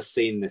 I've just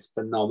seen this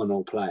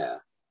phenomenal player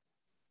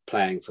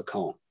playing for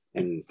Caen.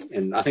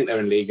 In I think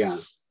they're in Ligue 1,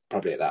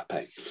 probably at that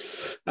pay.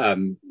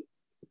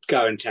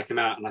 Go and check him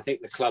out. And I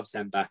think the club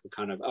sent back a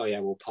kind of,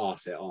 we'll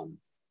pass it on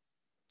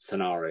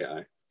scenario.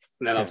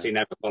 And then obviously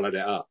never followed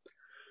it up.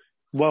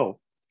 Well,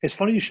 it's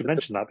funny you should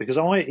mention that, because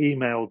I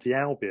emailed the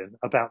Albion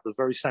about the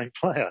very same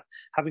player,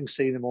 having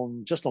seen him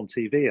on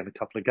TV in a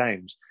couple of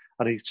games,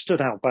 and he stood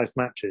out both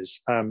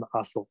matches. I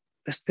thought,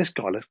 this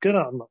guy looks good.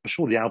 I'm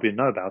sure the Albion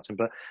know about him,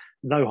 but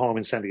no harm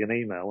in sending an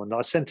email. And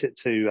I sent it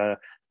to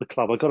the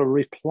club. I got a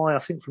reply, I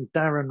think, from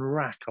Darren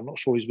Rack. I'm not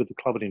sure he's with the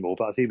club anymore,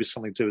 but I think it was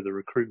something to do with the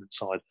recruitment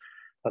side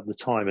at the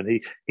time.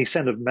 And he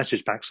sent a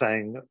message back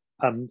saying,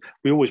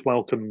 we always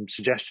welcome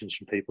suggestions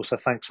from people, so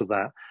thanks for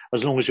that.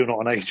 As long as you're not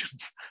an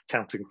agent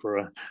touting for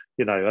an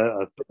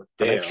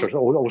extra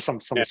or some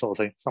sort of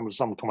thing,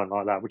 some comment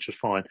like that, which was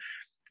fine.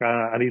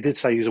 And he did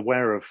say he's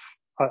aware of.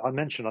 I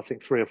mentioned, I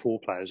think, 3 or 4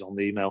 players on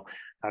the email.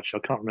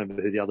 Actually, I can't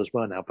remember who the others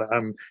were now,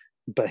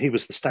 but he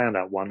was the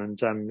standout one,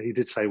 and he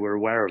did say we're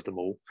aware of them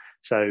all.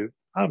 So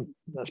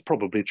that's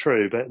probably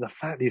true. But the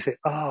fact that you think,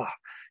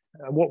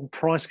 what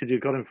price could you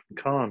have got him from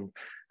Caen?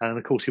 And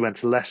of course, he went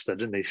to Leicester,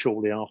 didn't he?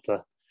 Shortly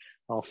after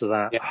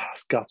that,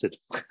 it's gutted.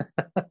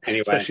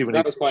 Anyway, especially when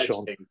that he was quite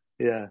shone. interesting.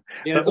 Yeah,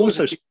 but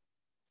also.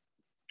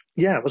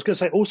 Yeah, I was going to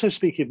say, also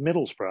speaking of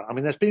Middlesbrough, I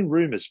mean, there's been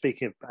rumours,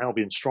 speaking of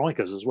Albion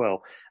strikers as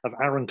well, of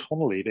Aaron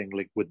Connolly being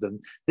linked with them.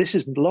 This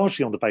is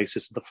largely on the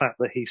basis of the fact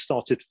that he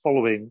started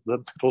following the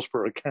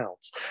Middlesbrough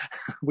accounts,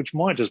 which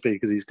might just be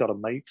because he's got a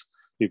mate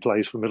who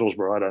plays for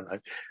Middlesbrough, I don't know,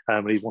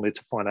 and he wanted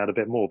to find out a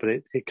bit more.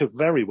 But it could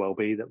very well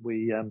be that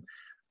we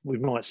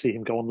might see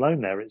him go on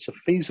loan there. It's a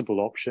feasible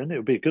option. It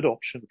would be a good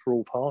option for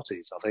all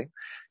parties, I think,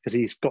 because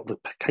he's got the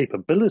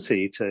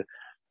capability to,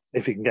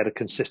 if he can get a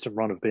consistent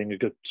run of being a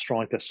good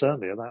striker,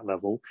 certainly at that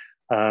level,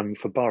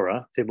 for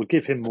Borough, it would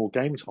give him more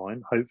game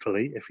time,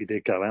 hopefully, if he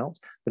did go out,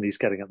 than he's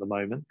getting at the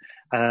moment.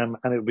 And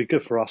it would be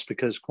good for us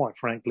because, quite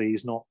frankly,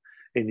 he's not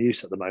in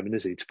use at the moment,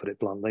 is he, to put it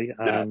bluntly,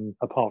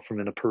 apart from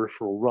in a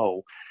peripheral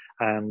role,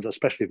 and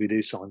especially if we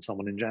do sign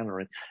someone in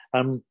January.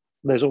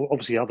 There's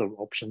obviously other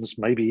options.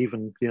 Maybe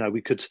even,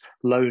 we could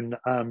loan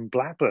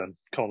Blackburn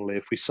Connolly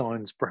if we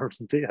signed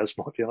Brereton Diaz,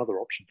 might be another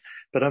option.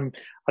 But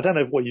I don't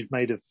know what you've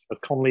made of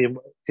Connolly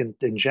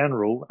in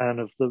general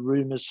and of the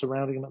rumours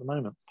surrounding him at the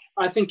moment.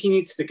 I think he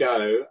needs to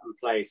go and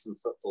play some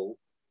football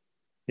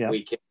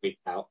week in, week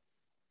out.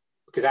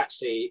 Because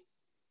actually,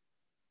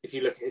 if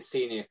you look at his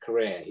senior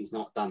career, he's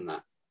not done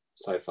that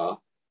so far.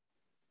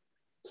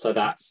 So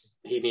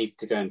he needs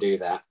to go and do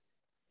that.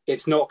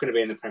 It's not going to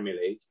be in the Premier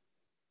League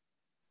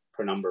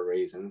for a number of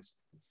reasons.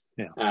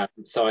 Yeah.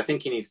 So I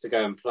think he needs to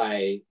go and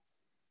play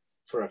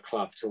for a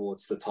club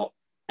towards the top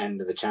end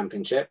of the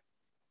Championship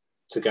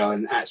to go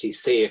and actually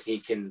see if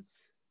he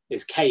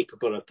is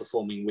capable of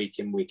performing week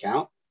in, week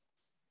out.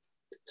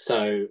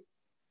 So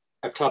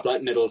a club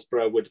like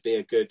Middlesbrough would be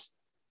a good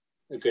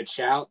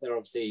shout.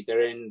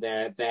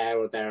 They're there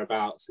or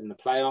thereabouts in the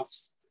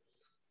playoffs.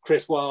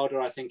 Chris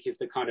Wilder, I think, is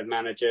the kind of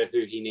manager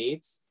who he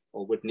needs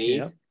or would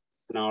need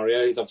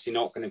scenario. He's obviously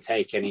not going to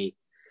take any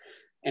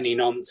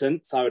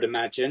nonsense, I would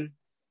imagine.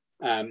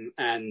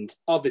 And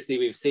obviously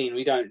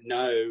we don't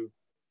know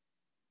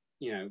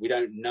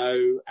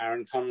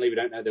Aaron Connolly. We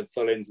don't know the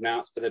full ins and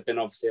outs, but there've been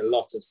obviously a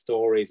lot of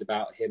stories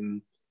about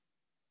him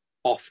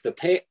off the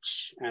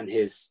pitch and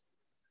his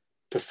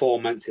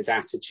performance, his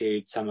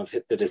attitude, some of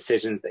the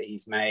decisions that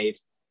he's made.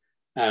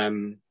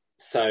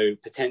 So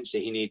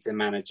potentially he needs a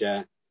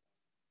manager,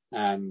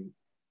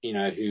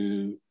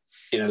 who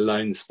in a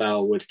loan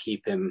spell would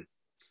keep him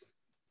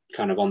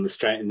kind of on the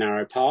straight and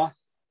narrow path.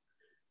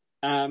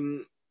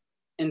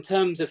 In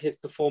terms of his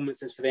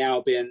performances for the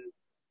Albion,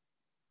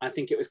 I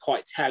think it was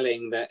quite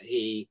telling that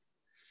he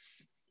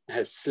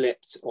had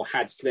slipped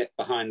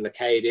behind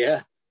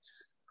Lacadia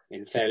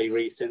in fairly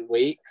recent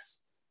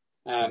weeks.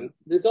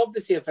 There's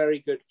obviously a very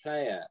good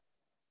player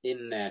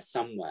in there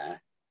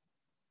somewhere,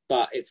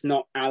 but it's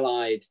not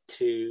allied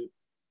to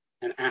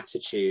an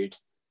attitude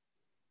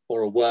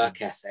or a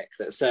work ethic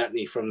that,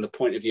 certainly from the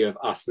point of view of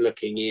us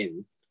looking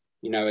in,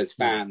 as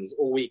fans,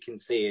 all we can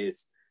see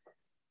is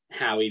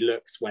how he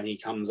looks when he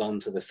comes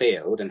onto the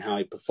field and how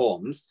he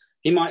performs.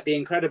 He might be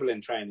incredible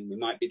in training. We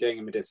might be doing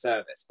him a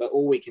disservice, but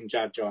all we can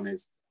judge on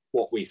is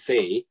what we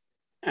see.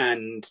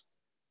 And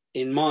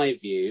in my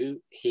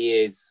view,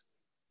 he is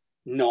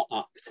not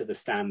up to the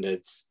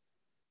standards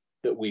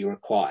that we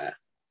require.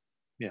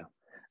 Yeah.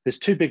 There's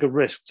too big a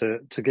risk to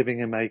giving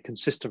him a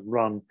consistent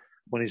run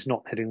when he's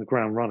not hitting the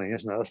ground running,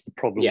 isn't it? That's the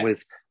problem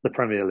with the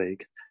Premier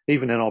League.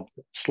 Even in our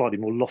slightly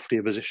more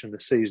loftier position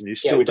this season, you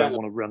still don't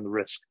want to run the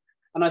risk.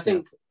 And I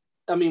think,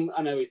 I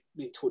know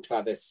we talked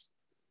about this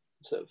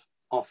sort of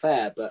off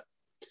air, but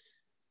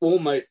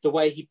almost the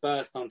way he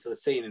burst onto the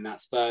scene in that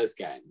Spurs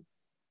game,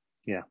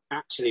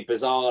 actually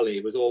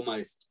bizarrely was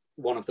almost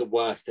one of the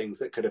worst things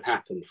that could have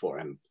happened for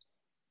him.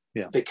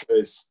 Yeah.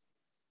 Because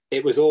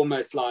it was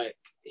almost like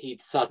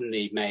he'd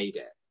suddenly made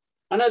it.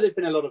 I know there'd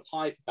been a lot of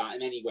hype about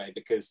him anyway,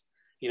 because,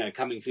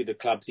 coming through the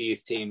club's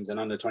youth teams and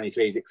under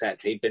 23s, etc.,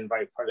 he'd been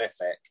very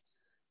prolific.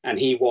 And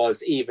he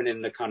was, even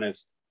in the kind of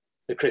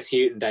the Chris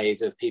Hughton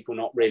days of people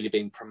not really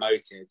being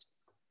promoted,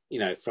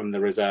 from the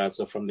reserves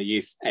or from the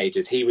youth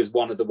ages, he was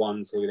one of the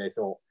ones who they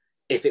thought,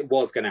 if it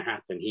was going to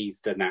happen,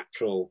 he's the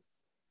natural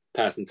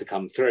person to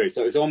come through.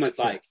 So it was almost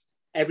like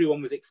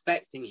everyone was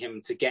expecting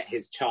him to get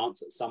his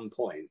chance at some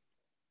point.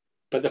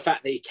 But the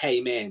fact that he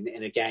came in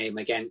a game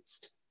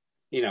against,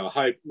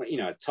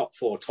 a top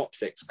 4, top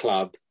 6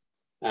 club,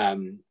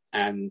 and,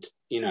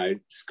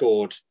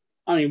 scored.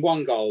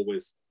 One goal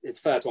his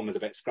first one was a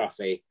bit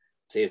scruffy.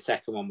 So his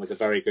second one was a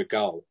very good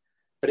goal.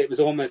 But it was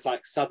almost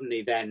like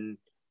suddenly then,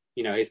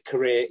 his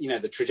career,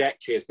 the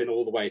trajectory has been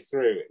all the way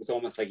through. It was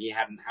almost like he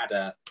hadn't had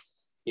a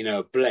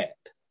blip.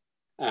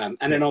 And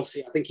then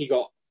obviously I think he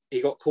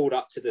got called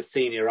up to the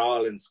senior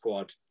Ireland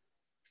squad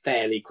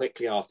fairly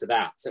quickly after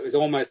that. So it was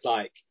almost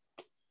like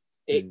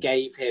it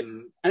gave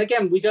him, and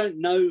again, we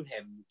don't know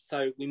him,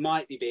 so we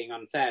might be being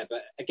unfair,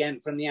 but again,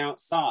 from the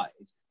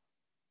outside,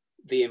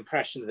 the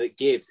impression that it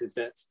gives is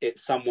that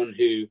it's someone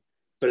who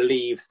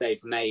believes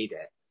they've made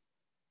it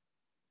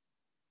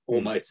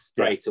almost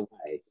straight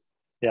away.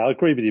 Yeah, I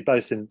agree with you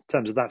both in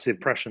terms of that's the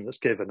impression that's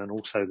given, and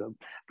also that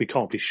we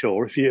can't be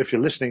sure. If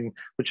you're listening,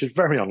 which is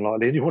very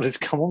unlikely, and you wanted to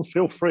come on,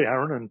 feel free,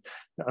 Aaron,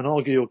 and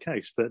argue your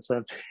case. But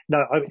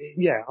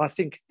I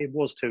think it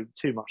was too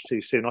much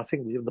too soon. I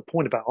think the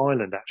point about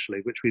Ireland, actually,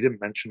 which we didn't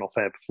mention off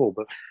air before,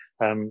 but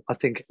I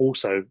think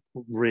also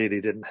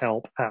really didn't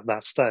help at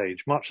that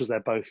stage, much as they're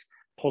both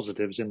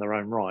positives in their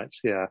own right.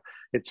 Yeah,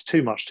 it's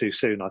too much too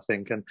soon, I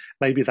think, and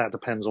maybe that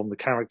depends on the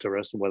character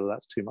as to whether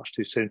that's too much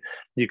too soon.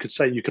 You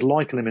could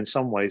liken him in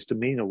some ways,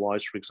 demeanour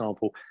wise, for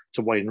example,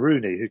 to Wayne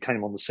Rooney, who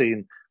came on the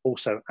scene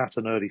also at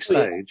an early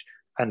stage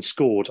and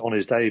scored on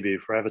his debut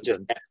for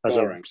Everton as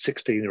a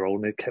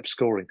 16-year-old, and it kept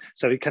scoring.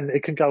 So it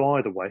can go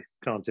either way,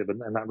 can't it, in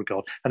that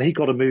regard. And he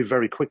got a move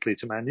very quickly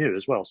to Man U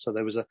as well. So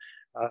there was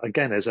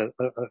there's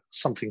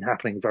something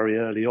happening very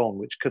early on,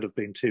 which could have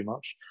been too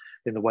much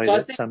in the way so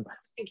that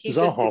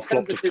Zaha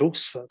flopped, of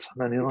course, at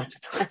Man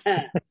United.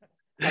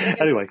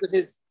 Anyway, with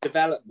his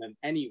development,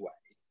 anyway,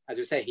 as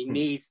we say, he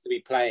needs to be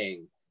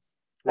playing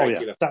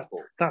regular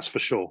football. That's for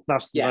sure.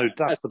 That's the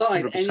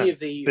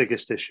 100%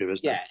 biggest issue,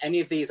 isn't it? Yeah, any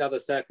of these other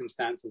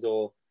circumstances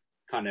or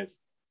kind of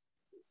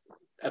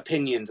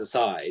opinions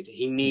aside,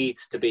 he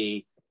needs to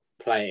be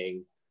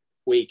playing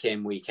week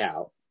in, week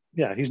out.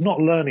 Yeah, he's not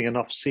learning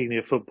enough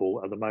senior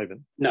football at the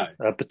moment. No.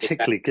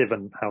 Particularly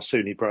given how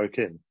soon he broke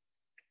in.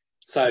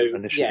 So,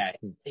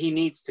 he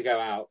needs to go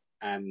out,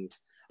 and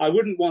I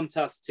wouldn't want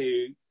us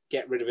to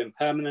get rid of him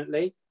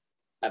permanently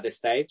at this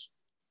stage.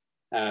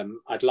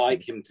 I'd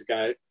like him to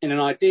go. In an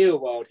ideal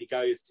world, he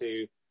goes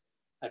to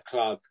a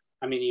club.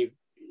 I mean,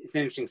 it's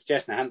an interesting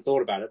suggestion. I hadn't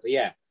thought about it, but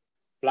yeah,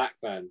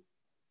 Blackburn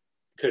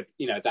could,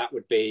 that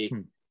would be,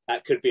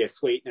 that could be a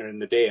sweetener in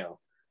the deal.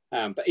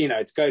 But,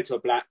 to go to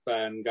a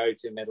Blackburn, go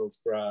to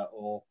Middlesbrough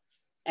or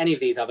any of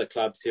these other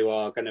clubs who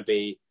are going to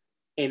be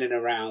in and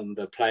around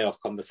the playoff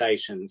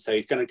conversation. So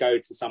he's going to go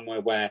to somewhere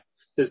where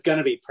there's going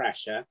to be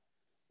pressure.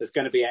 There's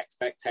going to be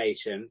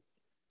expectation.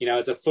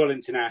 As a full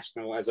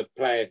international, as a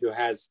player who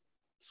has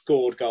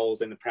scored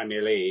goals in the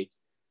Premier League,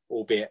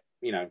 albeit,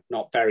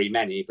 not very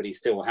many, but he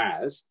still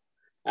has.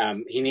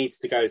 He needs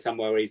to go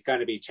somewhere where he's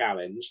going to be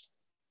challenged.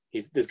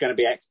 There's going to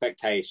be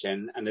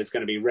expectation and there's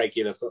going to be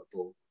regular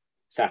football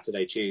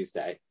Saturday,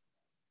 Tuesday.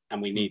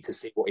 And we need to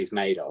see what he's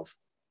made of.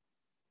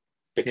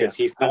 Because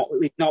he's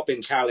not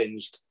been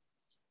challenged,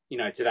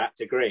 to that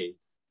degree.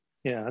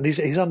 Yeah, and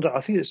he's under, I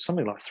think it's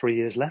something like 3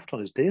 years left on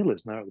his deal,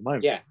 isn't there, at the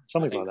moment? Yeah.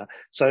 Something like that.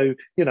 So,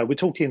 we're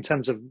talking in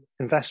terms of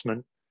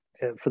investment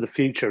for the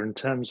future, in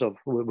terms of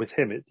with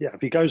him,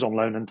 if he goes on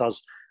loan and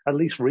does at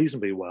least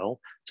reasonably well,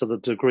 to the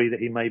degree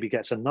that he maybe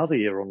gets another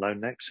year on loan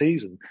next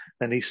season,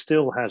 then he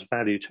still has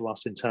value to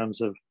us in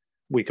terms of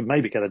we can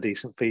maybe get a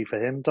decent fee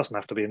for him. Doesn't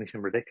have to be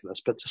anything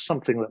ridiculous, but just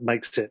something that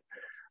makes it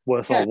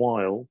worth our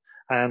while.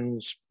 And,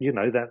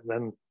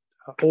 then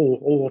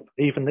or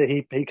even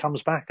that he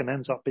comes back and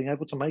ends up being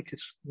able to make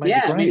his grade.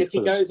 I mean, if he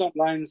goes on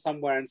loan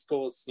somewhere and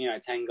scores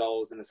 10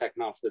 goals in the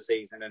second half of the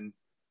season and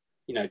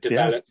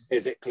develops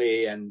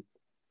physically and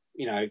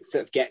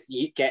sort of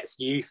gets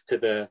used to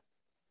the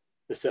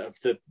sort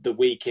of the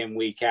week in,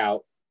 week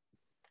out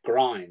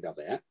grind of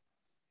it.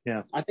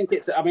 Yeah, I think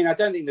I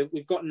don't think that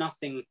we've got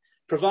nothing,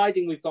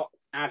 providing we've got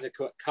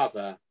adequate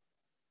cover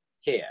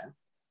here.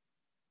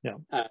 Yeah,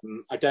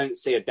 I don't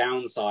see a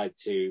downside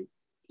to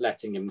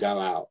letting him go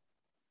out.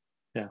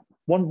 Yeah.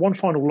 One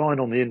final line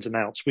on the ins and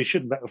outs. We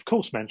should, of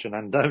course, mention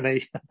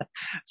Andoni.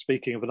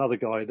 Speaking of another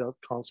guy that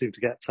can't seem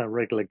to get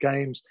regular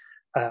games.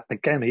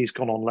 Again, he's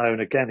gone on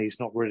loan. Again,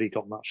 he's not really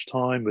got much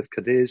time with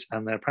Cadiz,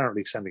 and they're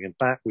apparently sending him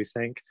back, we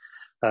think.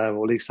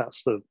 Or at least that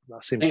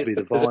seems to be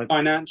the vibe. There's a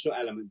financial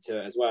element to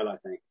it as well, I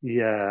think.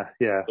 Yeah.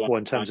 Well,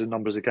 in terms of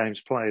numbers of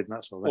games played and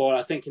that sort of thing. Well,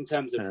 I think in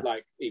terms of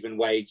even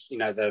wage, we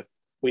know that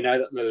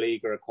La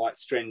Liga are quite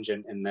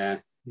stringent in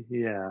their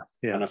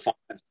kind of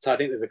finance. So I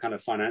think there's a kind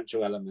of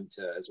financial element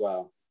to it as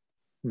well.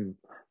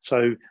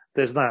 So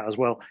there's that as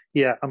well.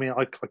 Yeah, I mean,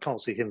 I can't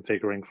see him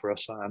figuring for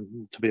us.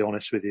 To be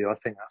honest with you, I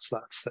think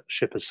that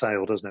ship has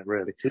sailed, doesn't it?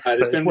 Really.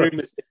 There's been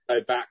rumours to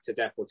go back to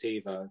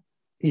Deportivo.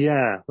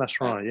 Yeah,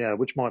 that's right. Yeah,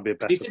 which might be a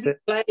better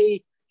fit.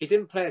 He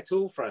didn't play at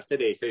all for us,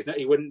 did he? So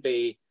he wouldn't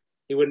be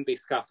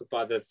scuppered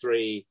by the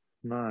three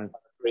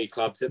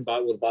clubs,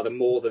 by the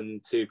more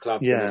than two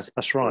clubs. Yeah,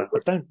 that's right.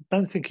 I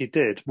don't think he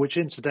did. Which,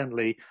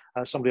 incidentally,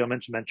 somebody I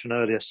mentioned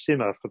earlier,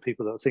 Simmer, for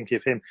people that are thinking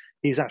of him,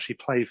 he's actually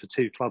played for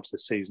two clubs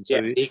this season. So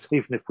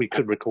even if we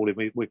could recall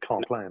him, we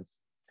can't play him.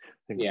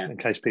 In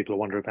case people are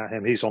wondering about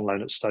him, he's on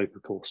loan at Stoke,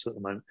 of course, at the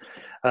moment.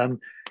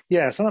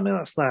 So I mean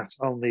that's that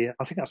on the.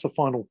 I think that's the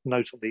final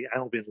note on the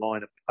Albion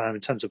line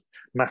in terms of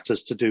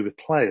matters to do with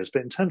players,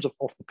 but in terms of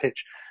off the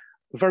pitch.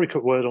 A very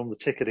quick word on the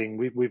ticketing.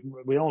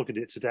 We argued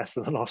it to death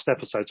in the last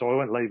episode, so I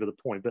won't labour the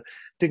point, but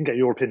didn't get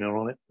your opinion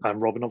on it,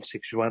 Robin, obviously,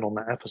 because you weren't on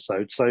that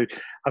episode. So,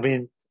 I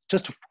mean,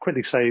 just to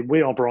quickly say,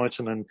 we are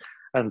Brighton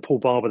and Paul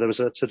Barber, there was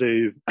a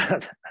to-do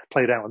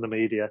played out in the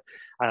media.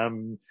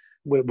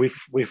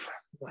 We've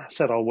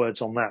said our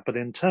words on that, but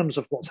in terms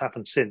of what's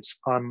happened since,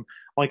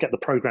 I get the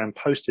programme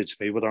posted to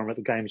me, whether I'm at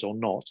the games or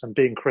not, and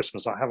being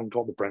Christmas, I haven't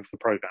got the Brentford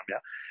programme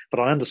yet,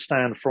 but I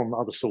understand from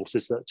other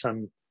sources that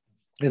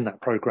in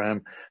that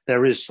programme,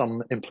 there is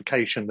some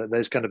implication that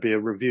there's going to be a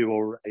review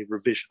or a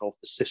revision of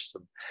the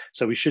system.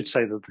 So we should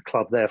say that the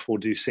club therefore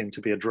do seem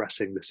to be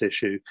addressing this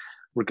issue,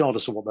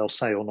 regardless of what they'll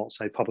say or not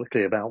say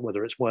publicly about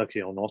whether it's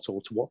working or not,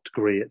 or to what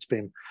degree it's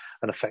been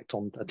an effect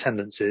on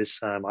attendances.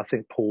 I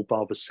think Paul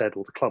Barber said,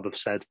 or the club have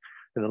said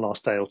in the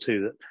last day or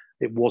two, that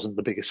it wasn't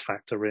the biggest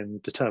factor in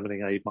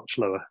determining a much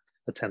lower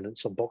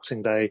attendance on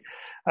Boxing Day.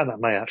 And that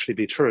may actually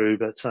be true,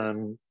 but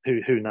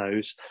who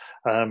knows?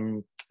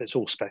 It's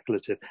all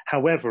speculative.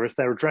 However, if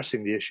they're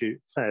addressing the issue,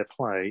 fair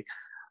play.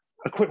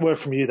 A quick word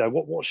from you, though.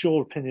 What's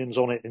your opinions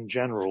on it in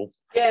general?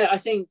 Yeah, I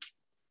think,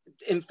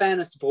 in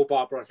fairness to Paul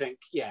Barber, I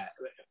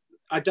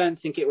don't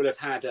think it will have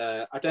had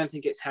I don't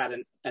think it's had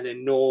an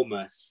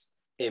enormous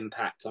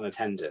impact on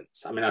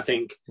attendance. I mean, I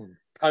think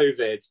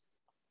COVID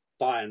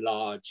by and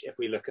large, if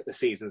we look at the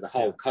season as a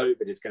whole,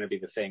 COVID is going to be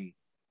the thing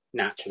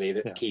naturally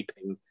that's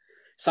keeping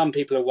some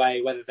people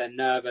away, whether they're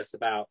nervous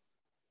about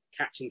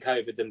catching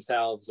COVID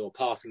themselves or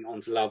passing it on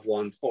to loved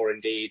ones, or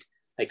indeed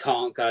they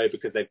can't go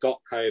because they've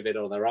got COVID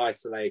or they're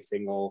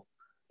isolating, or,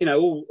 you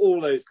know, all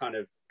those kind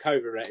of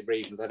COVID-related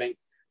reasons. I think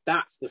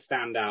that's the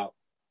standout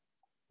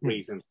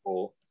reason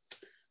for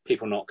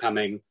people not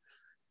coming.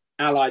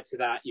 Allied to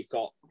that, you've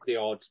got the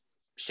odd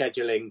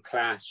scheduling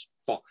clash,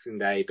 Boxing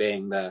Day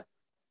being the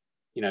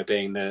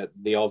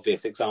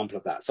obvious example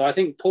of that. So I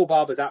think Paul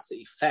Barber's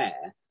absolutely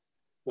fair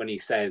when he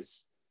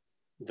says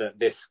that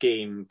this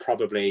scheme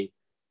probably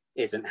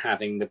isn't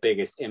having the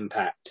biggest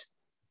impact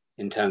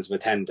in terms of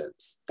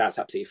attendance. That's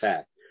absolutely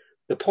fair.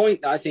 The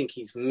point that I think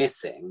he's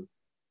missing,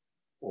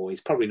 or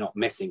he's probably not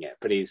missing it,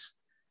 but he's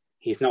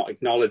not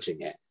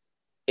acknowledging it.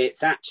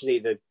 It's actually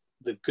the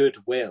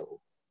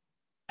goodwill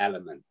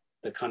element,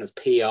 the kind of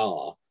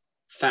PR,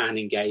 fan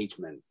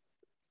engagement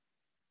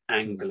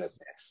angle of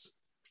this,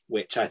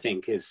 which I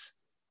think is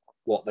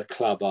what the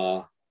club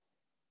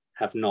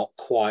have not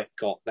quite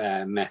got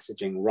their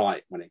messaging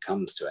right when it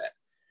comes to it.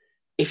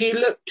 If you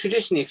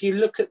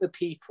look at the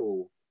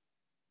people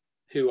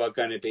who are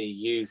going to be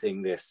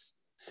using this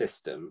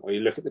system, or you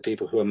look at the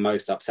people who are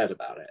most upset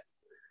about it,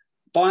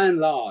 by and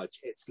large,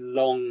 it's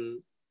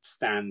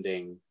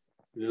long-standing,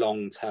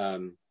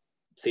 long-term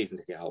season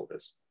ticket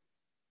holders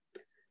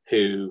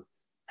who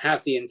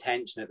have the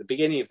intention at the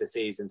beginning of the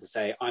season to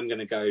say, I'm going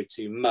to go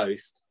to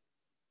most,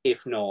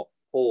 if not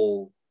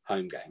all,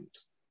 home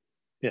games.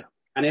 Yeah.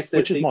 And if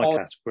there's which is my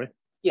category.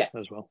 Yeah.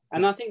 As well.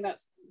 And I think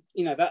that's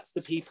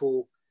the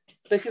people,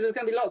 because there's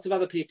going to be lots of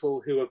other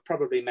people who have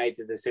probably made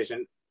the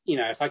decision, you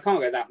know, if I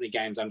can't go that many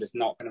games, I'm just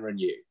not going to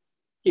renew.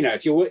 You know,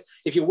 if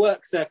your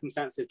work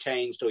circumstances have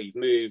changed, or you've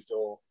moved,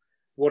 or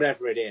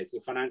whatever it is,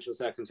 your financial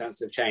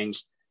circumstances have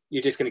changed,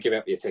 you're just going to give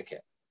up your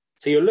ticket.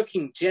 So you're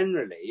looking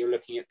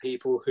at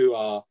people who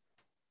are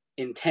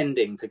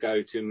intending to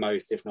go to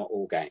most, if not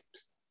all,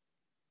 games.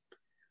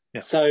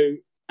 Yeah. So,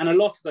 and a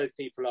lot of those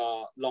people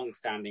are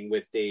long-standing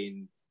with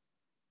Dean,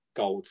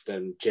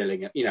 Goldston,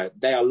 Gillingham. You know,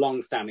 they are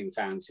long-standing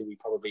fans who we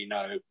probably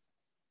know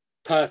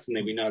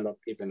personally. We know a lot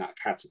of people in that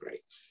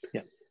category.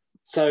 Yeah.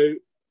 So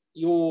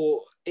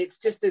it's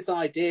just this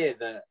idea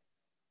that,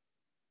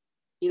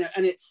 you know,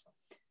 and it's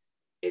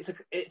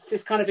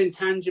this kind of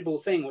intangible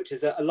thing, which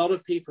is that a lot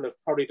of people have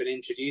probably been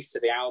introduced to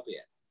the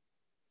Albion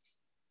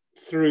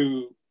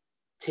through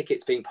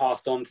tickets being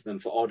passed on to them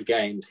for odd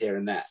games here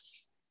and there,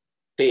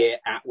 be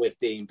it at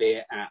Withdean, be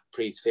it at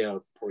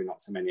Priestfield, probably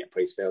not so many at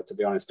Priestfield, to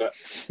be honest, but,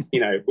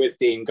 you know,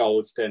 Withdean,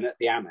 Goldston, at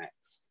the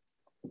Amex.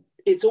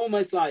 It's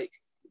almost like,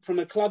 from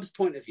a club's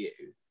point of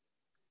view,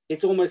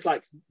 it's almost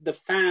like the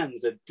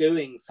fans are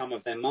doing some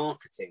of their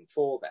marketing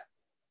for them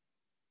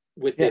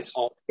with this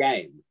odd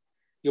game.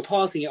 You're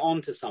passing it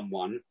on to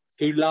someone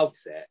who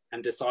loves it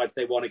and decides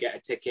they want to get a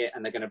ticket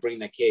and they're going to bring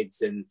their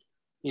kids and,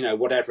 you know,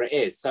 whatever it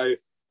is. So,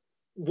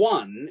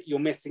 one, you're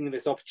missing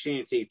this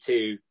opportunity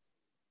to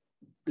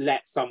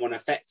let someone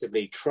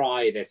effectively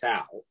try this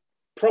out,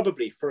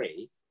 probably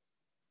free,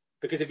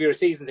 because if you're a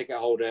season ticket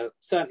holder,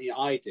 certainly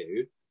I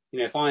do. You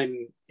know, if I've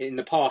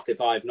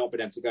not been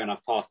able to go and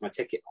I've passed my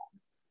ticket on,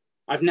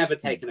 I've never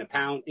taken a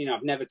pound, you know,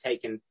 I've never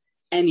taken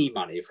any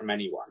money from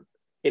anyone.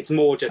 It's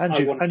more just... And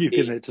you've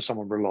given it to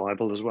someone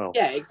reliable as well.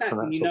 Yeah,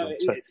 exactly. You know,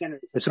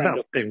 it's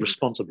about being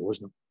responsible,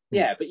 isn't it?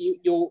 Yeah, but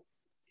you're...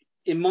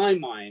 In my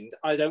mind,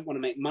 I don't want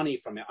to make money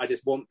from it. I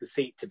just want the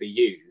seat to be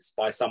used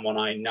by someone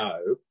I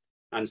know,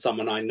 and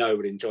someone I know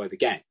would enjoy the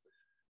game.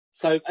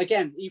 So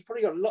again, you've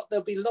probably got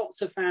there'll be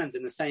lots of fans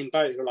in the same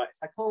boat who are like,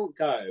 if I can't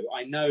go,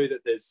 I know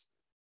that there's,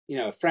 you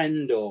know, a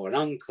friend or an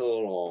uncle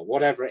or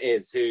whatever it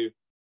is who,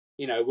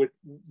 you know,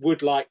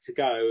 would like to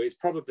go, is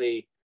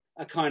probably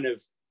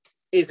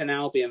is an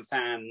Albion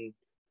fan,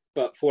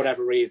 but for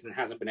whatever reason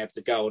hasn't been able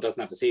to go or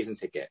doesn't have a season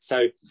ticket.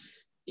 So,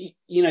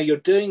 you know, you're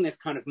doing this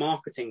kind of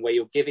marketing where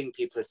you're giving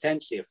people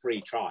essentially a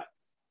free trial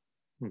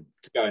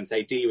to go and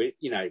say,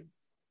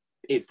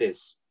 is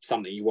this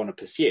something you want to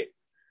pursue?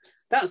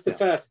 That's the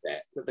first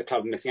bit that the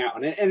club are missing out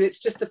on. And it's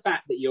just the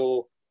fact that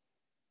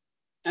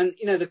and,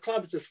 you know, the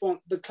club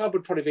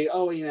would probably be,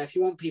 oh, you know, if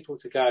you want people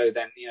to go,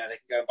 then, you know, they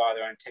can go and buy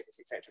their own tickets,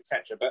 etc.,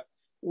 etc. But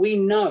we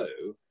know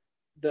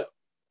that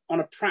on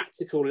a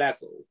practical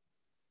level,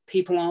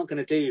 people aren't going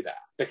to do that.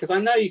 Because I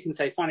know you can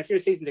say, fine, if you're a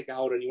season ticket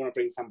holder and you want to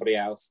bring somebody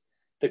else,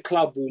 the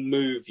club will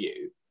move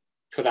you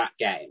for that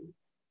game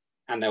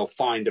and they'll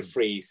find a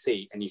free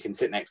seat and you can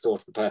sit next door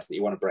to the person that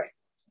you want to bring.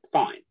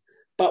 Fine.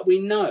 But we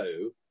know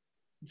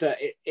that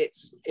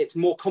it's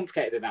more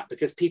complicated than that,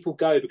 because people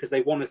go because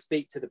they want to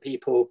speak to the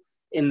people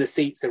in the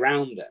seats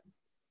around them.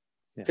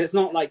 Yeah. So it's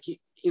not like,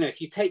 you know, if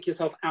you take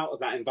yourself out of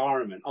that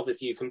environment,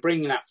 obviously you can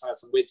bring that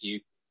person with you,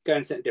 go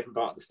and sit in a different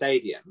part of the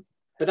stadium,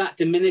 but that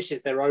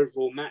diminishes their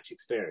overall match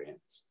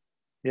experience.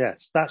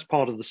 Yes, that's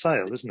part of the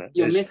sale, isn't it?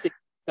 You're missing.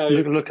 So,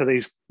 look at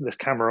this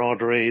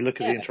camaraderie, look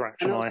at the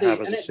interaction I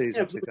have as a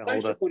season ticket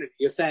holder. Point of view,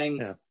 you're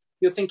saying,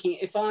 you're thinking,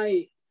 it's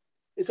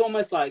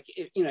almost like,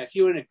 you know, if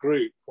you're in a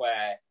group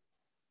where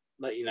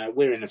like, you know,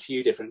 we're in a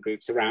few different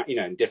groups around, you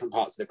know, in different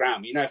parts of the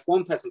ground. You know, if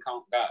one person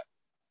can't go,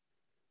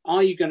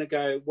 are you going to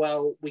go,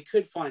 well, we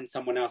could find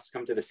someone else to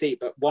come to the seat,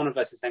 but one of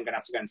us is then going to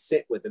have to go and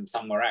sit with them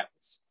somewhere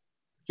else?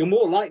 You're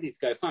more likely to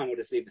go, fine, we'll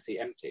just leave the seat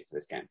empty for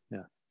this game.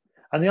 Yeah.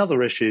 And the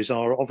other issues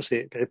are,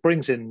 obviously, it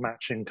brings in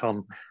match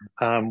income,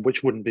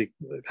 which wouldn't be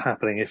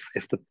happening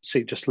if the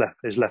seat just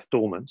is left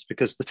dormant,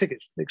 because the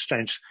ticket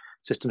exchange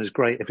system is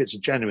great if it's a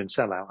genuine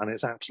sellout and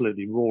it's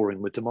absolutely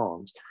roaring with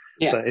demand.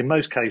 Yeah. But in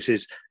most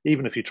cases,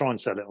 even if you try and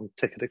sell it on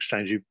ticket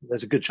exchange,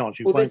 there's a good chance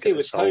you won't get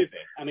it sold. COVID.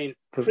 I mean,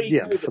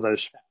 pre-COVID, for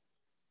those.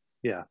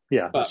 Yeah,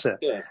 that's it.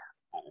 Yeah.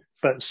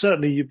 But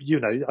certainly, you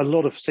know, a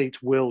lot of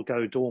seats will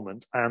go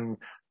dormant, and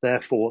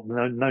therefore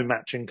no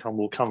match income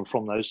will come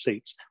from those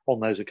seats on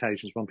those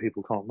occasions when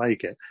people can't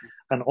make it.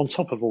 And on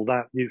top of all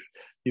that,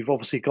 you've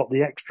obviously got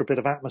the extra bit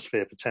of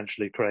atmosphere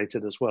potentially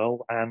created as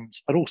well, and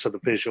also the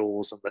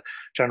visuals and the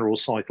general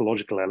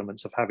psychological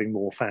elements of having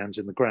more fans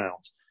in the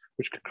ground,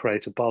 which could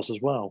create a buzz as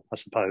well, I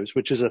suppose,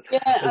 which is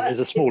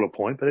a smaller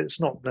point, but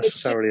it's not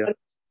necessarily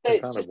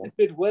it's just a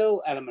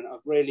goodwill element of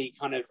really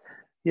kind of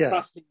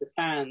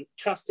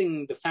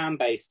trusting the fan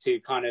base to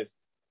kind of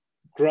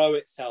grow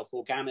itself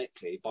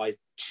organically by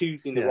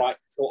choosing the right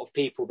sort of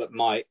people that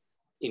might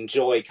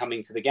enjoy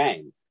coming to the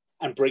game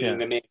and bringing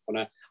them in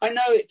on I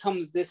know it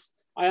comes this.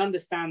 I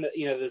understand that,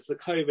 you know, there's the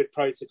COVID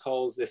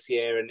protocols this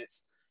year, and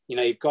it's, you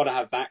know, you've got to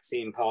have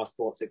vaccine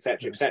passports,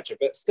 etc., etc.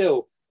 But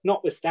still,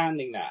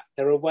 notwithstanding that,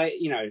 there are ways,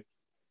 you know,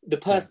 the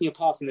person you're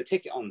passing the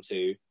ticket on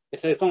to,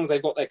 as long as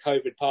they've got their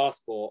COVID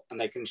passport and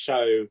they can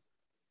show,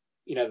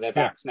 you know, they're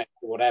vaccinated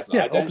or whatever.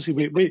 Yeah,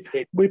 obviously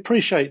we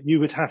appreciate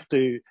you'd have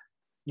to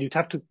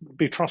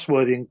be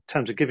trustworthy in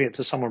terms of giving it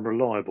to someone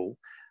reliable,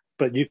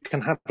 but you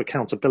can have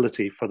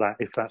accountability for that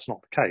if that's not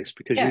the case,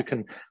 because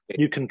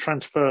you can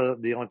transfer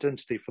the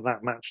identity for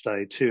that match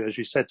day to, as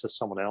you said, to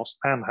someone else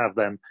and have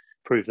them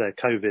prove their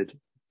COVID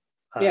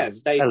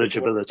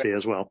eligibility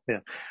as well.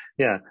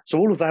 Yeah. So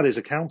all of that is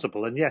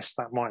accountable, and yes,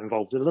 that might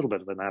involve a little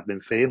bit of an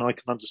admin fee, and I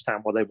can understand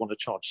why they want to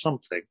charge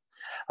something.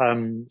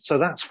 So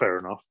that's fair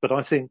enough. But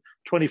I think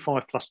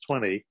 25 plus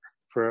 20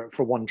 for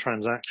one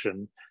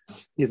transaction,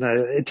 you know,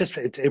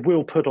 it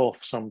will put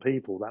off some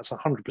people. That's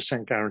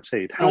 100%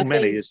 guaranteed. How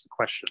many is the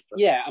question?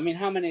 Yeah, I mean,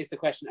 how many is the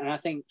question? And I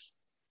think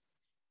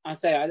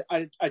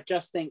I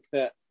just think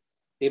that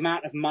the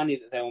amount of money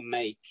that they'll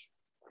make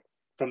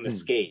from the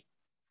scheme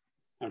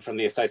and from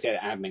the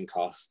associated admin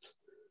costs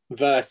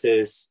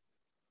versus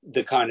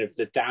the kind of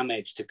the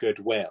damage to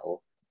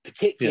goodwill,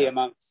 particularly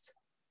amongst,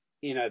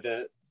 you know,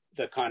 the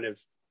kind of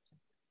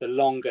the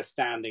longer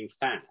standing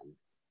fan,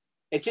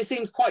 it just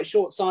seems quite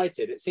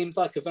short-sighted. It seems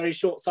like a very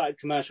short-sighted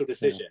commercial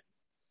decision.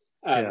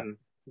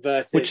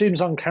 Versus, which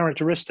seems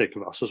uncharacteristic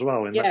of us as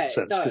well in that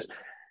sense. It does.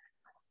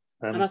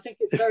 And I think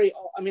it's very,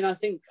 I mean, I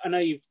know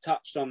you've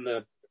touched on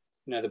the,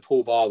 you know, the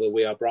Paul Barber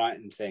We Are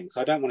Brighton thing, so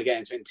I don't want to get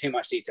into it in too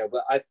much detail,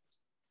 but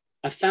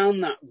I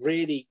found that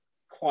really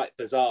quite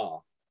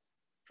bizarre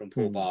from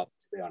Paul Barber,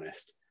 to be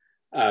honest.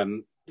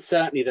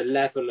 Certainly the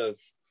level of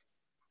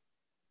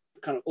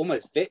kind of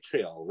almost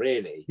vitriol,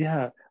 really.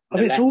 Yeah. I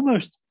mean, it's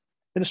almost,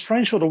 in a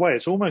strange sort of way,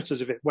 it's almost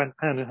as if it went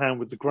hand in hand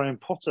with the Graham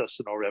Potter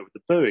scenario with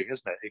the booing,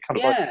 isn't it? It kind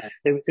of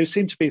like, it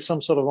seemed to be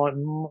some sort of like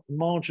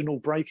marginal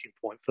breaking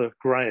point for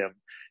Graham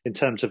in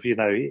terms of, you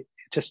know, it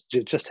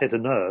just hit a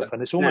nerve,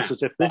 and it's almost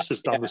as if this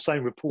has done the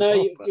same report. No,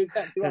 you're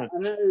exactly right.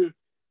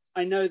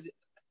 I know that,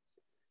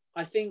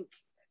 I think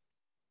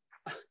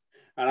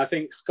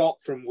Scott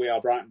from We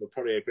Are Brighton would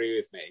probably agree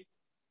with me.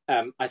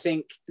 I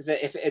think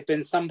that if it had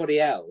been somebody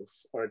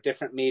else or a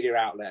different media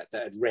outlet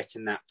that had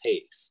written that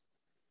piece,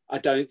 I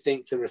don't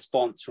think the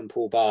response from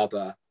Paul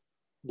Barber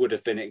would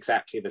have been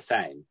exactly the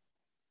same.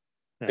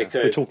 Yeah,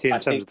 because we're talking in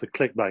terms of the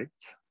clickbait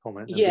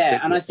comment.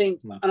 And I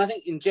think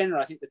in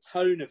general, I think the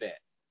tone of it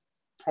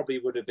probably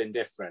would have been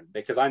different,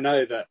 because I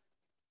know that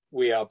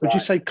We Are Brighton. Would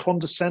you say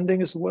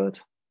condescending is the word?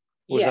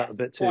 Or yes, is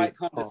that a bit quite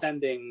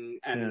condescending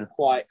and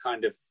quite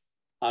kind of,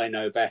 I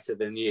know better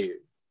than you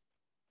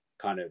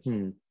kind of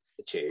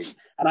attitude.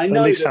 And I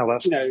know at least that, how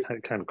that's, you know, how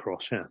it came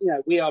across, You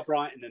know, We Are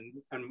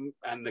Brighton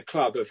and the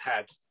club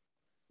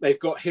they've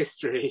got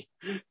history,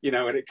 you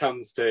know, when it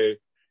comes to,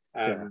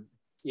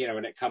 you know,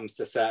 when it comes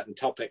to certain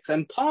topics.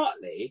 And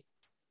partly,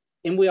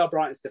 in We Are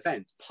Brighton's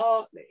defence,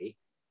 partly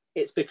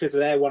it's because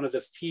they're one of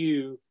the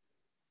few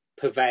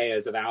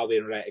purveyors of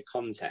Albion-related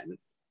content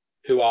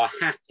who are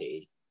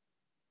happy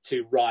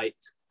to write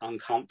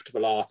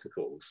uncomfortable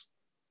articles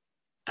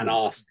and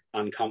ask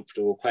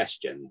uncomfortable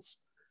questions.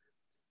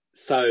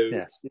 So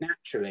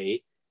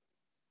naturally,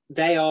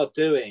 they are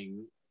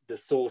doing the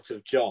sort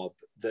of job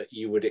that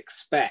you would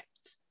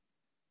expect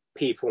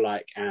people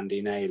like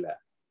Andy Naylor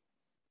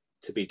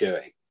to be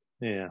doing.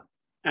 Yeah.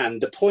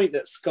 And the point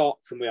that Scott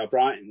from We Are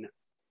Brighton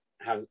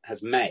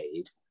has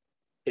made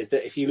is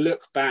that if you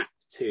look back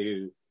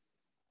to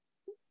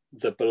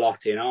the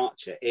Belotti and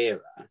Archer era,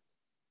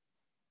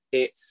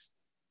 it's,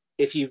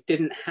 if you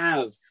didn't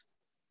have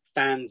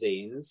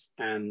fanzines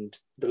and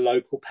the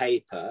local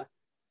paper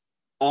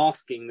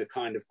asking the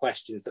kind of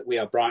questions that We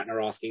Are Brighton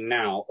are asking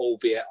now,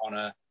 albeit on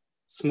a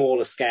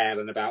smaller scale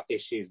and about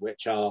issues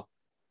which are,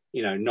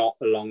 you know, not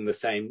along the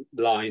same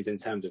lines in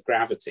terms of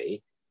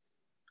gravity,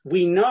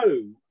 we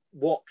know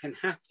what can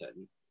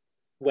happen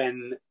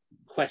when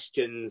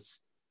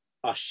questions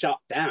are shut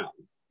down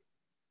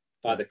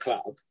by the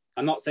club.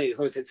 I'm not saying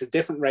it's a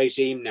different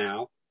regime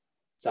now.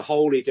 It's a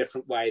wholly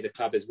different way the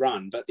club is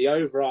run. But the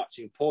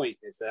overarching point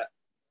is that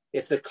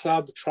if the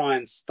club try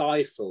and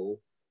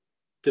stifle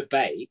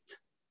debate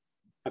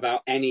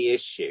about any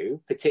issue,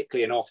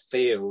 particularly an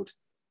off-field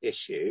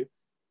issue,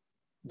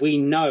 we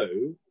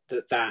know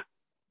that that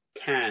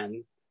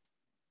can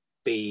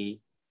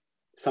be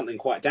something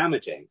quite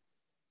damaging.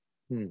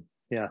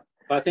 Yeah.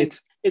 But I think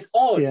it's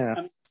odd. Yeah.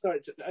 I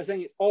was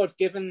saying it's odd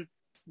given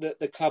that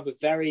the club are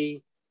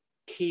very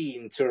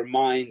keen to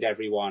remind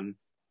everyone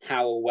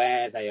how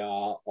aware they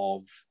are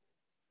of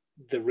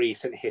the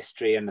recent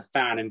history and the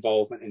fan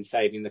involvement in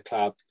saving the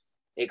club,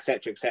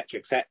 etc., etc.,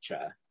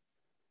 etc.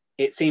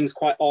 It seems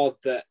quite odd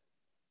that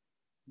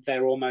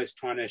they're almost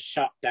trying to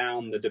shut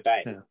down the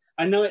debate. Yeah.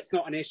 I know it's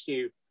not an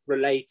issue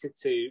related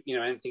to, you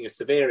know, anything as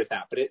severe as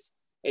that, but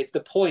it's the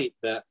point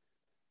that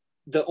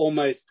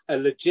almost a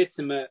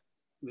legitimate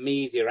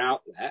media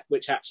outlet,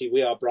 which actually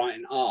We Are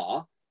Brighton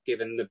are,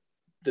 given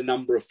the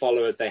number of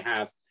followers they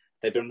have,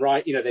 they've been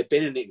they've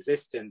been in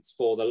existence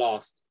for the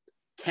last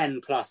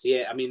 10 plus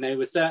years. I mean, they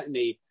were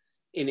certainly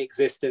in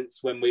existence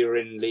when we were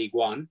in League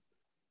One.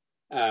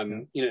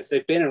 You know, so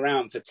they've been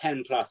around for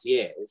 10 plus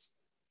years,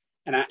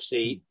 and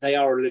actually they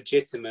are a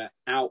legitimate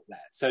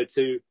outlet. So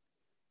to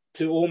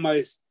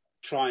almost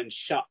try and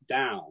shut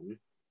down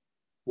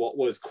what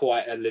was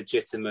quite a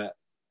legitimate,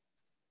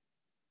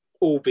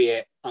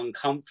 albeit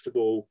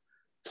uncomfortable,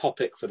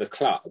 topic for the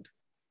club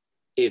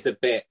is a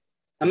bit,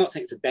 I'm not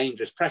saying it's a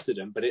dangerous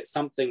precedent, but it's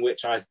something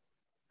which I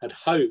had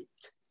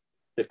hoped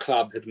the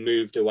club had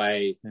moved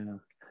away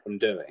from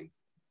doing.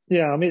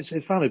 Yeah, I mean, it's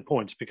valid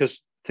points,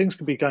 because things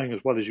can be going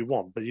as well as you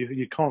want, but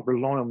you can't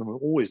rely on them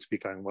always to be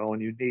going well,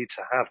 and you need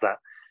to have that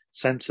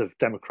sense of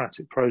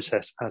democratic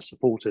process as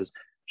supporters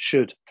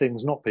should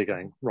things not be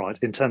going right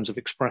in terms of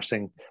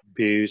expressing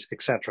views,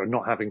 etc.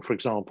 Not having, for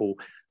example,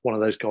 one of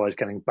those guys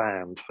getting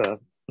banned for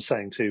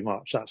saying too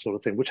much, that sort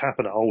of thing, which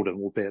happened at Oldham,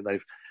 albeit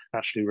they've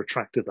actually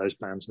retracted those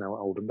bans now at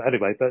Oldham. But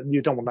anyway, but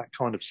you don't want that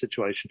kind of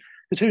situation,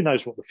 because who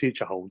knows what the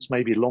future holds,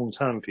 maybe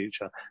long-term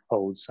future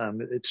holds.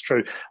 It's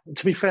true.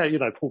 To be fair, you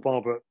know, Paul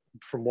Barber,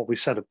 from what we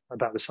said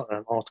about this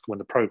article in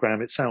the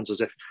programme, it sounds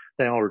as if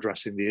they are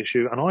addressing the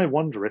issue. And I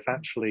wonder if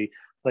actually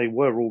they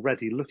were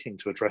already looking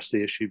to address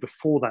the issue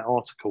before that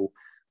article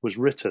was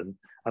written.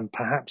 And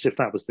perhaps if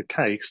that was the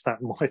case,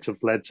 that might have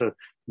led to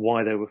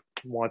why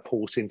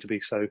Paul seemed to be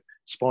so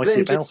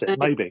spiky about it.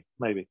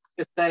 Maybe.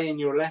 Just say in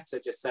your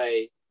letter,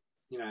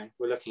 you know,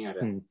 we're looking at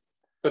it.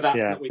 But that's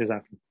not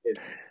exactly.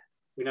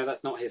 We know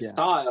that's not his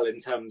style in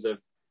terms of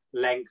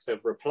length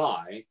of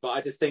reply. But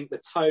I just think the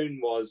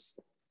tone was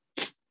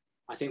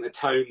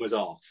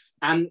off.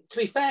 And to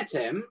be fair to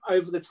him,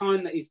 over the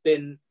time that he's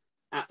been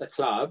at the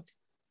club,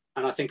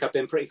 and I think I've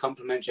been pretty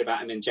complimentary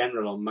about him in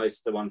general on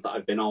most of the ones that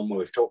I've been on where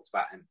we've talked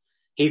about him,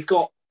 he's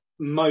got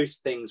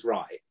most things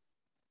right.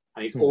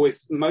 And he's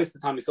always, most of the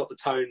time, he's got the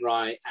tone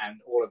right and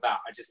all of that.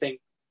 I just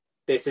think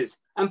this is,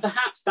 and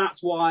perhaps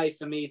that's why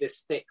for me this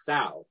sticks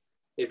out,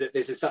 is that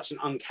this is such an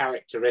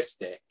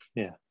uncharacteristic,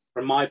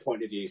 from my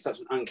point of view, such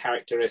an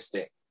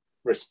uncharacteristic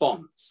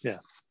response. Yeah.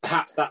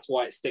 Perhaps that's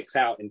why it sticks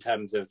out in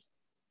terms of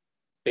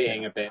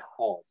being a bit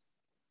odd.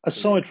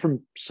 Aside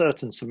from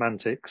certain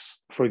semantics,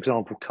 for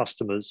example,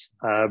 customers,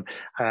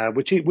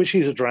 which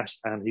he's addressed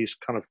and he's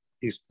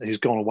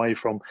gone away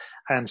from,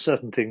 and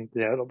certain things,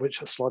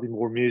 which are slightly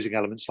more amusing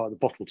elements like the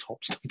bottle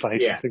tops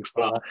debate and things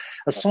like that.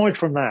 Aside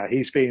from that,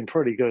 he's been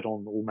pretty good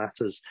on all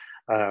matters,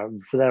 for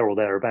there or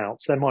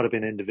thereabouts. There might have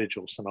been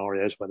individual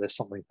scenarios where there's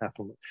something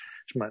happened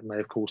which may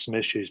have caused some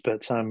issues,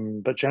 but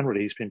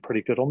generally he's been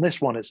pretty good. On this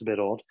one, it's a bit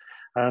odd.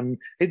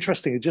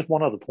 Interesting, just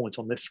one other point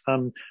on this.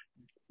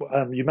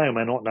 You may or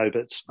may not know,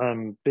 but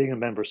being a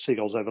member of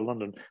Seagulls Over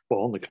London, well,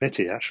 on the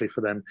committee actually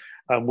for them,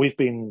 we've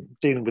been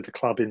dealing with the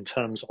club in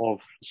terms of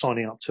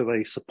signing up to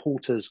a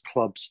supporters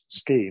clubs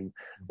scheme,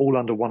 all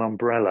under one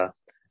umbrella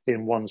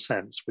in one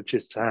sense, which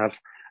is to have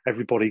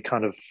everybody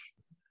kind of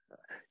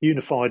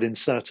unified in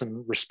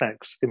certain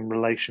respects in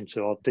relation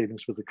to our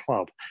dealings with the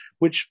club,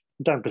 which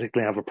I don't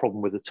particularly have a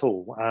problem with at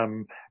all.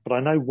 But I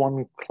know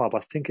one club,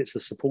 I think it's the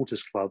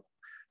supporters club,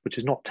 which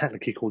is not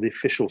technically called the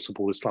official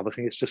supporters club. I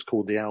think it's just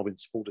called the Albion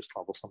Supporters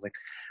Club or something.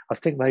 I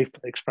think they've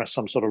expressed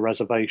some sort of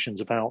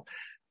reservations about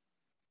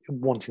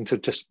wanting to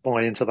just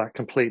buy into that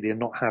completely and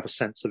not have a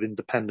sense of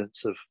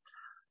independence of,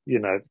 you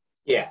know,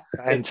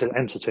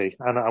 entity.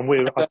 And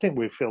I think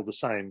we feel the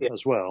same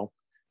as well,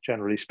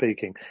 generally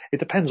speaking. It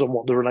depends on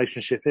what the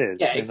relationship is.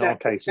 Yeah, exactly. In our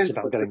case, it's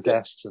about getting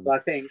guests. And I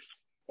think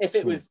if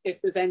it was, if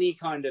there's any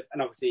kind of,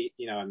 and obviously,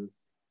 you know,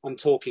 I'm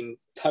talking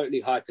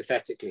totally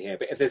hypothetically here,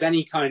 but if there's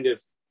any kind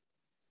of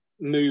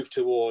move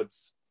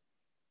towards,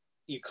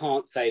 you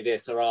can't say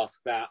this or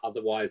ask that,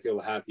 otherwise you'll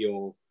have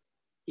your,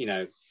 you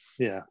know,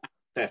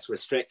 access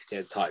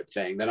restricted type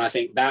thing, then I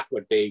think that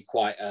would be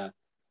quite a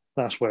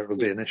That's where it would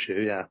be an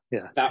issue.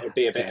 Yeah. That would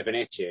be a bit of an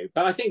issue.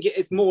 But I think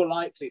it's more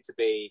likely to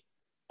be,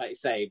 like you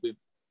say,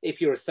 if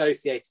you're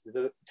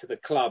associated to the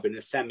club in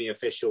a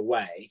semi-official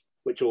way,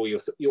 which all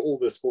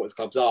the sports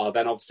clubs are,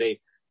 then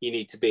obviously you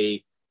need to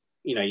be,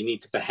 you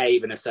need to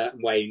behave in a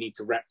certain way. You need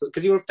to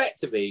because you're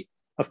effectively,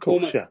 of course,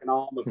 almost like an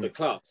arm of the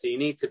club. So you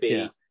need to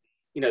be,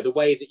 the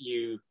way that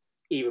you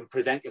even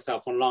present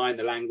yourself online,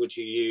 the language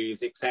you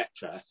use,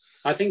 etc.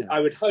 I think I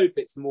would hope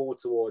it's more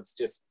towards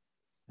just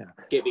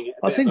giving it.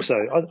 I think so.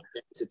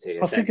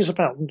 I think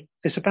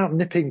it's about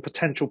nipping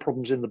potential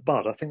problems in the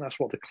bud. I think that's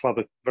what the club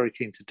are very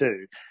keen to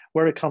do.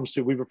 Where it comes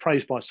to, we were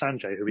praised by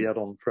Sanjay, who we had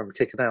on from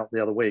Kick It Out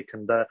the other week,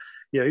 and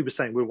he was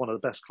saying we're one of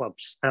the best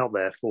clubs out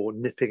there for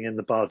nipping in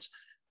the bud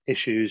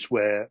issues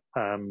where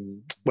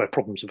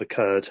problems have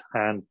occurred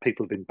and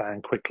people have been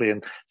banned quickly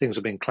and things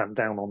have been clamped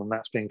down on, and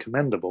that's been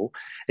commendable.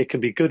 It can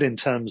be good in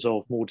terms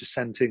of more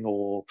dissenting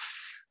or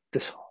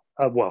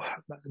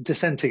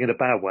dissenting in a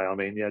bad way. I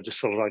mean, just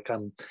sort of like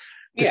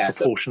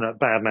disproportionate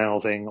bad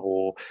mouthing,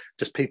 or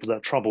just people that are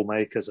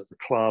troublemakers at the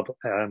club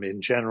in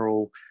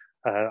general.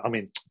 I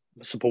mean,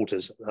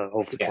 supporters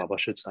of the club, I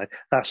should say,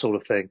 that sort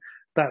of thing.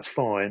 That's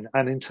fine.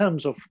 And in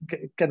terms of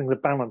getting the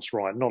balance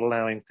right, not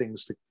allowing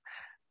things to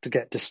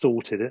get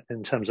distorted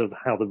in terms of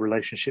how the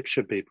relationship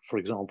should be, for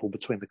example,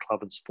 between the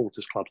club and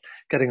supporters clubs,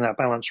 getting that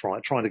balance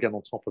right, trying to get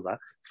on top of that.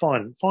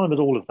 Fine with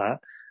all of that.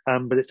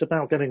 But it's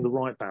about getting the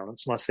right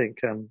balance. And I think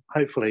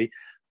hopefully,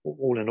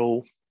 all in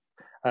all,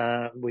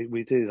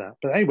 we do that.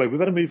 But anyway, we've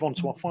got to move on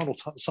to our final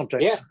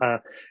subject.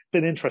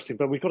 Been interesting,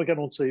 but we've got to get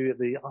on to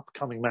the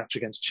upcoming match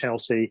against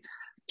Chelsea,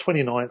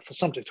 29th,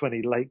 subject to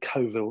any late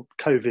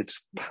COVID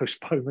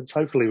postponements.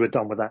 Hopefully we're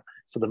done with that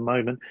for the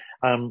moment.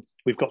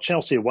 We've got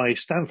Chelsea away,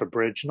 Stamford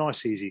Bridge,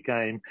 nice easy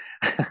game.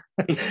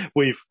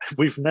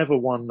 We've never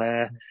won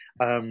there.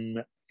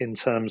 In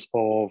terms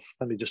of,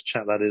 let me just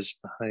check, that is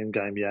a home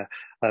game,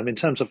 in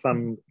terms of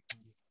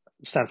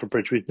Stamford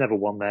Bridge, we've never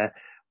won there.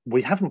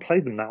 We haven't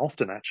played them that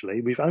often,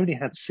 actually. We've only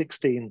had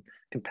 16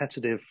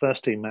 competitive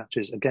first-team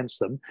matches against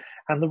them.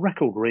 And the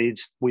record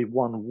reads, we've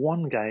won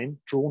 1 game,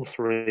 drawn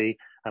 3,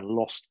 and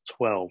lost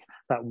 12.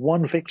 That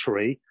one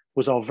victory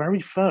was our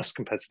very first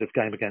competitive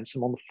game against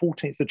them on the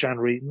 14th of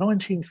January,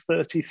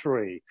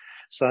 1933.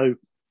 So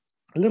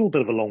a little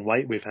bit of a long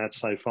wait we've had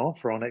so far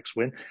for our next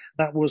win.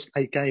 That was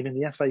a game in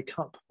the FA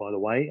Cup, by the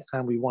way,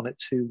 and we won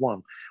it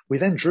 2-1. We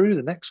then drew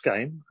the next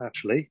game,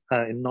 actually,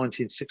 in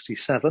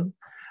 1967,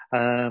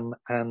 and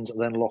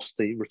then lost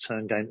the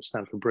return game at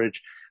Stamford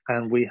Bridge.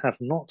 And we have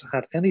not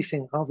had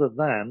anything other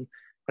than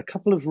a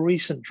couple of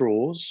recent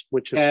draws,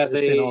 which has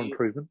been our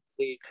improvement.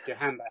 The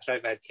Jahanbakhsh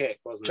overhead kick,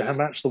 wasn't it?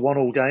 Jahanbakhsh, the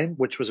 1-1 game,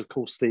 which was, of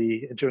course,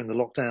 during the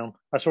lockdown.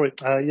 During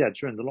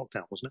the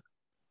lockdown, wasn't it?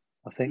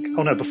 I think.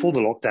 Oh no, before the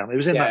lockdown. It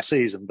was in that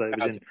season, but it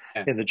was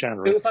in the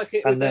January. It was like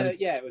it was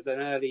an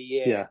early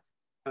year. Yeah,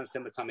 kind of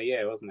similar time of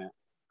year, wasn't it?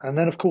 And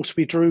then, of course,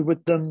 we drew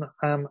with them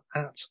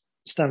at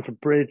Stamford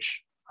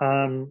Bridge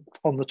on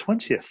the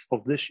 20th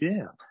of this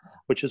year,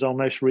 which is our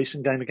most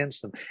recent game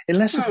against them.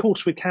 Unless, of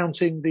course, we're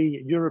counting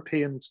the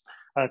European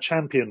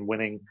champion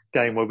winning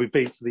game where we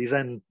beat the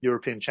then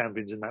European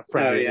champions in that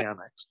friendly in the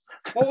Annex.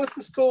 What was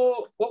the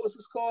score?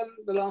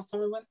 The last time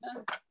we went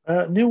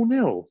there?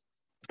 0-0,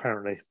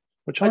 apparently.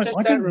 Which I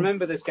don't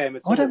remember this game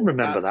at all. I don't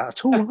remember that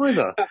at all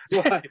either. That's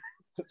why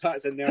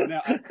it's 0-0.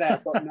 I'd say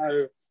I've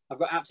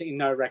got absolutely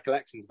no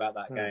recollections about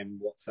that game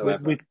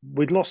whatsoever.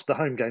 We'd lost the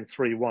home game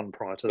 3-1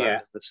 prior to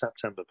that in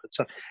September. But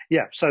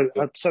so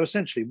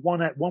essentially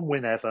one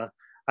win ever,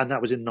 and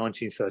that was in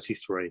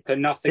 1933. So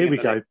nothing. Here we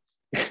go.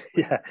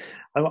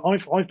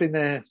 I've been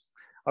there.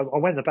 I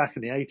went there back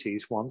in the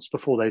 80s once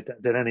before they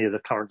did any of the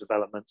current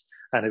development,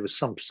 and it was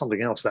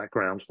something else, that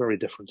ground, very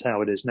different to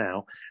how it is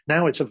now.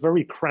 Now it's a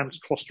very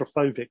cramped,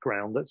 claustrophobic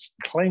ground that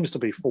claims to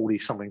be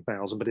 40-something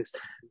thousand, but it's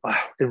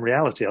in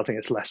reality, I think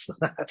it's less than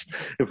that,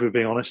 if we're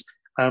being honest.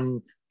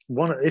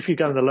 If you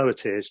go in the lower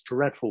tiers,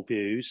 dreadful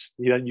views.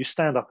 You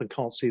stand up and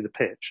can't see the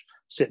pitch.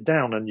 Sit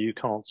down and you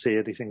can't see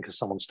anything because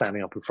someone's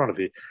standing up in front of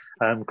you.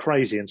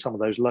 Crazy in some of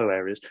those low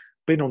areas.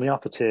 Been on the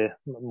upper tier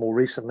more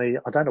recently.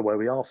 I don't know where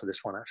we are for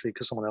this one, actually,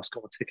 because someone else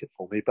got a ticket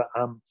for me. But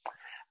I'm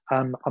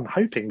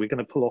hoping we're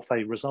going to pull off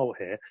a result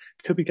here.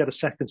 Could we get a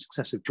second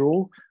successive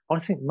draw? I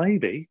think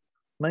maybe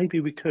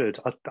we could.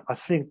 I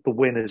think the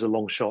win is a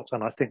long shot,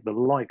 and I think the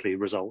likely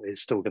result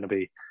is still going to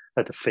be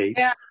a defeat.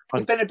 Yeah,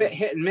 they've been a bit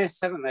hit and miss,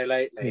 haven't they,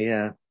 lately?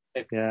 Yeah.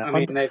 I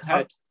mean, they've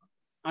had...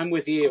 I'm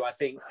with you. I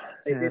think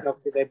they did.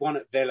 Obviously, they won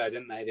at Villa,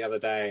 didn't they, the other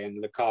day?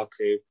 And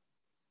Lukaku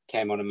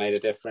came on and made a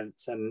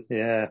difference. And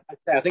I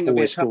think it'll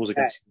be a tough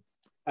bet.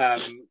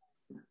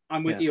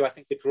 I'm with you. I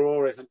think the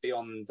draw isn't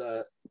beyond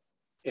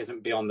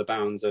the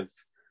bounds of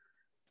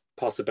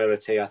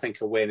possibility. I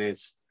think a win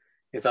is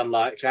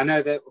unlikely. I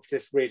know that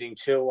just reading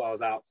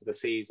Chilwell's out for the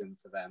season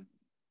for them.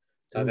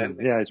 So then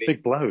it's a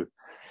big blow.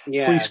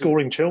 Yeah, free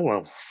scoring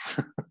Chilwell.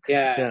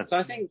 So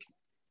I think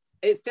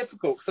it's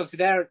difficult because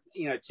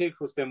obviously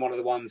Tuchel's been one of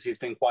the ones who's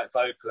been quite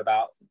vocal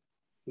about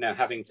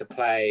having to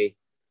play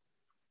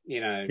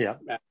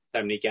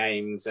so many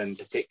games, and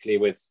particularly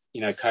with,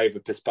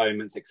 COVID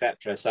postponements,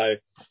 etc. So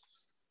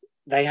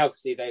they've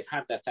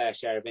had their fair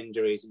share of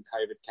injuries and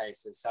COVID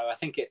cases. So I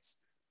think it's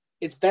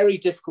very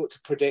difficult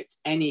to predict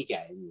any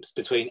games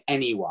between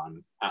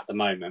anyone at the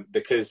moment,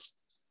 because,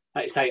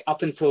 like I say,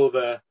 up until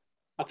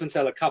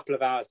a couple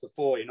of hours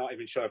before, you're not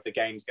even sure if the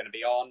game's going to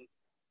be on.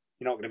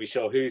 You're not going to be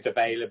sure who's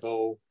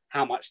available,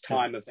 how much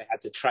time have they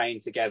had to train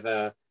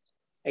together,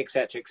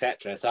 etc.,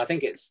 etc. So I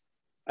think it's,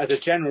 as a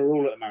general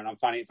rule at the moment, I'm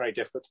finding it very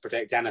difficult to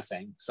predict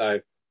anything. So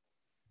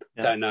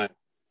don't know.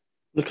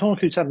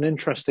 Lukaku's had an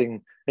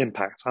interesting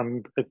impact.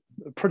 I'm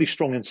pretty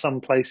strong in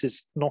some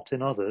places, not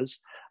in others.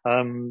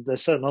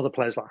 There's certain other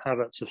players like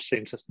Havertz have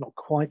seemed to not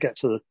quite get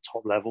to the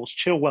top levels.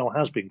 Chilwell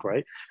has been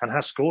great and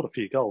has scored a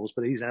few goals,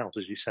 but he's out,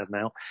 as you said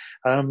now.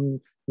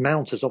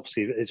 Mount is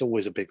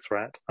always a big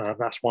threat.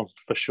 That's one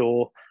for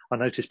sure. I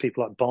noticed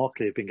people like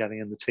Barkley have been getting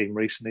in the team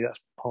recently. That's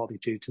partly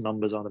due to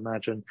numbers, I'd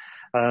imagine.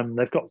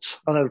 They've got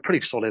a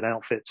pretty solid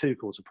outfit.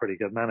 Tuchel's a pretty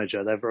good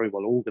manager. They're very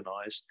well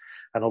organised,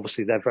 and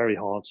obviously they're very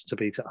hard to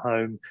beat at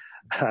home,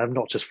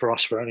 not just for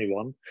us, for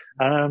anyone.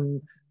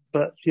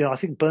 But I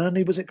think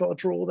Burnley got a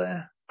draw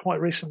there quite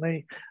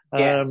recently.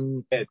 Yes.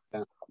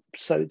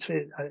 So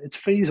it's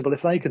feasible.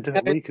 If they could do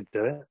it, we could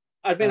do it.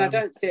 I mean, I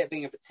don't see it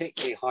being a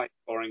particularly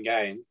high-scoring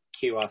game.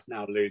 Cue us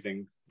now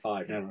losing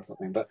 5-0 or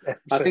something. But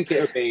I think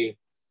it would be,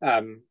 I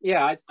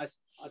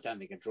don't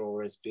think a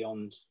draw is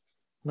beyond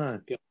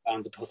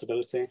bounds of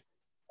possibility.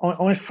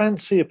 I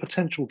fancy a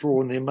potential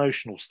draw in the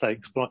emotional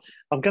stakes, but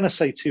I'm going to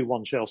say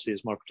 2-1 Chelsea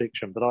is my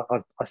prediction. But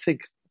I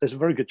think there's a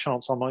very good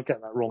chance I might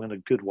get that wrong in a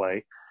good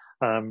way.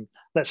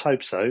 Let's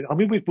hope so. I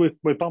mean,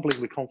 we're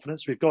bubbling with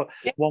confidence. We've got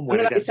one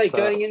win against...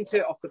 going into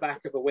it off the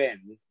back of a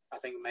win, I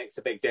think it makes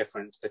a big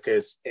difference,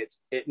 because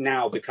it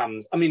now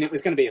becomes... I mean, it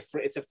was going to be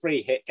it's a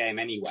free hit game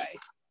anyway,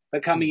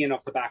 but coming in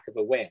off the back of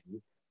a win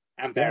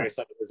and various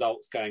other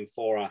results going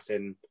for us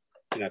in,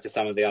 for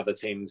some of the other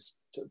teams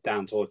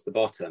down towards the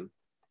bottom,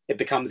 it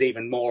becomes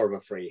even more of a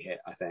free hit,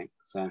 I think.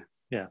 So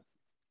yeah.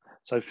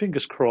 So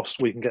fingers crossed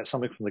we can get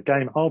something from the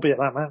game. I'll be at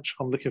that match.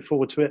 I'm looking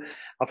forward to it.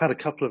 I've had a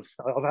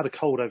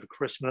cold over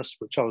Christmas,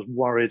 which I was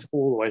worried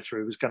all the way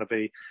through was going to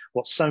be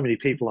what so many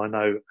people I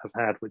know have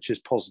had, which is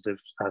positive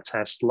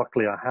tests.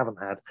 Luckily, I haven't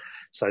had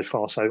so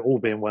far. So all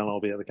being well,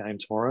 I'll be at the game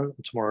tomorrow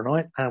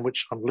night,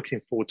 which I'm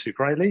looking forward to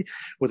greatly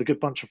with a good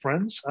bunch of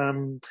friends.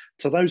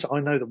 To those I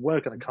know that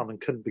were going to come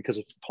and couldn't because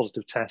of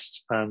positive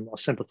tests, I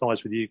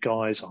sympathise with you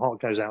guys. My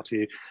heart goes out to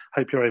you.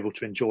 Hope you're able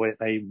to enjoy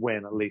a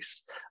win, at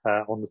least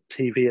on the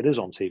TV. It is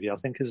on TV, I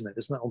think, isn't it?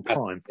 Isn't that on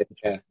Prime?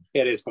 Yeah,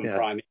 it is on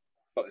Prime.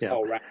 Got this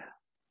whole round.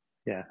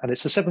 Yeah, and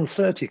it's a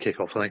 7:30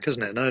 kickoff, I think,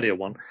 isn't it? An earlier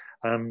one,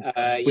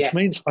 which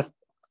means,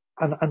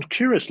 and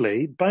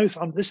curiously, both.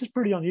 This is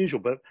pretty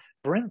unusual, but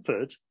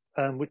Brentford,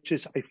 which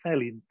is a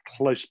fairly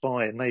close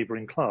by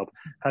neighbouring club,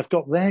 have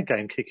got their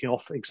game kicking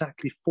off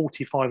exactly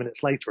 45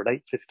 minutes later at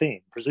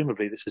 8:15.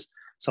 Presumably, this is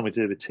something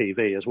to do with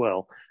TV as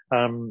well,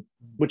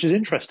 which is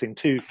interesting.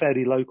 Two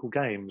fairly local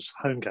games,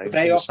 home games,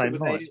 on the same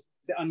night.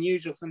 Is it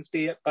unusual for them to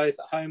be both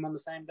at home on the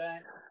same day?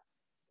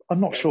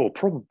 I'm not sure,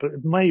 probably, but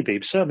maybe.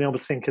 Certainly, I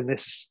was thinking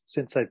this,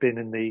 since they've been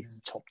in the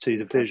top two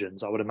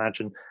divisions, I would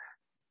imagine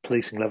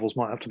policing levels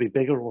might have to be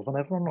bigger or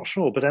whatever. I'm not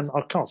sure, but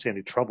I can't see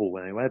any trouble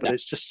anyway. But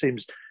it just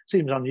seems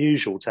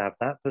unusual to have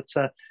that. But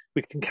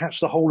we can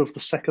catch the whole of the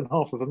second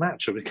half of a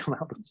match if we come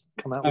out with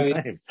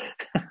the game.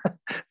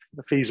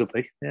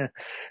 Feasibly, yeah.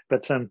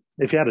 But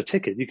if you had a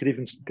ticket, you could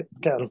even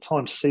get on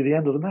time to see the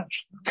end of the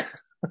match.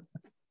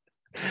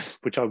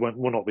 Which I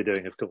will not be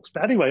doing, of course.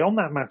 But anyway, on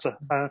that matter,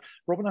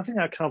 Robin, I think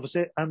that covers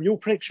it. Your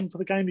prediction for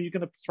the game, are you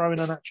going to throw in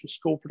an actual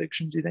score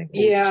prediction, do you think?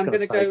 Yeah, I'm going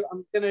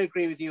to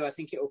agree with you. I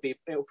think it'll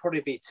probably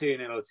be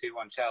 2-0 or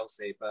 2-1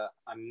 Chelsea, but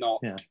I'm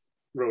not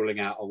ruling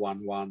out a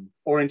 1-1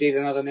 or indeed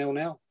another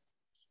 0-0.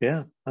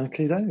 Yeah,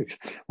 okay, doke.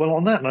 Well,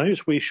 on that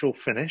note, we shall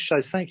finish.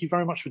 So thank you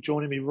very much for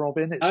joining me,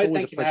 Robin. It's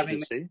always a pleasure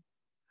to see you.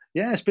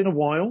 Yeah, it's been a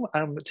while.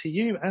 To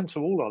you and to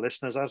all our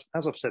listeners,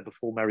 as I've said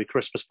before, Merry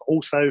Christmas, but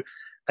also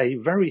a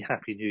very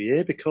happy New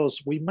Year,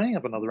 because we may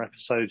have another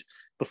episode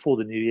before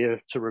the New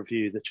Year to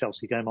review the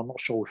Chelsea game. I'm not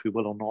sure if we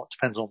will or not. It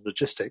depends on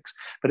logistics.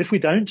 But if we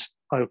don't,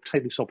 I'll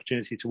take this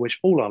opportunity to wish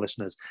all our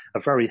listeners a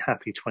very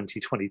happy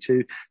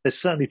 2022. There's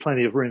certainly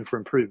plenty of room for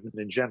improvement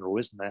in general,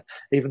 isn't there?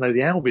 Even though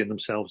the Albion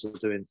themselves are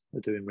doing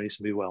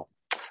reasonably well.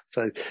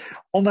 So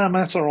on that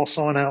matter, I'll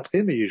sign out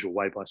in the usual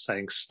way by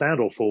saying, stand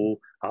or fall,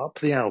 up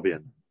the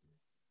Albion.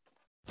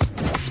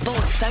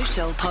 Sports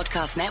Social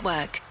Podcast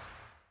Network.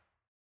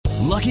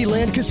 Lucky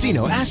Land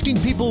Casino,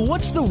 asking people,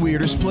 what's the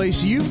weirdest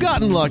place you've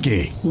gotten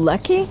lucky?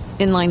 Lucky?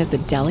 In line at the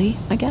deli,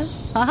 I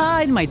guess?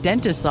 Aha, in my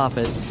dentist's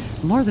office.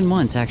 More than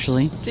once,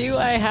 actually. Do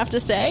I have to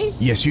say?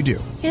 Yes, you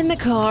do. In the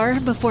car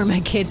before my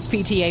kids'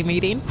 PTA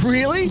meeting.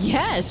 Really?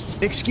 Yes.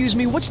 Excuse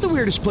me, what's the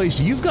weirdest place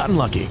you've gotten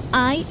lucky?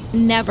 I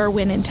never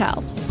win and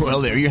tell.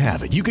 Well, there you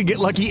have it. You can get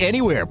lucky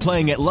anywhere,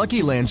 playing at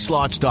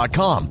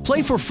LuckyLandSlots.com.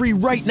 Play for free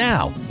right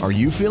now. Are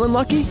you feeling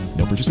lucky?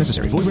 No purchase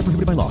necessary. Void where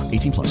prohibited by law.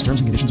 18+.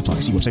 Terms and conditions apply.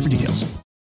 See website for details.